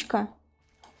 водичка.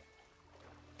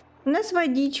 У нас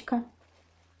водичка.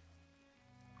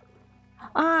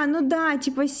 А, ну да,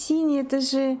 типа синий, это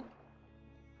же...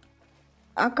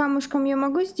 А камушком я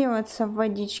могу сделаться в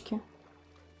водичке?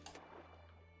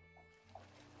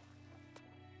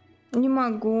 Не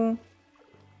могу.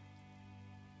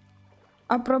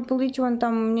 А проплыть вон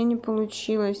там у меня не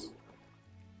получилось.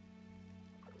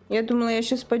 Я думала, я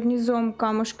сейчас под низом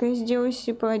камушка сделаюсь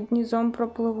и под низом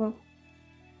проплыву.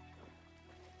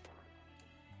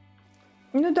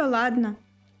 Ну да ладно.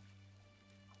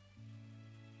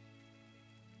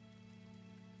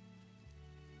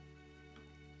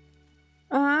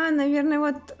 А, наверное,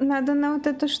 вот надо на вот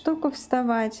эту штуку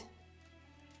вставать.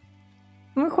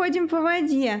 Мы ходим по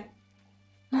воде.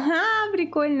 А,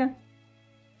 прикольно.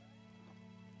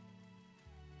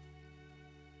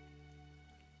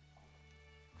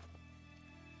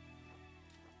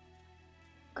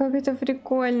 Как это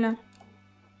прикольно.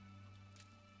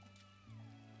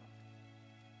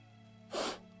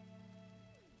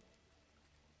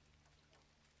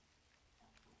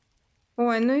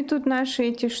 Ой, ну и тут наши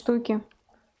эти штуки.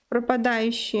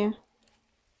 Пропадающие.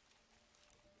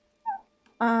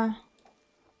 А.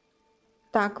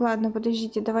 Так, ладно,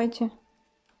 подождите, давайте.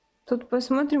 Тут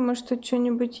посмотрим, может тут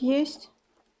что-нибудь есть.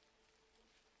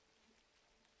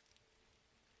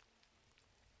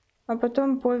 А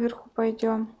потом поверху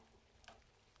пойдем.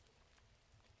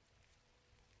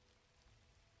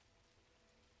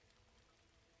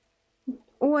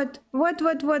 Вот,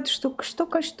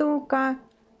 штука.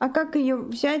 А как ее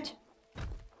взять?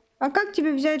 А как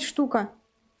тебе взять штука?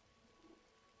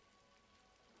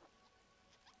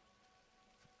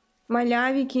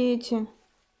 Малявики эти.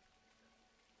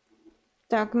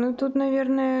 Так, ну тут,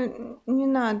 наверное, не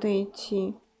надо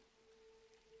идти.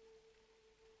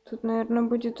 Тут, наверное,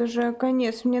 будет уже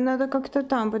конец. Мне надо как-то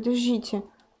там, подождите.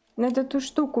 Надо ту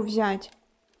штуку взять.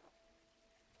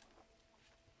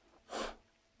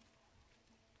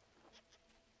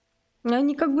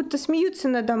 Они как будто смеются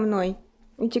надо мной,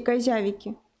 эти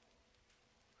козявики.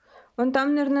 Вон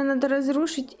там, наверное, надо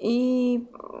разрушить и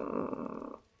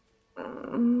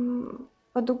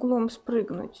под углом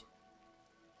спрыгнуть.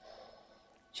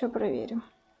 Сейчас проверим.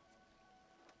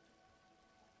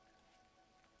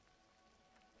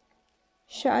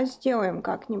 Сейчас сделаем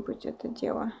как-нибудь это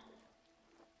дело.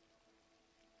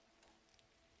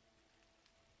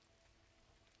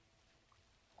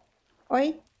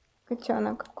 Ой,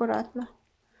 котенок, аккуратно.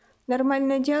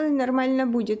 Нормально делай, нормально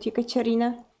будет,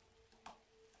 Екатерина.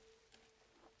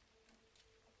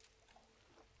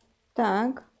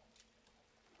 Так.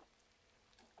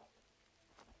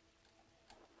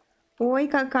 Ой,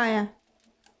 какая.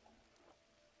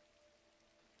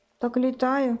 Так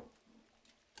летаю.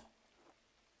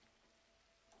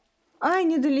 Ай,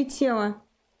 не долетела.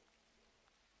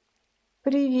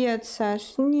 Привет,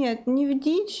 Саш. Нет, не в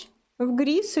дичь. В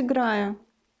Грис играю.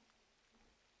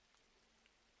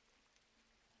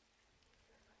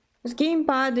 С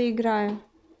геймпада играю.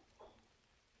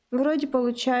 Вроде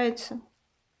получается.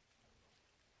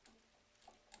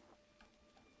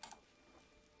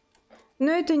 Но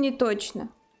это не точно.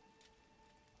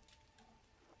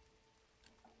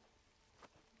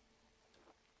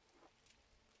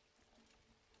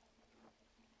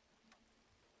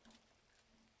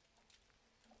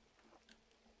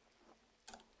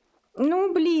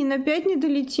 Ну, блин, опять не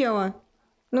долетела.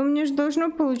 Но мне же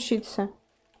должно получиться.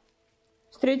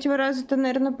 С третьего раза-то,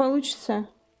 наверное, получится.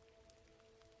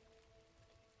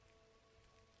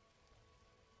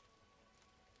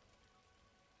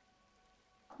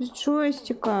 С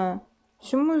джойстика.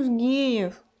 Почему с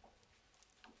геев?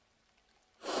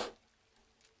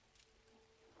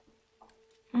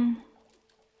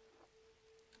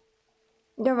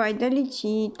 Давай,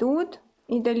 долети тут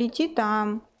и долети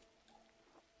там.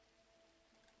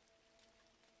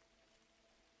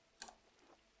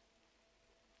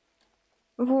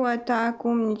 Вот так,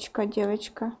 умничка,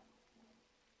 девочка.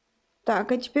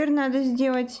 Так, а теперь надо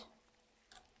сделать...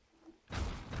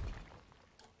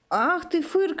 Ах ты,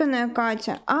 фырканая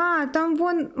Катя. А, там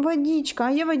вон водичка,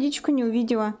 а я водичку не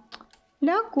увидела.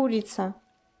 Ля, курица.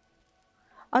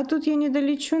 А тут я не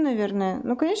долечу, наверное.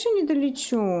 Ну, конечно, не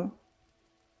долечу.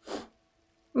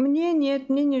 Мне нет,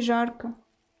 мне не жарко.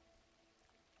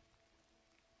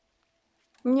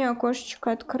 Мне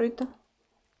окошечко открыто.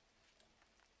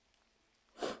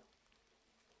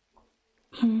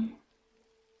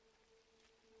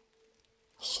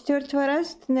 С 4-го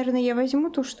раза, наверное, я возьму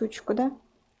ту штучку, да?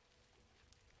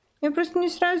 Я просто не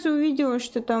сразу увидела,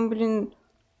 что там, блин,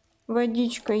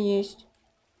 водичка есть.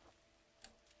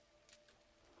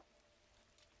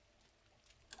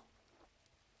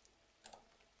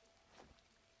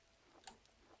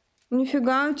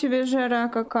 Нифига у тебя жара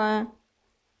какая.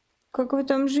 Как вы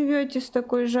там живете с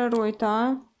такой жарой-то,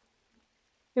 а?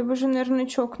 Я бы уже, наверное,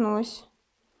 чокнулась.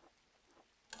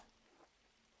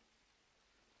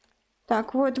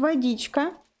 Так, вот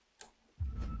водичка.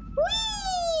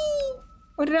 Уи!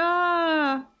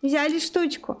 Ура! Взяли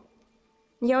штучку.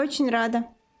 Я очень рада.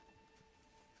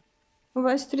 У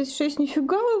вас 36.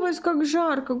 Нифига у вас как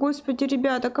жарко, господи,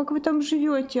 ребята. Как вы там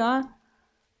живете, а?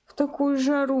 В такую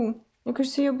жару. Мне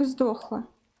кажется, я бы сдохла.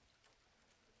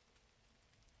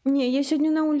 Не, я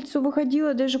сегодня на улицу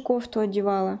выходила, даже кофту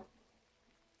одевала.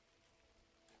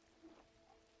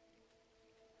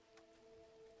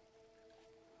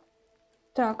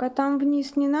 Так, а там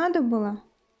вниз не надо было?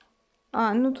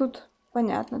 А, ну тут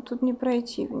понятно, тут не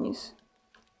пройти вниз.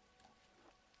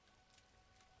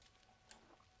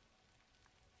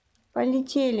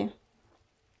 Полетели.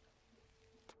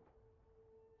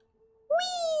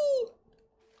 Уи!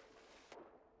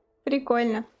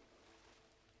 Прикольно.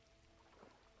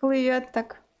 Плывет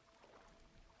так.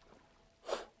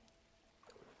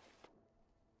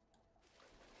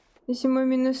 Зимой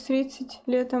минус 30,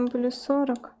 летом плюс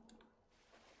 40.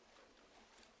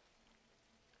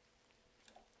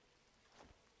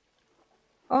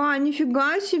 А,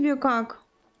 нифига себе как.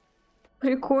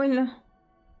 Прикольно.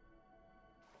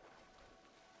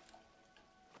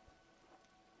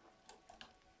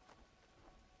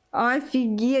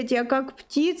 Офигеть, я как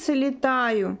птица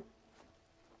летаю.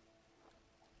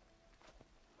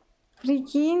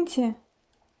 Прикиньте.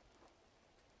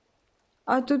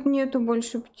 А тут нету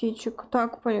больше птичек.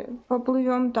 Так,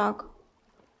 поплывем так.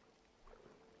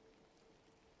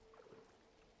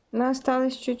 Но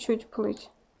осталось чуть-чуть плыть.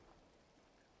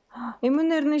 И мы,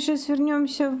 наверное, сейчас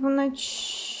вернемся в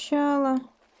начало.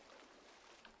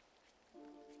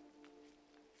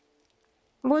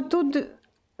 Вот тут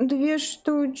 2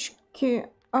 штучки,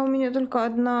 а у меня только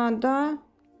одна, да?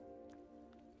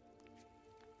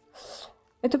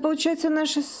 Это получается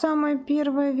наша самая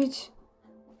первая ведь...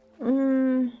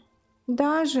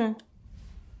 даже?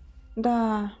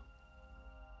 Да.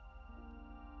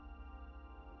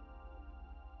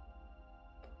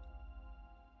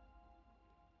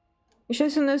 И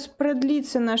сейчас у нас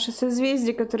продлится наше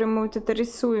созвездие, которое мы вот это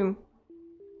рисуем.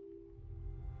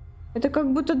 Это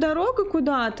как будто дорога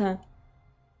куда-то.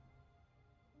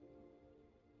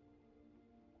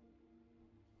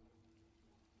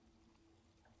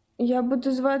 Я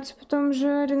буду зваться потом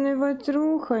жареной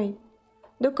ватрухой.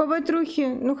 Только ватрухи,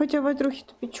 ну хотя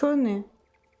ватрухи-то печеные.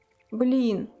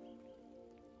 Блин.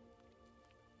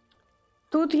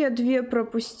 Тут я 2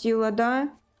 пропустила,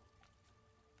 да?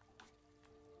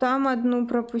 Там 1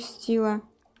 пропустила.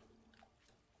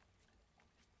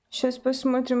 Сейчас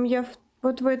посмотрим. Я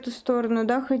вот в эту сторону,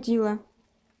 да, ходила?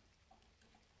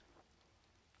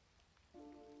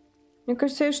 Мне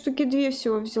кажется, я штуки 2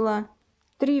 всего взяла.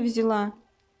 3 взяла.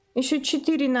 Еще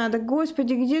 4 надо.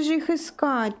 Господи, где же их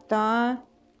искать-то, а?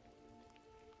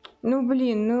 Ну,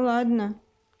 блин, ну ладно.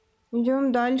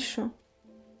 Идем дальше.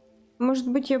 Может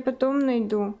быть, я потом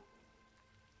найду.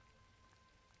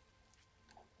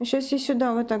 Сейчас я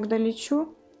сюда вот так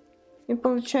долечу. И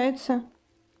получается...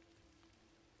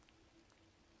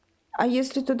 А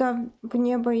если туда в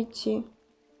небо идти?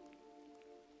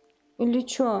 Или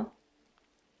чё?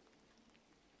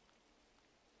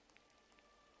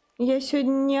 Я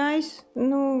сегодня не айс.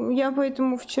 Ну, я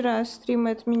поэтому вчера стрим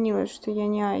отменила, что я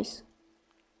не айс.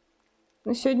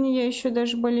 Но сегодня я еще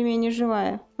даже более-менее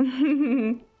живая.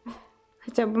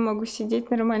 Хотя бы могу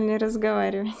сидеть нормально и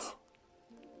разговаривать.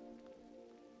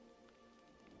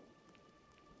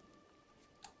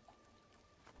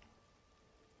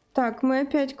 Так, мы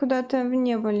опять куда-то в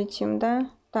небо летим, да?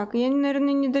 Так, я,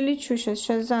 наверное, не долечу сейчас.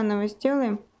 Сейчас заново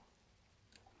сделаем.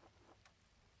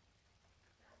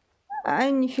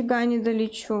 Ай, нифига не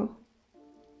долечу.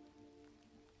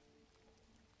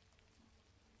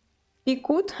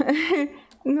 Пекут?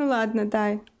 Ну ладно,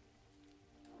 дай.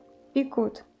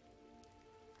 Пекут.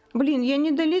 Блин, я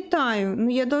не долетаю. Но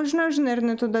я должна же,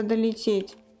 наверное, туда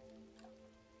долететь.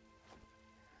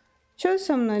 Что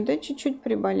со мной? Да чуть-чуть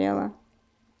приболела.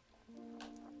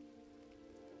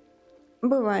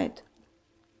 Бывает.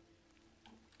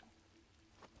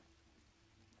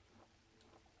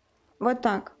 Вот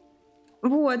так.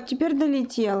 Вот, теперь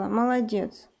долетела.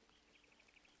 Молодец.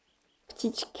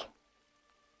 Птички.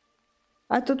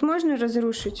 А тут можно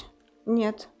разрушить?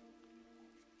 Нет.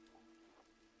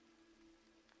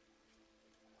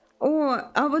 О,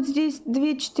 а вот здесь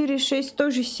 2, 4, 6,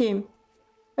 тоже 7.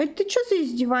 Это что за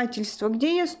издевательство?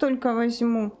 Где я столько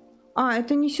возьму? А,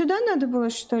 это не сюда надо было,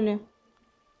 что ли?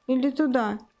 Или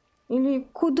туда? Или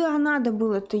куда надо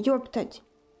было-то, ёптать?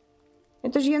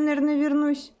 Это же я, наверное,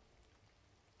 вернусь.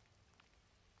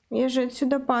 Я же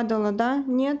отсюда падала, да?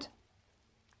 Нет?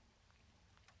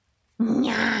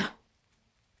 Ня!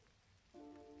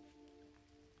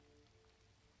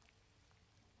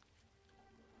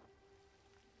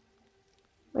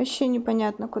 Вообще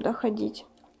непонятно, куда ходить.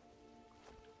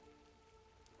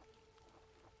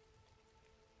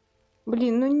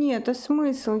 Блин, ну нет, а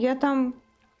смысл? Я там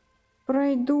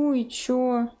пройду и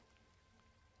чё?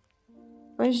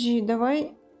 Подожди,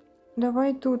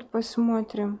 давай тут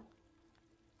посмотрим.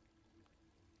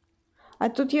 А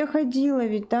тут я ходила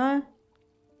ведь, да?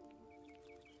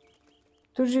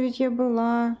 Тут же ведь я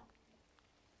была.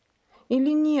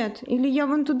 Или нет? Или я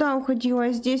вон туда уходила,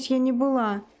 а здесь я не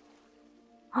была?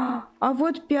 А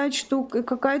вот 5 штук и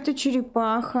какая-то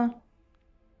черепаха.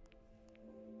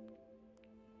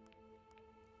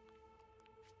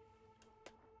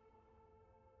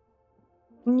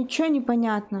 Ничего не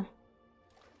понятно.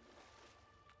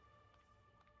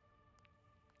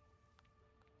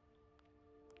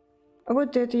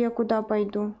 Вот это я куда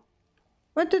пойду?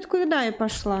 Вот это куда я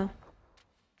пошла?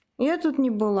 Я тут не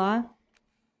была.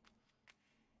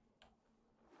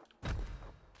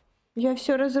 Я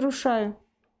все разрушаю.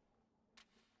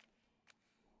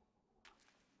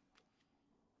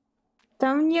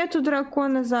 Там нету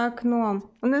дракона за окном.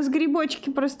 У нас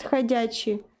грибочки просто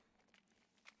ходячие.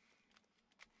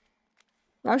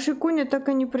 А Шикуня так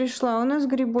и не пришла. У нас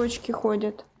грибочки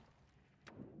ходят.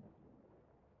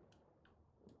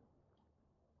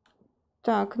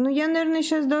 Так, ну я, наверное,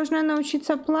 сейчас должна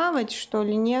научиться плавать, что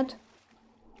ли, нет?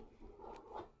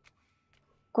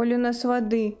 Коль у нас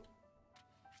воды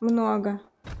много.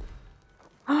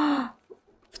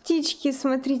 Птички,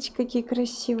 смотрите, какие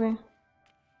красивые.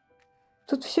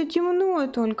 Тут все темно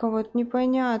только, вот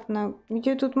непонятно.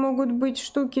 Где тут могут быть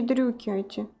штуки-дрюки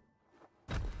эти?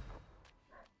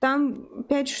 Там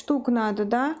 5 штук надо,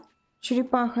 да?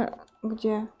 Черепаха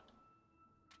где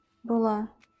была?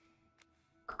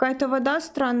 Какая-то вода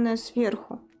странная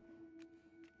сверху.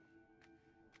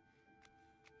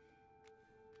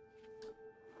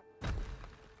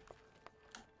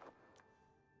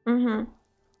 Угу.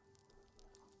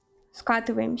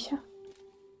 Скатываемся.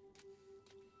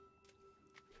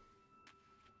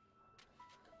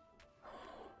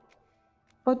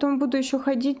 Потом буду еще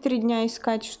ходить 3 дня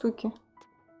искать штуки.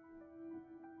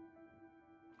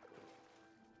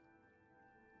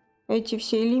 Эти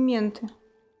все элементы.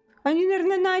 Они,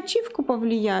 наверное, на ачивку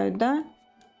повлияют, да?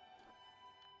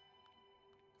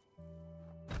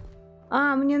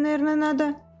 А, мне, наверное,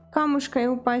 надо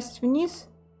камушкой упасть вниз.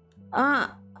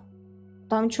 А,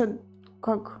 там что,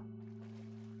 как?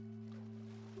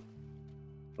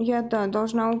 Я, да,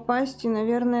 должна упасть и,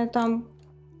 наверное, там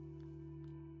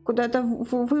куда-то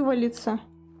вывалиться.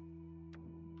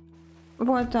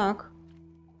 Вот так.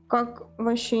 Как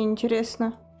вообще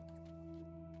интересно.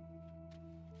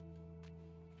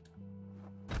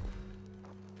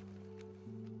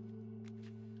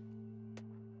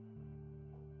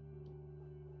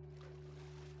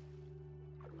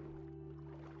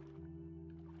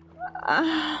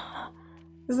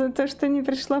 За то, что не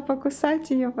пришла покусать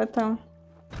ее потом.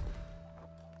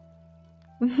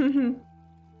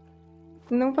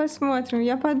 Ну, посмотрим.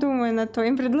 Я подумаю над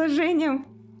твоим предложением.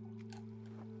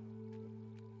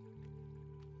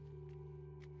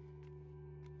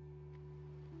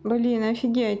 Блин,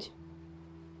 офигеть.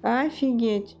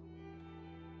 Офигеть.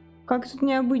 Как тут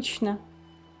необычно.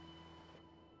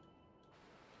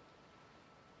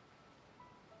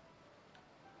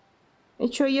 И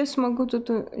что я смогу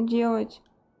тут делать?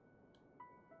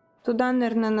 Туда,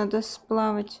 наверное, надо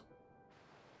сплавать.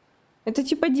 Это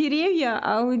типа деревья,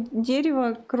 а у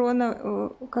дерева крона,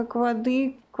 как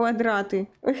воды, квадраты.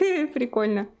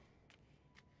 Прикольно.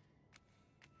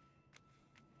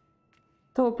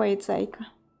 Топает зайка.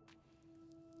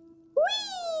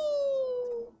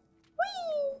 Уи!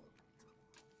 Уи!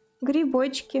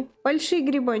 Грибочки. Большие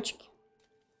грибочки.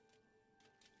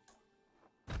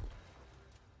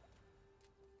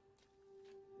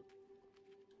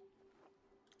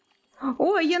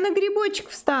 Ой, я на грибочек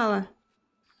встала.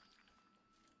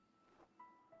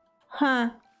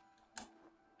 Ха.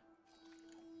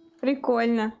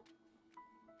 Прикольно.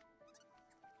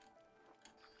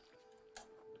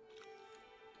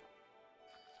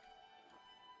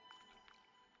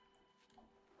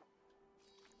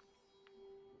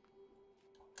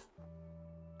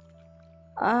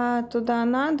 А туда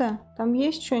надо? Там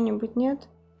есть что-нибудь, нет?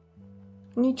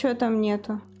 Ничего там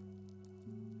нету.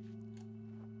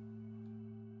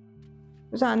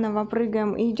 Заново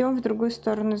прыгаем и идем в другую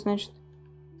сторону, значит.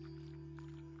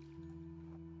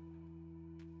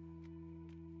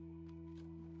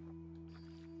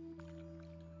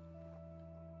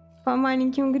 По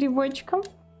маленьким грибочкам.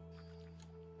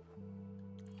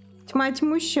 Тьма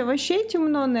тьмущая. Вообще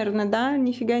темно, наверное, да?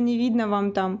 Нифига не видно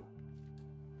вам там.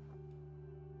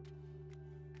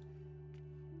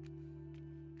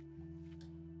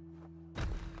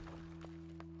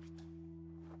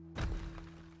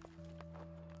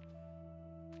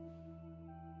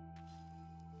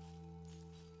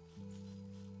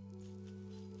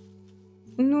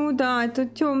 Ну да,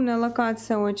 тут темная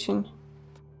локация очень.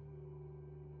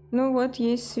 Ну вот,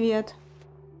 есть свет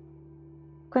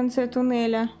в конце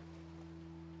туннеля.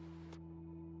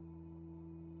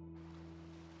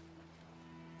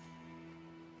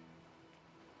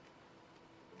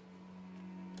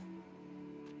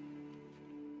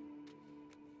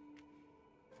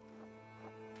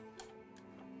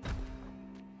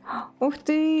 Ух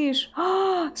ты ж!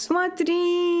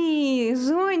 Смотри!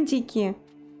 Зонтики!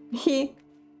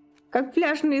 Как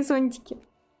пляжные зонтики.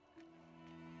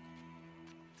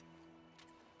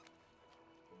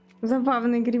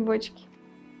 Забавные грибочки.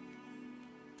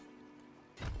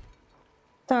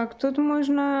 Так, тут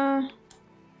можно...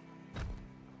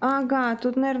 Ага,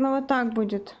 тут, наверное, вот так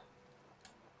будет.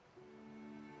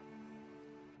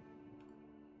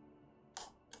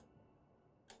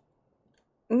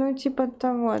 Ну, типа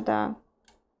того, да.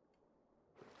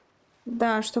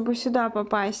 Да, чтобы сюда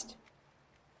попасть.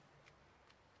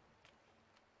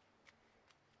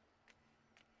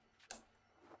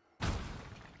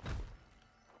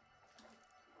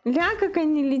 Ля, как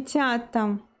они летят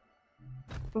там.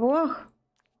 Ох.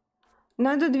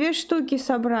 Надо 2 штуки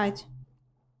собрать.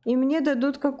 И мне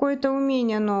дадут какое-то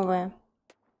умение новое.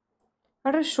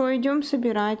 Хорошо, идем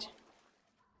собирать.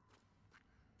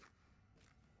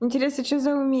 Интересно, что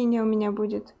за умение у меня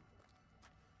будет?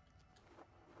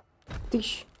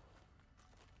 Тыщ.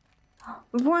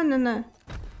 Вон она.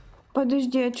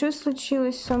 Подожди, а что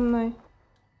случилось со мной?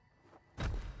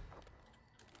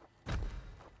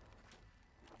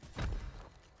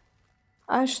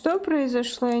 А что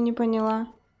произошло, я не поняла.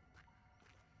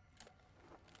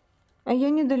 А я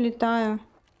не долетаю.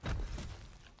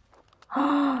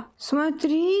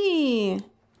 Смотри!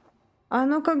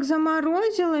 Оно как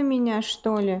заморозило меня,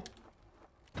 что ли?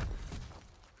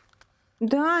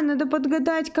 Да, надо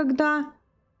подгадать, когда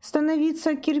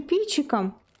становиться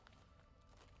кирпичиком.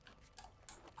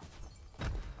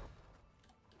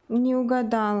 Не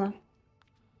угадала.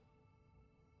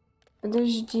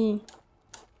 Подожди.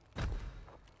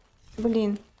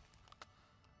 Блин.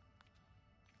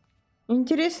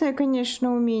 Интересное,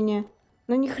 конечно, умение,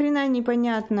 но ни хрена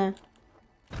непонятное.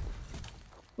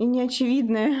 И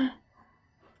неочевидное.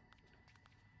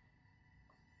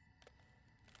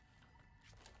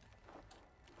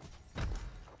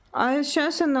 А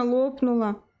сейчас она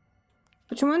лопнула.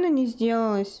 Почему она не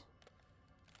сделалась?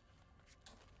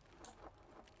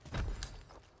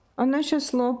 Она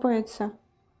сейчас лопается.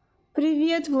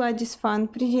 Привет, Владисфан,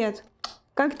 привет.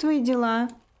 Как твои дела?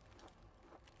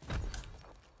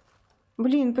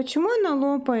 Блин, почему она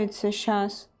лопается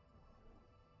сейчас?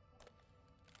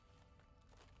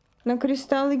 На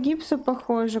кристаллы гипса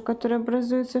похоже, которые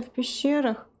образуются в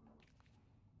пещерах.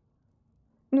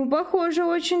 Ну, похоже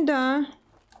очень, да.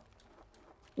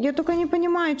 Я только не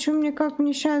понимаю, что мне, как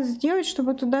мне сейчас сделать,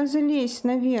 чтобы туда залезть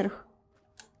наверх.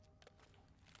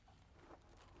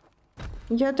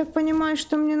 Я так понимаю,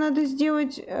 что мне надо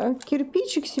сделать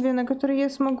кирпичик себе, на который я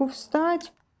смогу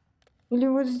встать. Или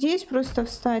вот здесь просто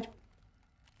встать.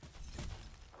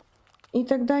 И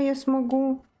тогда я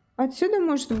смогу... Отсюда,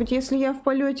 может быть, если я в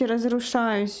полете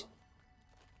разрушаюсь.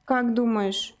 Как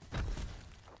думаешь?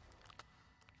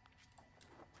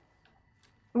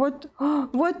 Вот,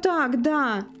 вот так,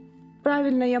 да.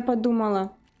 Правильно я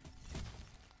подумала.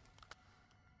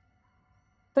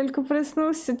 Только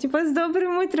проснулся. Типа, с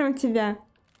добрым утром тебя.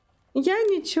 Я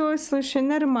ничего, слушай,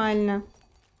 нормально.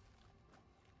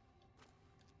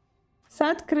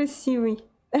 Сад красивый.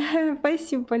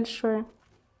 Спасибо большое.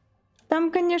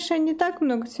 Там, конечно, не так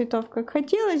много цветов, как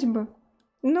хотелось бы.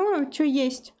 Но что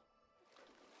есть.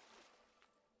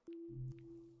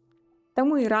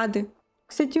 Тому и рады.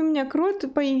 Кстати, у меня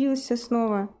крот появился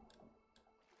снова.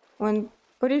 Он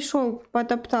пришел,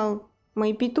 потоптал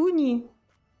мои петунии.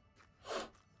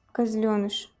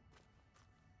 Козленыш.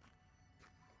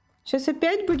 Сейчас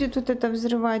опять будет вот эта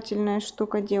взрывательная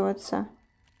штука делаться.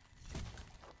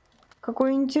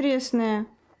 Какое интересное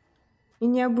и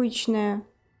необычное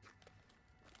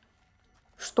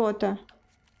что-то.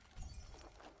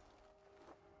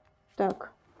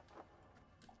 Так.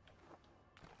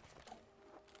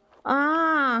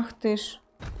 Ах ты ж.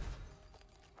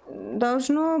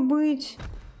 Должно быть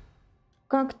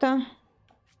как-то...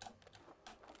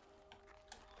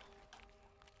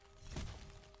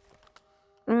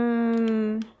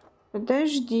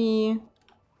 Подожди.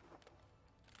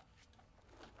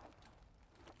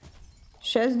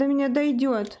 Сейчас до меня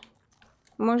дойдет.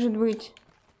 Может быть.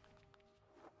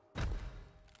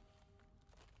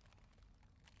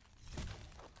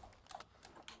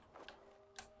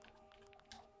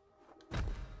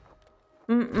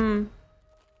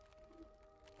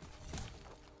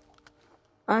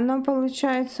 Оно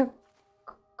получается...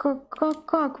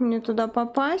 Как мне туда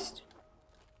попасть?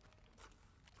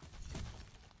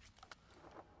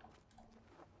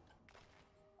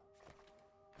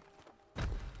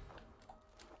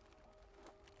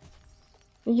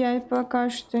 Я пока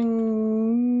что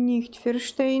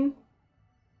Нихтферштейн.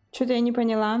 Что-то я не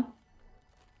поняла.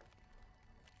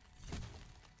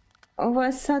 У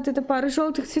вас сад — это пара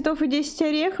желтых цветов и 10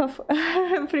 орехов?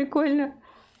 Прикольно.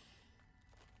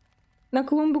 На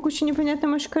клумбу куча непонятной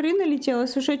машкары налетела.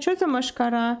 Слушай, а что за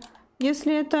машкара?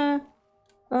 Если это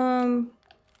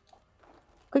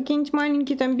какие-нибудь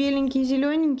маленькие там беленькие,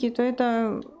 зелененькие, то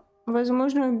это,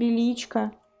 возможно,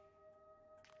 беличка.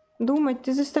 Думать.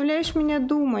 Ты заставляешь меня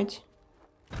думать.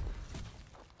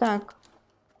 Так.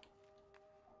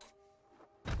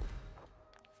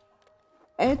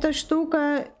 Эта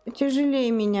штука тяжелее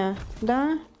меня,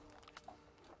 да?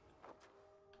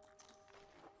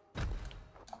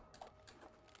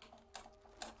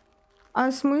 А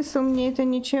смысл, мне это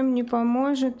ничем не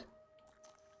поможет.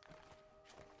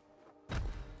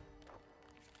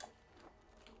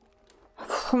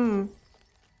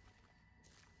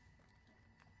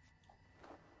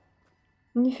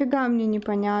 Нифига мне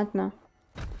непонятно.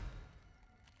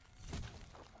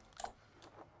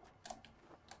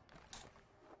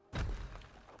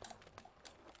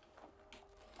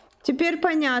 Теперь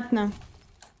понятно.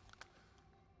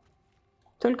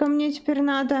 Только мне теперь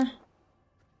надо...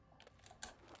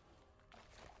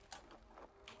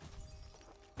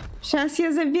 Сейчас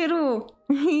я заберу.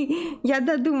 Я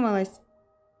додумалась.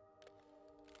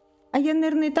 А я,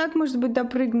 наверное, и так, может быть,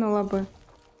 допрыгнула бы.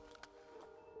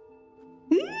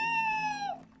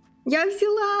 Я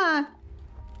взяла.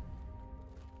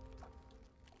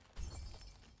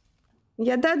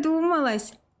 Я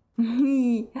додумалась.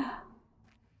 I'm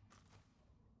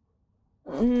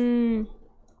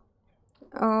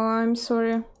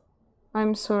sorry.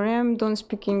 I'm sorry, I don't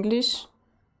speak English.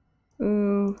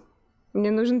 Мне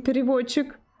нужен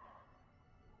переводчик.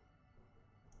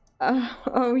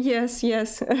 Oh, yes,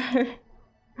 yes.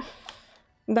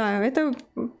 Да, это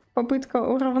попытка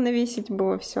уравновесить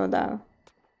было все, да.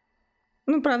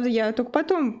 Ну, правда, я только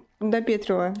потом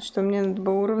допетрила, что мне надо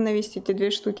было уравновесить эти две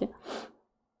штуки.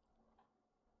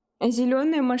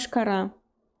 Зеленая машкара.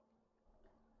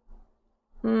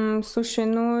 Слушай,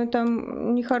 ну это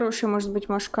нехорошая может быть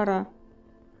машкара.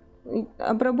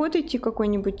 Обработайте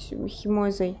какой-нибудь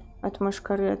химозой от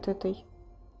машкары, от этой.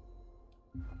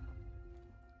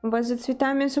 У вас за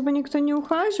цветами особо никто не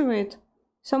ухаживает?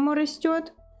 Само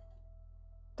растет?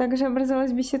 Также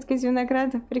образовалась беседка из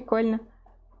винограда. Прикольно.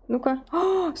 Ну-ка.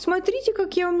 Смотрите,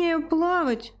 как я умею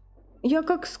плавать. Я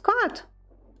как скат.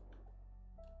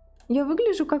 Я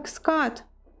выгляжу как скат.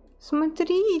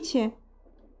 Смотрите.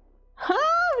 Ха,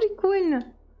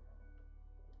 прикольно.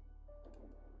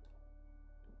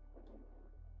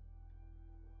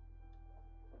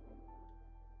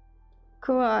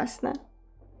 Классно.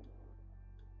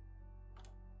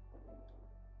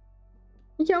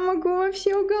 Я могу во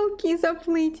все уголки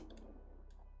заплыть.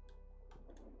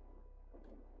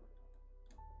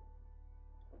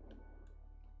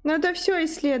 Надо все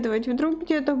исследовать. Вдруг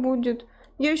где-то будет.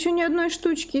 Я еще ни одной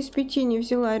штучки из 5 не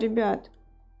взяла, ребят.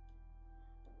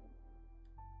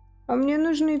 А мне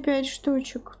нужны 5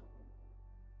 штучек.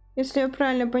 Если я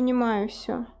правильно понимаю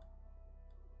все.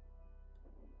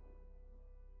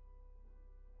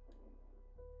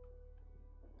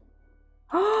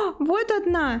 Вот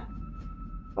одна.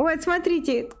 Вот,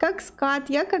 смотрите, как скат.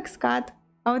 Я как скат.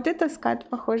 А вот это скат,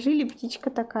 похоже. Или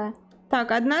птичка такая.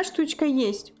 Так, одна штучка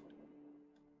есть.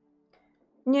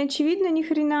 Не очевидно ни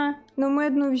хрена, но мы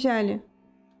одну взяли.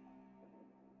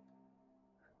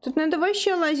 Тут надо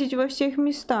вообще лазить во всех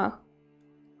местах.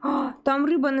 Там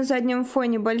рыба на заднем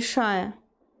фоне большая.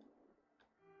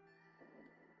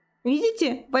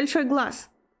 Видите? Большой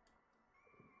глаз.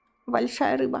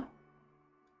 Большая рыба.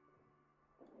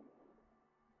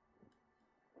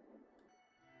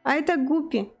 А это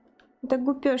гуппи. Это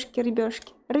гупешки,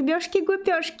 рыбешки. Рыбешки,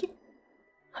 гупешки.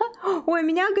 Ой,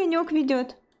 меня огонек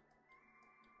ведет.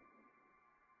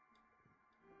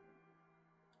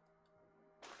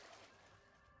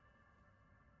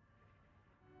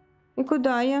 И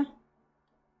куда я?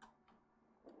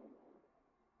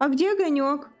 А где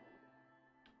огонек?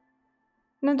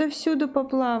 Надо всюду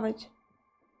поплавать.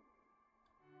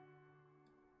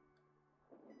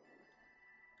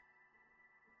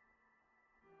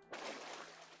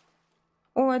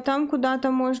 О, а там куда-то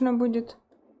можно будет.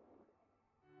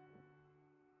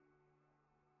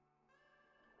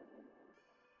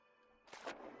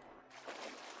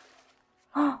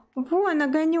 Вон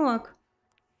огонек.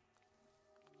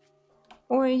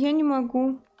 Ой, я не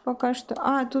могу пока что.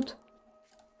 А, тут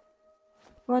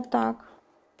вот так.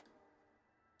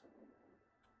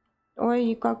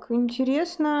 Ой, как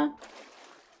интересно.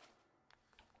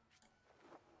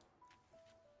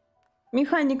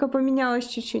 Механика поменялась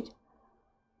чуть-чуть.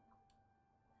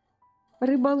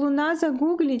 Рыба-луна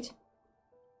загуглить.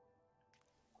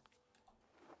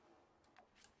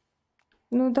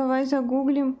 Ну, давай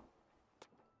загуглим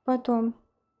потом.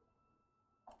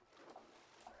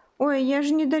 Ой, я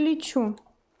же не долечу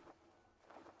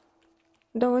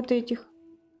до вот этих.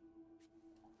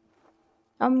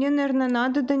 А мне, наверное,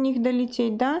 надо до них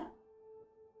долететь, да?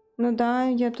 Ну да,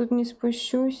 я тут не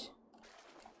спущусь.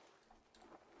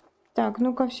 Так,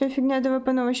 ну-ка, все фигня, давай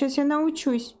по новой. Сейчас я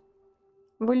научусь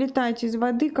вылетать из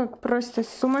воды, как просто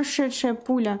сумасшедшая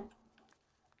пуля.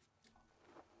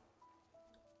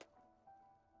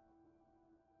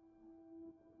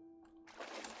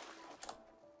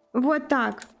 Вот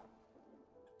так.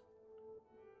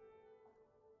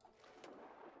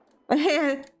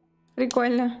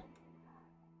 Прикольно.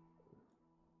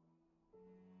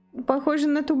 Похоже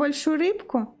на ту большую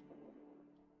рыбку.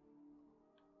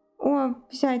 О,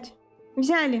 взять.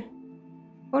 Взяли.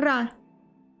 Ура.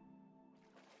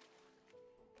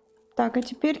 Так, а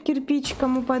теперь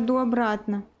кирпичиком упаду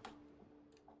обратно.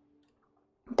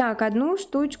 Так, одну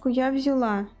штучку я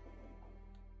взяла.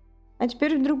 А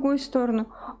теперь в другую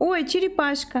сторону. Ой,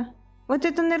 черепашка. Вот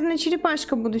это, наверное,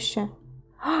 черепашка будущая.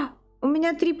 У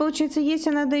меня 3, получается, есть,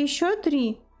 а надо еще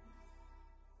 3.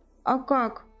 А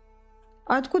как?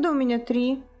 А откуда у меня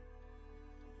 3?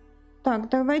 Так,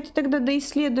 давайте тогда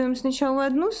доисследуем сначала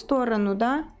одну сторону,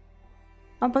 да?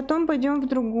 А потом пойдем в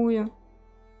другую.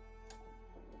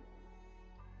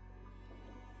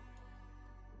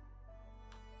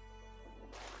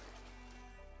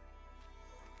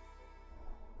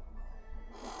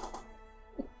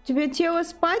 Тебе тело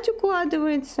спать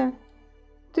укладывается?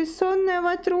 Ты сонная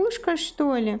ватрушка,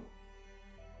 что ли?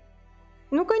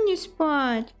 Ну-ка не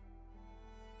спать.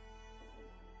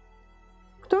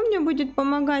 Кто мне будет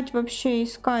помогать вообще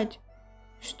искать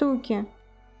штуки?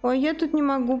 Ой, я тут не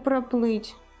могу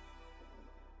проплыть.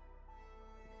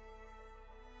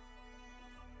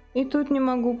 И тут не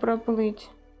могу проплыть.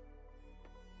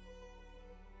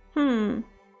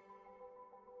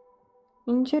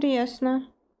 Интересно.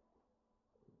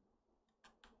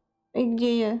 И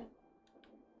где я?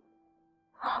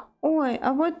 Ой,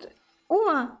 а вот...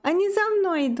 О, они за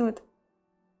мной идут.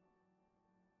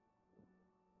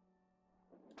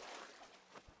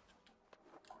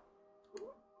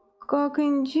 Как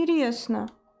интересно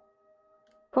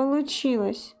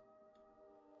получилось.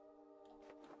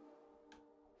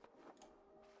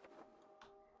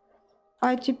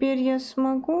 А теперь я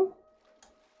смогу?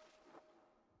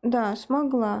 Да,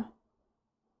 смогла.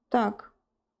 Так.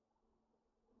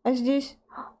 А здесь...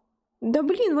 Да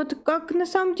блин, вот как на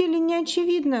самом деле не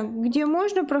очевидно, где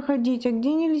можно проходить, а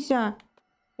где нельзя.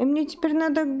 И мне теперь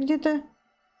надо где-то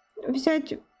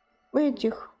взять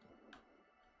этих.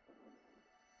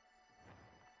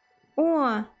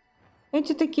 О,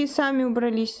 эти такие сами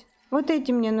убрались. Вот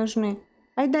эти мне нужны.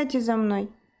 Айдайте за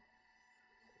мной.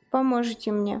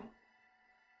 Поможете мне.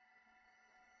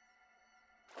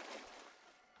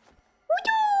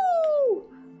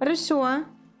 Хорошо.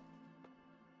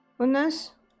 У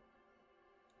нас...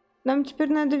 Нам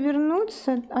теперь надо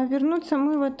вернуться, а вернуться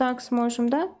мы вот так сможем,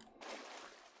 да?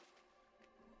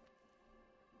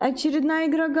 Очередная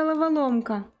игра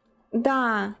головоломка.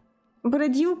 Да,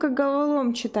 бродилка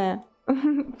головоломчатая.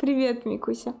 Привет,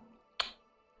 Микуся.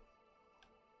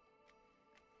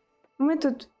 Мы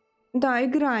тут, да,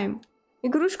 играем.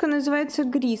 Игрушка называется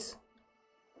GRIS.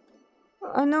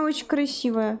 Она очень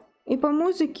красивая. И по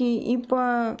музыке, и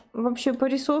по вообще по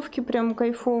рисовке прям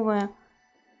кайфовая.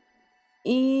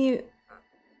 И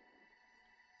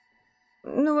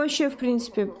ну вообще, в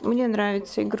принципе, мне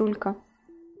нравится игрулька.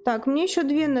 Так, мне еще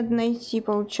 2 надо найти,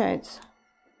 получается.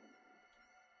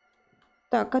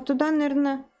 Так, а туда,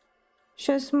 наверное,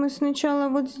 сейчас мы сначала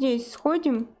вот здесь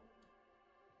сходим.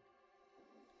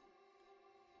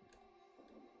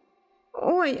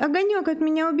 Ой, огонек от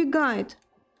меня убегает.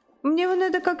 Мне его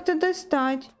надо как-то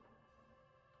достать.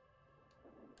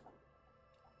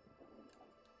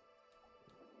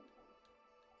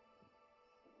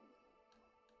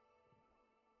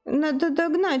 Надо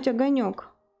догнать огонек.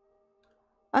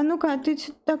 А ну-ка, ты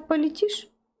так полетишь?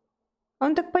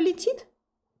 Он так полетит?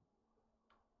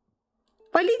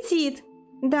 Полетит!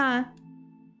 Да.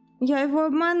 Я его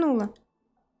обманула.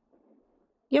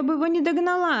 Я бы его не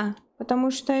догнала,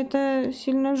 потому что это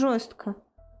сильно жестко.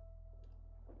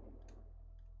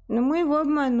 Но мы его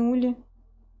обманули.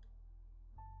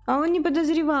 А он не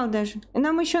подозревал даже. И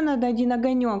нам еще надо 1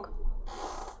 огонек.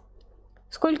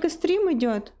 Сколько стрим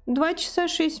идет? 2 часа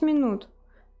 6 минут.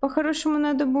 По-хорошему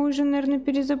надо бы уже, наверное,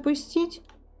 перезапустить.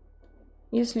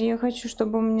 Если я хочу,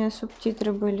 чтобы у меня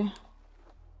субтитры были.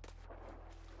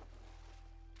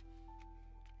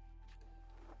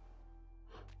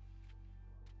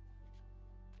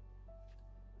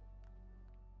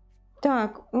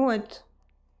 Так, вот.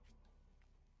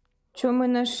 Что мы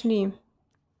нашли?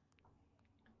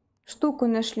 Штуку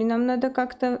нашли. Нам надо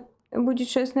как-то... Будет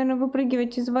сейчас, наверное,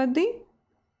 выпрыгивать из воды.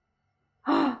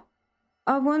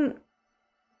 А вон...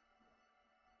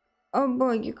 О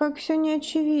боги, как все не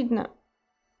очевидно.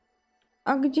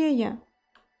 А где я?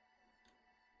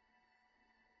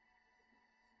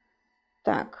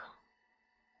 Так.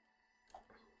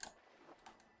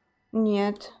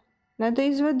 Нет. Надо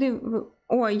из воды...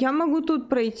 Ой, я могу тут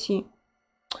пройти.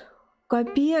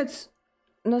 Капец.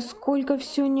 Насколько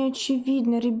все не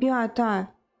очевидно,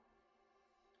 ребята.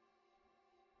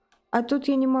 А тут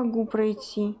я не могу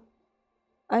пройти.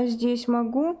 А здесь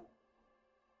могу?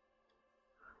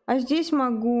 А здесь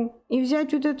могу. И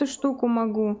взять вот эту штуку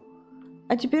могу.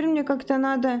 А теперь мне как-то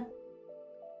надо...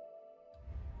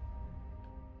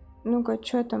 Ну-ка,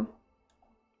 что там?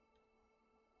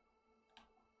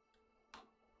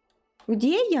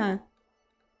 Где я?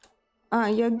 А,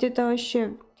 я где-то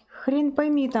вообще... Хрен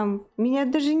пойми там. Меня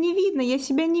даже не видно. Я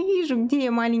себя не вижу. Где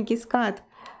я, маленький скат?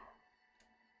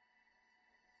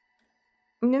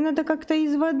 Мне надо как-то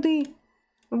из воды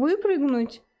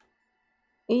выпрыгнуть.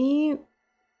 И...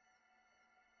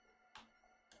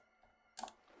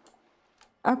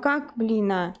 А как,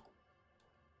 блин, а?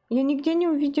 Я нигде не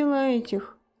увидела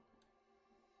этих.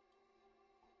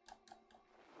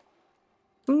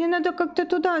 Мне надо как-то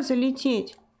туда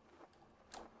залететь.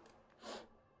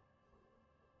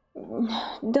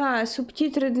 Да,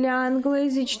 субтитры для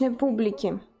англоязычной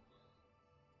публики.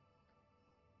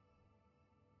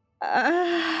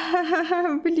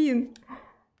 Блин.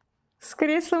 С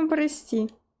креслом прости.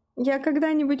 Я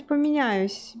когда-нибудь поменяю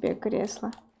себе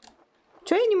кресло.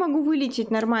 Чё я не могу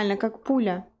вылететь нормально, как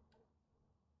пуля?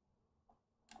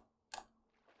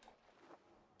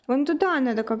 Вон туда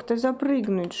надо как-то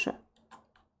запрыгнуть же.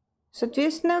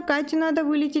 Соответственно, Кате надо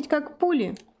вылететь как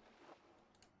пули.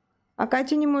 А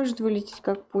Катя не может вылететь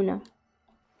как пуля.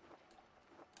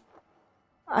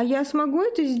 А я смогу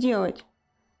это сделать?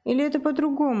 Или это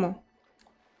по-другому?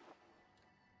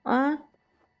 А?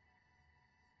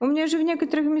 У меня же в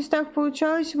некоторых местах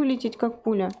получалось вылететь как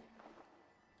пуля.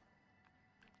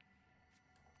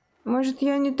 Может,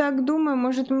 я не так думаю,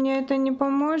 может, мне это не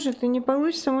поможет и не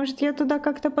получится. Может, я туда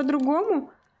как-то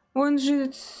по-другому? Вон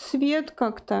же свет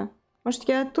как-то. Может,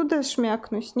 я оттуда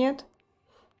шмякнусь, нет?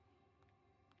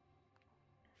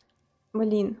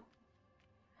 Блин.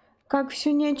 Как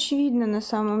все не очевидно на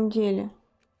самом деле.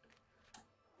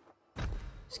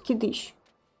 Скидыщ.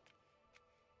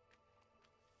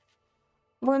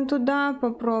 Вон туда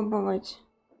попробовать.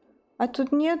 А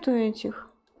тут нету этих.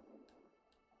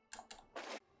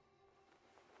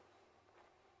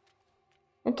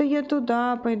 Это я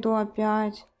туда пойду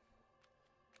опять.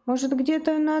 Может,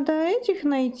 где-то надо этих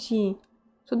найти?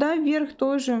 Туда вверх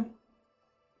тоже.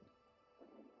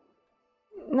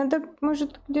 Надо,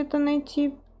 может, где-то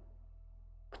найти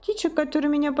птичек, которые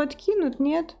меня подкинут,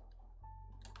 нет?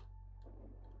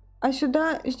 А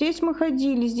сюда, здесь мы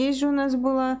ходили, здесь же у нас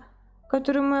была,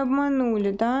 которую мы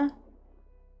обманули, да?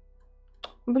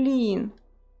 Блин.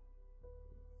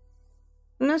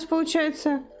 У нас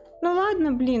получается... Ну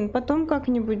ладно, блин, потом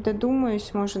как-нибудь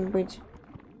додумаюсь, может быть.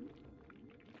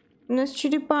 У нас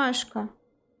черепашка.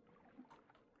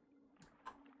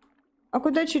 А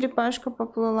куда черепашка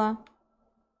поплыла?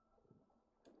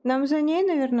 Нам за ней,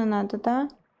 наверное, надо, да?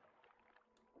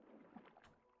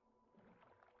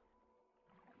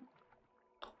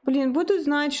 Блин, буду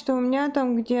знать, что у меня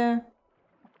там, где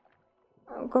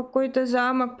какой-то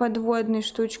замок подводный,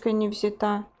 штучка не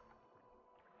взята.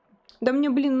 Да мне,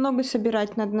 блин, много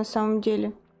собирать надо на самом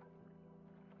деле.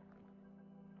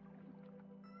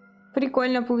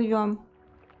 Прикольно плывем.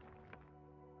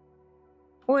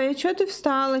 Ой, а чё ты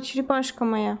встала, черепашка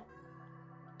моя?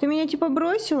 Ты меня типа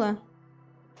бросила?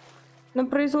 На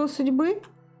произвол судьбы?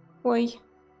 Ой.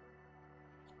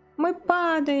 Мы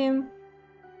падаем.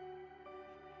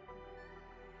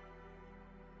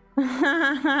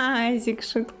 Ха-ха-ха, Азик,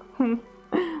 шутку.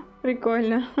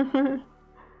 Прикольно.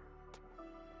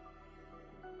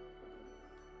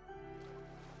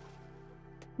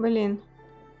 Блин.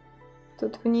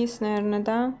 Тут вниз, наверное,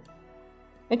 да?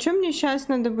 А что мне сейчас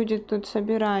надо будет тут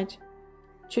собирать?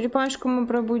 Черепашку мы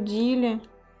пробудили.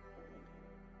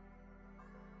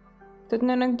 Тут,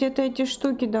 наверное, где-то эти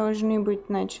штуки должны быть,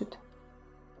 значит.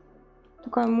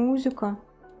 Такая музыка.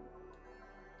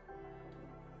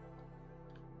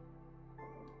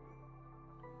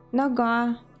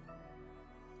 Нога.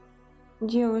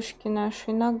 Девушки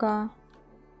нашей, нога.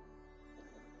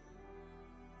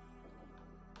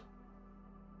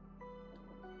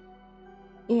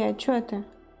 А чё ты?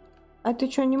 А ты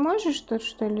чё, не можешь тут,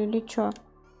 что ли, или чё?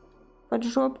 Под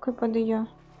жопкой под её.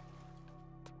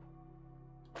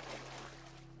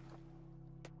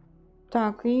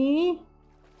 Так, и...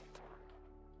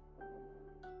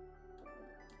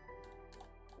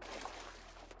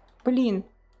 Блин.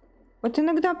 Вот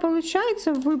иногда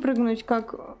получается выпрыгнуть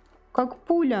как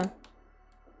пуля.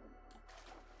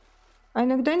 А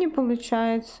иногда не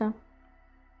получается.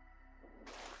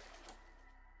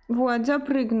 Вот,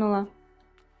 запрыгнула.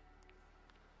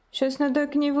 Сейчас надо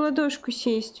к ней в ладошку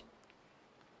сесть.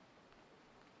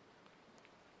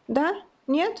 Да?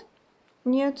 Нет?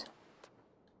 Нет.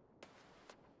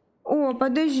 О,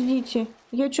 подождите.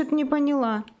 Я что-то не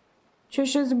поняла. Что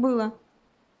сейчас было?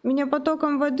 Меня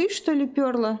потоком воды, что ли,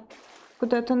 перло?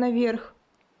 Куда-то наверх.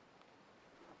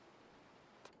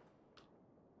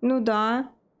 Ну да.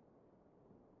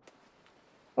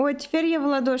 Ой, теперь я в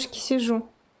ладошке сижу.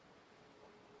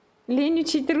 Лень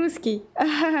учить русский.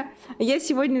 Я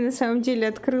сегодня на самом деле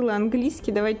открыла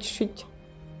английский. Давай чуть-чуть.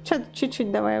 Что-то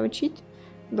чуть-чуть давай учить.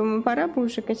 Думаю, пора бы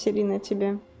уже, Катерина,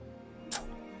 тебе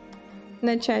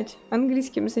начать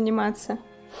английским заниматься.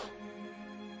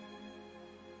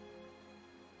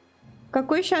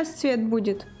 Какой сейчас цвет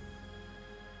будет?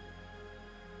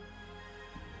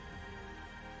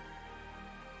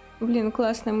 Блин,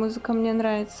 классная музыка, мне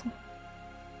нравится.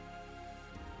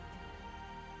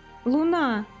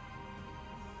 Луна.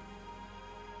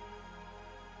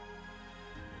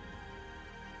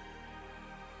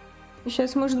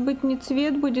 Сейчас, может быть, не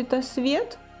цвет будет, а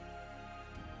свет?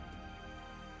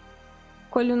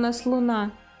 Коль у нас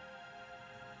луна.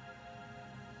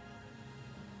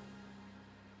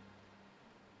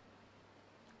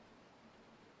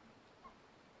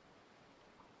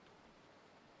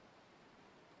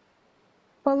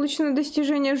 Получено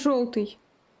достижение желтый.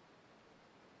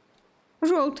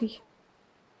 Желтый.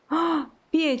 А,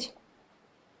 петь.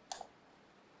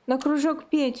 На кружок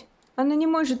петь. Она не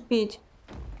может петь.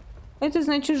 Это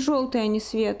значит желтый, а не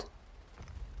свет.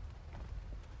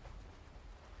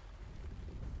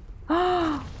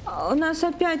 А, у нас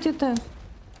опять это...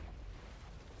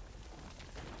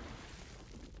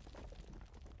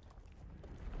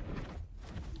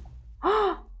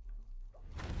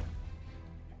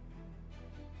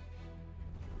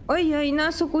 Ой-ой,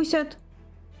 нас укусят.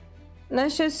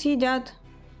 Нас сейчас съедят.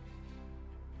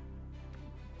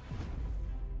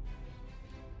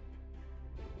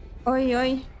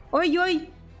 Ой-ой. Ой-ой.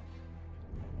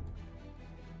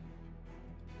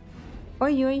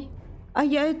 Ой-ой. А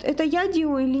я... Это я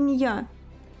делаю или не я?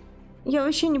 Я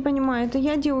вообще не понимаю, это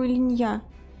я делаю или не я?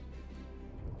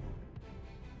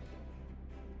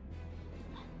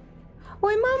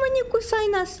 Ой, мама, не кусай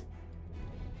нас.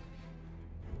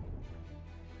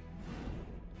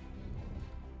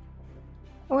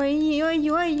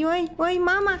 Ой-ой-ой-ой. Ой,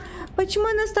 мама, почему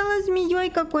она стала змеей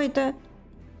какой-то?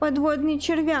 Подводный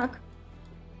червяк.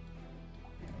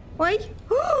 Ой,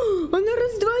 она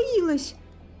раздвоилась.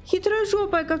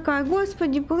 Хитрожопая какая.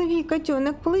 Господи, плыви,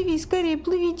 котенок, плыви, скорее,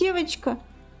 плыви, девочка.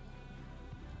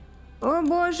 О,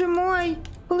 боже мой!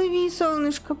 Плыви,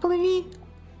 солнышко, плыви!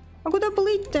 А куда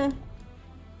плыть-то?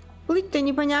 Плыть-то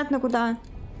непонятно куда.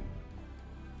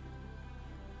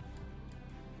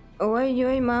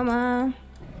 Ой-ой, мама.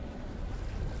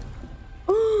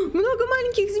 О, много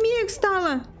маленьких змеек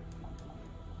стало.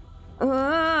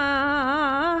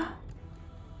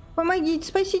 Помогите,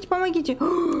 спасите, помогите.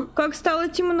 О, как стало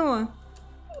темно.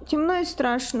 Темно и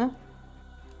страшно.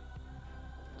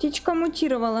 Птичка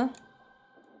мутировала.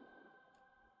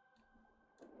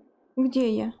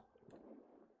 Где я?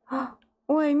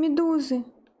 Ой, медузы.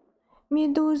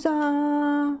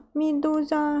 Медуза,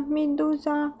 медуза,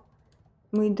 медуза.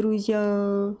 Мы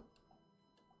друзья.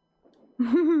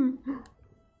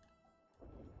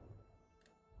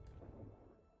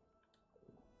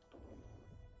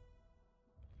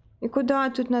 И куда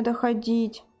тут надо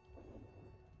ходить?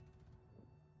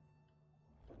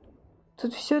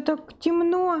 Тут все так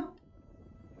темно.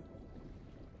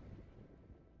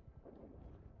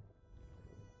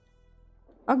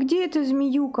 А где эта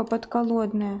змеюка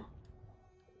подколодная?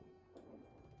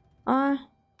 А?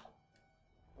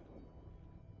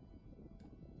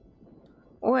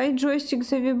 Ой, джойстик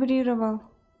завибрировал.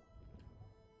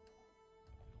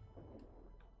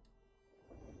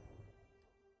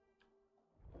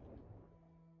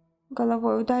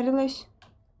 Головой ударилась.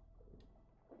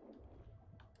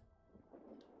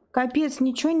 Капец,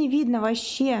 ничего не видно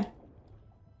вообще.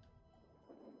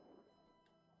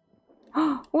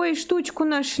 Ой, штучку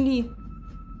нашли.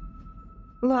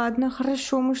 Ладно,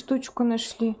 хорошо, мы штучку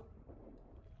нашли.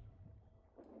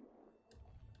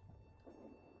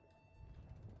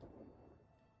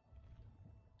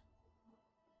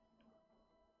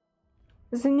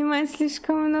 Занимает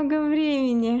слишком много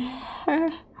времени.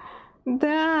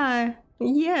 Да,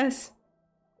 yes.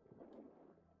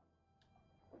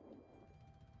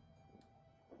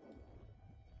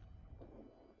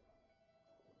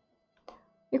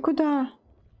 И куда?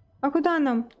 А куда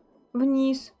нам?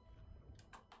 Вниз.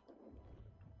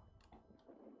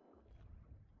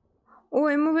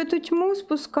 Ой, мы в эту тьму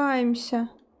спускаемся.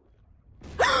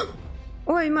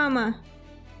 Ой, мама.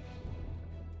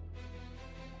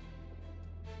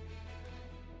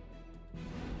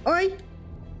 Ой.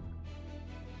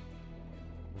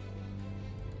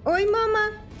 Ой,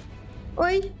 мама.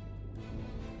 Ой.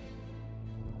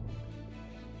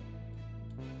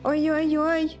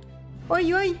 Ой-ой-ой.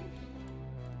 Ой-ой.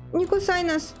 Не кусай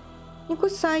нас. Не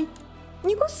кусай.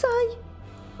 Не кусай.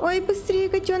 Ой, быстрее,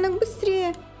 котенок,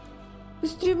 быстрее.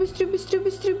 Быстрее, быстрее, быстрее,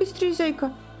 быстрее, быстрее,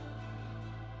 зайка.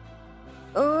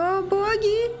 О,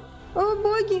 боги. О,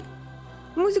 боги.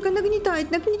 Музыка нагнетает,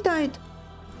 нагнетает.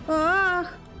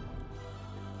 Ах.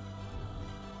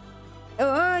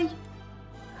 Ай.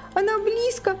 Она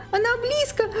близко, она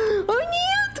близко. О,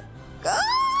 нет.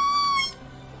 Ай.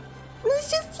 Нас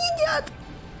сейчас съедят.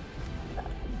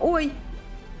 Ой,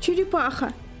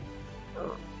 черепаха.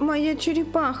 Моя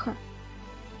черепаха.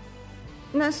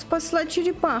 Нас спасла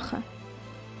черепаха.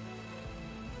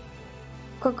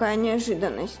 Какая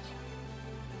неожиданность.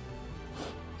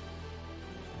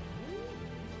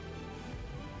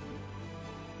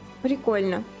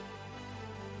 Прикольно.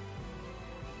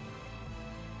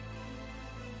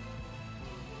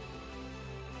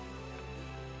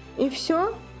 И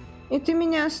все? И ты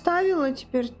меня оставила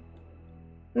теперь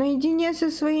наедине со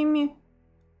своими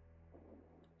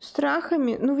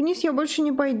страхами? Ну, вниз я больше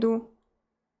не пойду.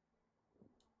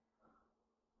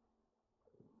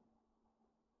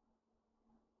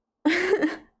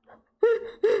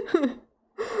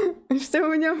 Что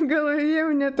у меня в голове? У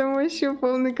меня там вообще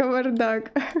полный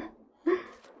кавардак.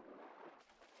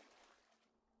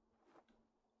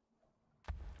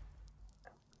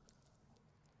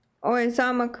 Ой,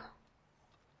 замок.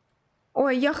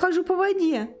 Ой, я хожу по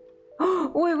воде.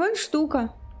 Ой, вон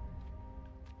штука.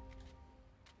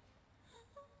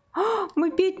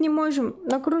 Мы петь не можем.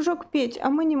 На кружок петь, а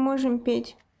мы не можем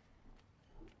петь.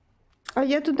 А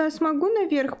я туда смогу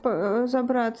наверх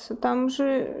забраться? Там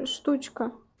же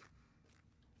штучка.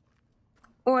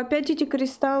 О, опять эти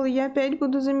кристаллы. Я опять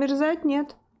буду замерзать?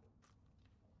 Нет?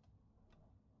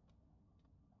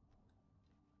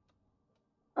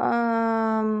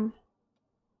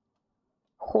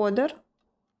 Ходор.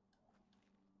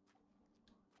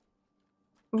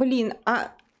 Блин,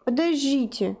 а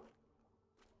подождите.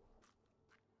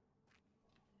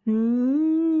 Это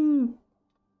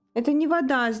не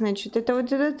вода, значит. Это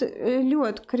вот этот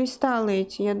лед, кристаллы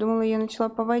эти. Я думала, я начала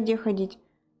по воде ходить.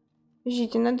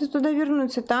 Подождите, надо туда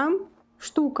вернуться. Там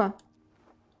штука.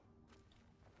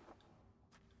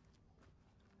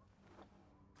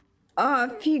 А,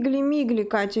 фигли-мигли,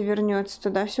 Катя вернется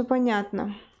туда. Все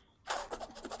понятно.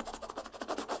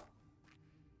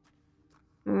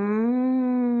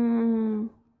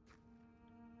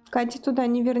 Катя туда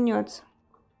не вернется.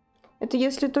 Это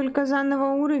если только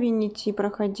заново уровень идти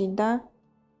проходить, да?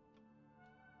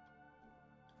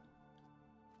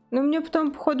 Но мне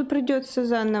потом, походу, придется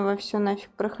заново все нафиг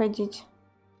проходить.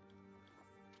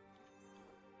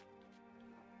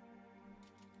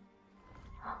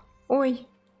 Ой,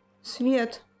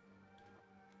 свет.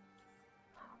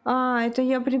 А, это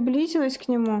я приблизилась к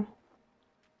нему.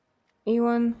 И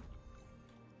он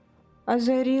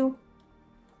озарил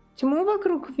тьму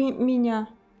вокруг меня.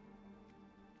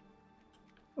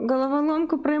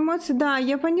 Головоломка про эмоции. Да,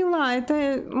 я поняла.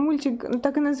 Это мультик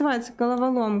так и называется.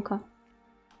 Головоломка.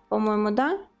 По-моему,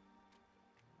 да?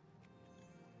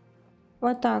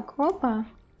 Вот так. Опа.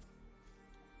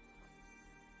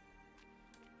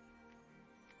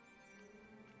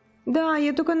 Да,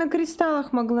 я только на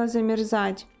кристаллах могла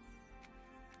замерзать.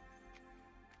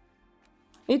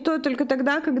 И то только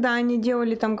тогда, когда они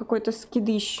делали там какой-то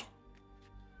скидыщ.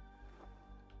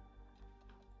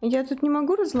 Я тут не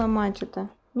могу разломать это?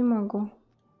 Не могу.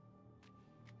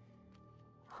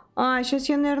 А, сейчас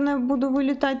я, наверное, буду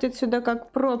вылетать отсюда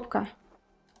как пробка.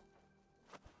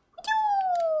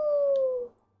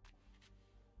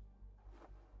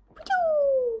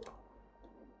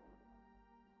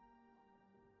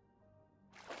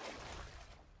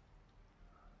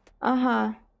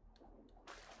 Ага.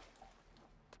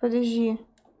 Подожди.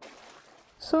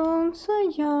 Солнце,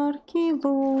 яркий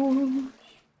луч,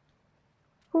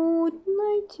 путь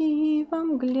найти во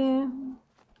мгле.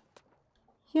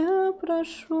 Я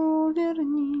прошу,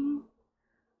 верни.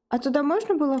 А туда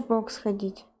можно было в бок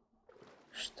сходить?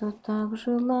 Что так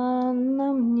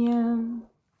желанно мне.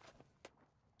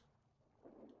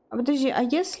 А подожди, а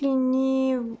если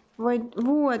не...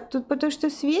 Вот, тут потому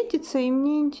что светится, и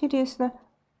мне интересно...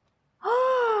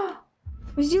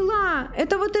 Взяла!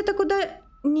 Это вот это куда...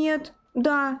 Нет,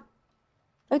 да.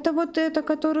 Это вот это,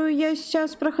 которую я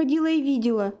сейчас проходила и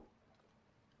видела.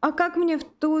 А как мне в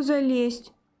ту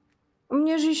залезть?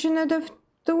 Мне же еще надо в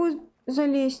ту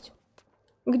залезть,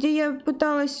 где я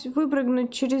пыталась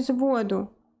выпрыгнуть через воду.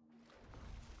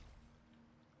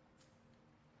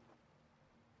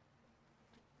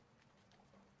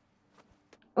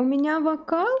 У меня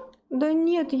вокал? Да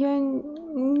нет, я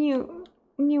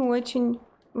не очень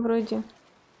вроде.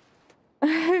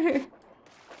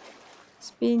 С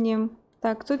пением.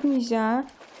 Так, тут нельзя.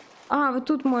 А, вот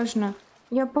тут можно.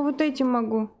 Я по вот этим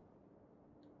могу.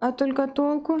 А только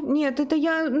толку? Нет, это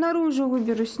я наружу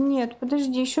выберусь. Нет,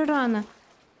 подожди, еще рано.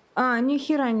 А, ни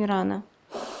хера не рано.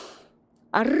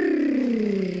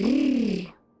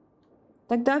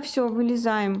 Тогда все,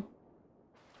 вылезаем.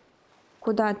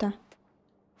 Куда-то.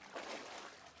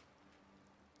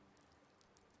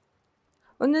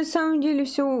 На самом деле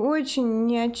все очень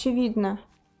неочевидно.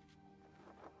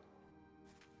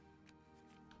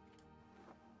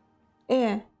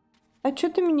 А что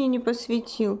ты мне не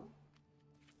посветил?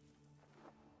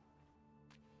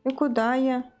 И куда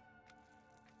я?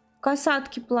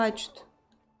 Касатки плачут.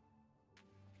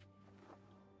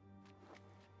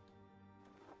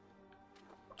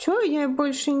 Чё, я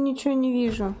больше ничего не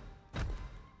вижу?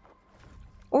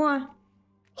 О!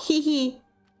 Хи-хи!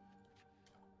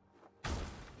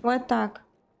 Вот так.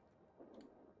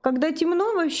 Когда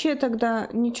темно, вообще тогда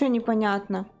ничего не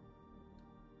понятно.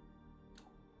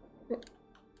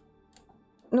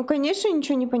 Ну, конечно,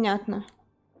 ничего не понятно.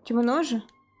 Темно же.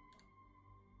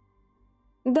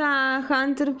 Да,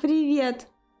 Хантер, привет.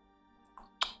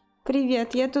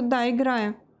 Привет, я тут, да,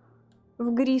 играю.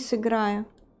 В Грис играю.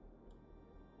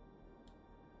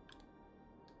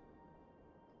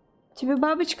 Тебе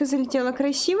бабочка залетела.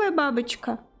 Красивая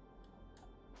бабочка.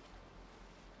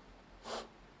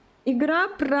 Игра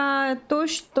про то,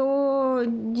 что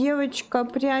девочка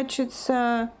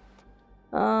прячется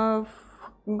в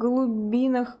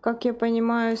глубинах, как я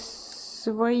понимаю,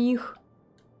 своих...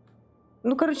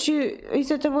 Ну, короче,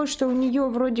 из-за того, что у нее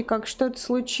вроде как что-то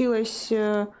случилось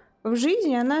в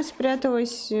жизни, она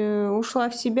спряталась, ушла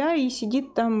в себя и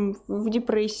сидит там в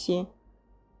депрессии.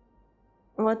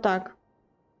 Вот так.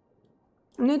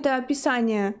 Ну, это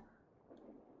описание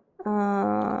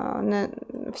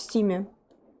в Стиме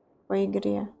по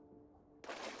игре.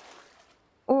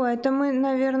 О, это мы,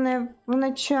 наверное, в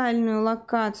начальную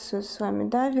локацию с вами,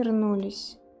 да,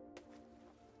 вернулись?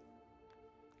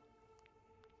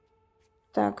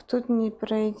 Так, тут не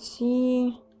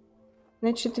пройти.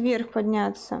 Значит, вверх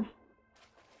подняться.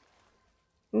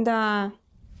 Да.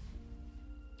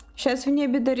 Сейчас в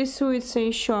небе дорисуется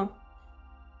еще.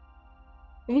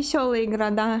 Веселая игра,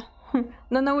 да.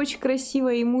 Но она очень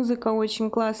красивая, и музыка очень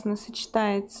классно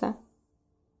сочетается.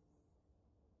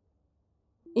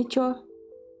 И чё?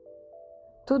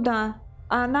 Туда.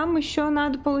 А нам еще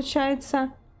надо,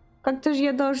 получается, Как-то же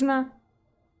я должна...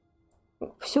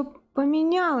 Все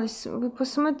поменялось. Вы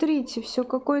посмотрите, все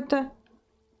какое-то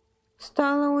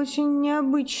стало очень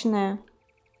необычное.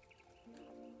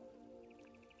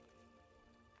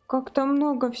 Как-то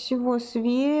много всего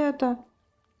света.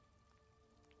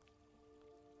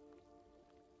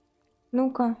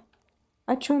 Ну-ка.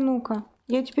 А чё ну-ка?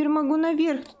 Я теперь могу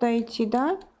наверх туда идти,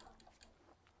 да?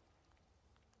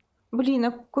 Блин,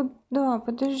 а куда?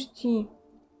 Подожди.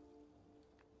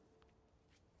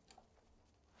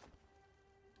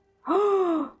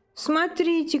 А,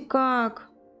 смотрите как.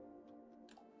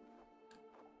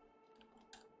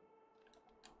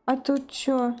 А тут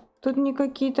чё? Тут не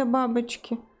какие-то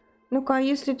бабочки. Ну-ка, а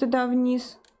если туда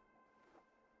вниз?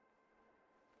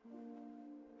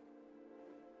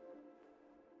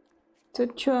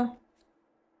 Тут чё?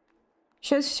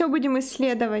 Сейчас все будем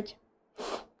исследовать.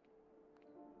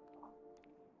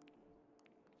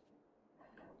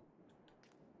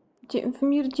 В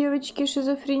мир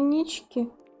девочки-шизофренички?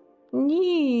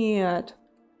 Нет.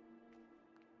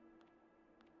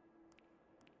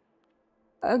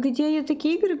 А где я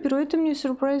такие игры беру? Это мне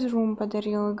Surprise Room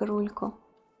подарил игрульку.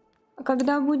 А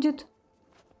когда будет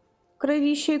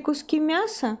кровища и куски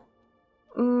мяса?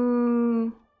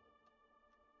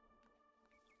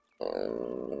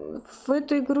 В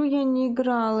эту игру я не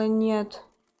играла, нет.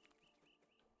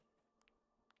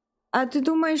 А ты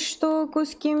думаешь, что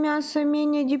куски мяса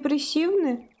менее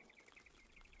депрессивны?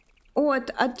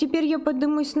 Вот, а теперь я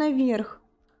поднимусь наверх.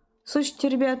 Слушайте,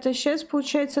 ребята, сейчас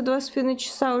получается 2,5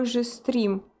 часа уже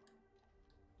стрим.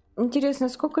 Интересно,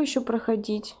 сколько еще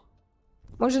проходить?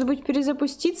 Может быть,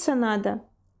 перезапуститься надо?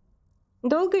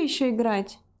 Долго еще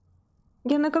играть?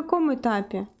 Я на каком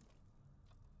этапе?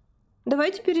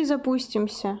 Давайте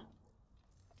перезапустимся.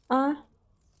 А?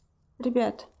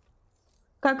 Ребят,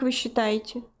 как вы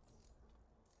считаете?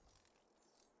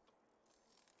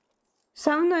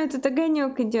 Со мной этот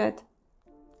огонек идет.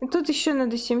 И тут еще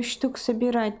надо 7 штук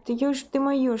собирать. Ты ешь, ты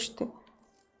моешь ты.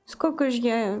 Сколько же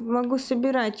я могу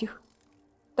собирать их?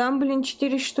 Там, блин,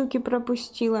 4 штуки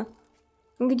пропустила.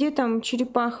 Где там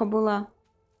черепаха была?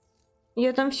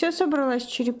 Я там все собрала с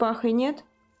черепахой, нет?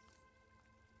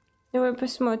 Давай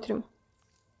посмотрим.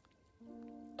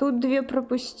 Тут 2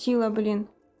 пропустила, блин.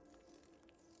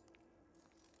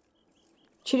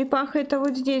 Черепаха это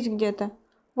вот здесь где-то.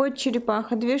 Вот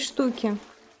черепаха, 2 штуки.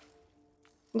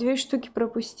 2 штуки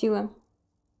пропустила.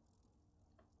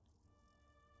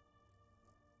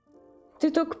 Ты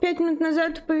только 5 минут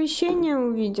назад оповещение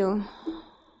увидел.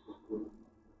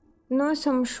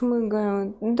 Носом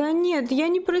шмыгаю. Да нет, я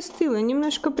не простыла.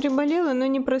 Немножко приболела, но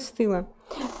не простыла.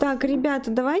 Так,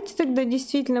 ребята, давайте тогда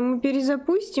действительно мы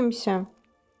перезапустимся.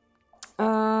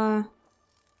 Мы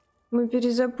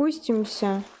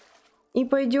перезапустимся. И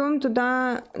пойдем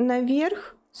туда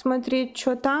наверх, смотреть,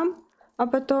 что там. А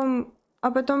потом,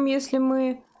 если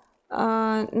мы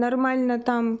нормально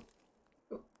там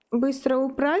быстро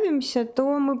управимся,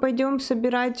 то мы пойдем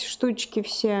собирать штучки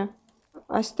все.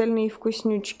 Остальные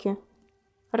вкуснючки.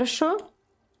 Хорошо?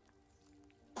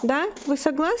 Да? Вы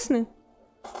согласны?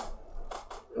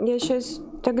 Я сейчас...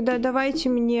 Тогда давайте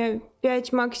мне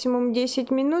 5, максимум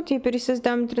 10 минут. Я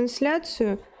пересоздам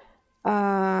трансляцию.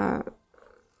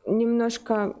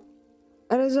 Немножко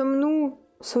разомну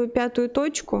свою 5-ю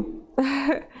точку.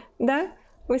 Да?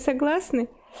 Вы согласны?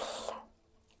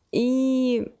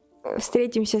 И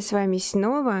встретимся с вами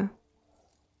снова.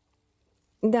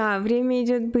 Да, время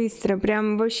идет быстро.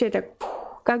 Прям вообще так,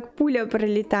 как пуля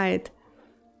пролетает.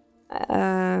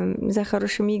 За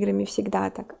хорошими играми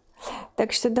всегда так.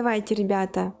 Так что давайте,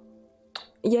 ребята.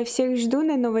 Я всех жду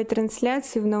на новой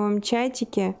трансляции в новом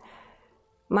чатике.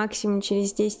 Максимум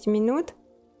через 10 минут.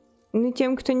 Ну,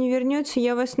 тем, кто не вернется,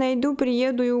 я вас найду,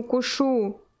 приеду и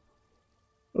укушу.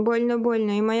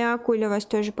 Больно-больно. И моя акуля вас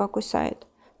тоже покусает.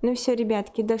 Ну все,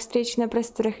 ребятки, до встречи на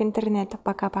просторах интернета.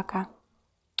 Пока-пока.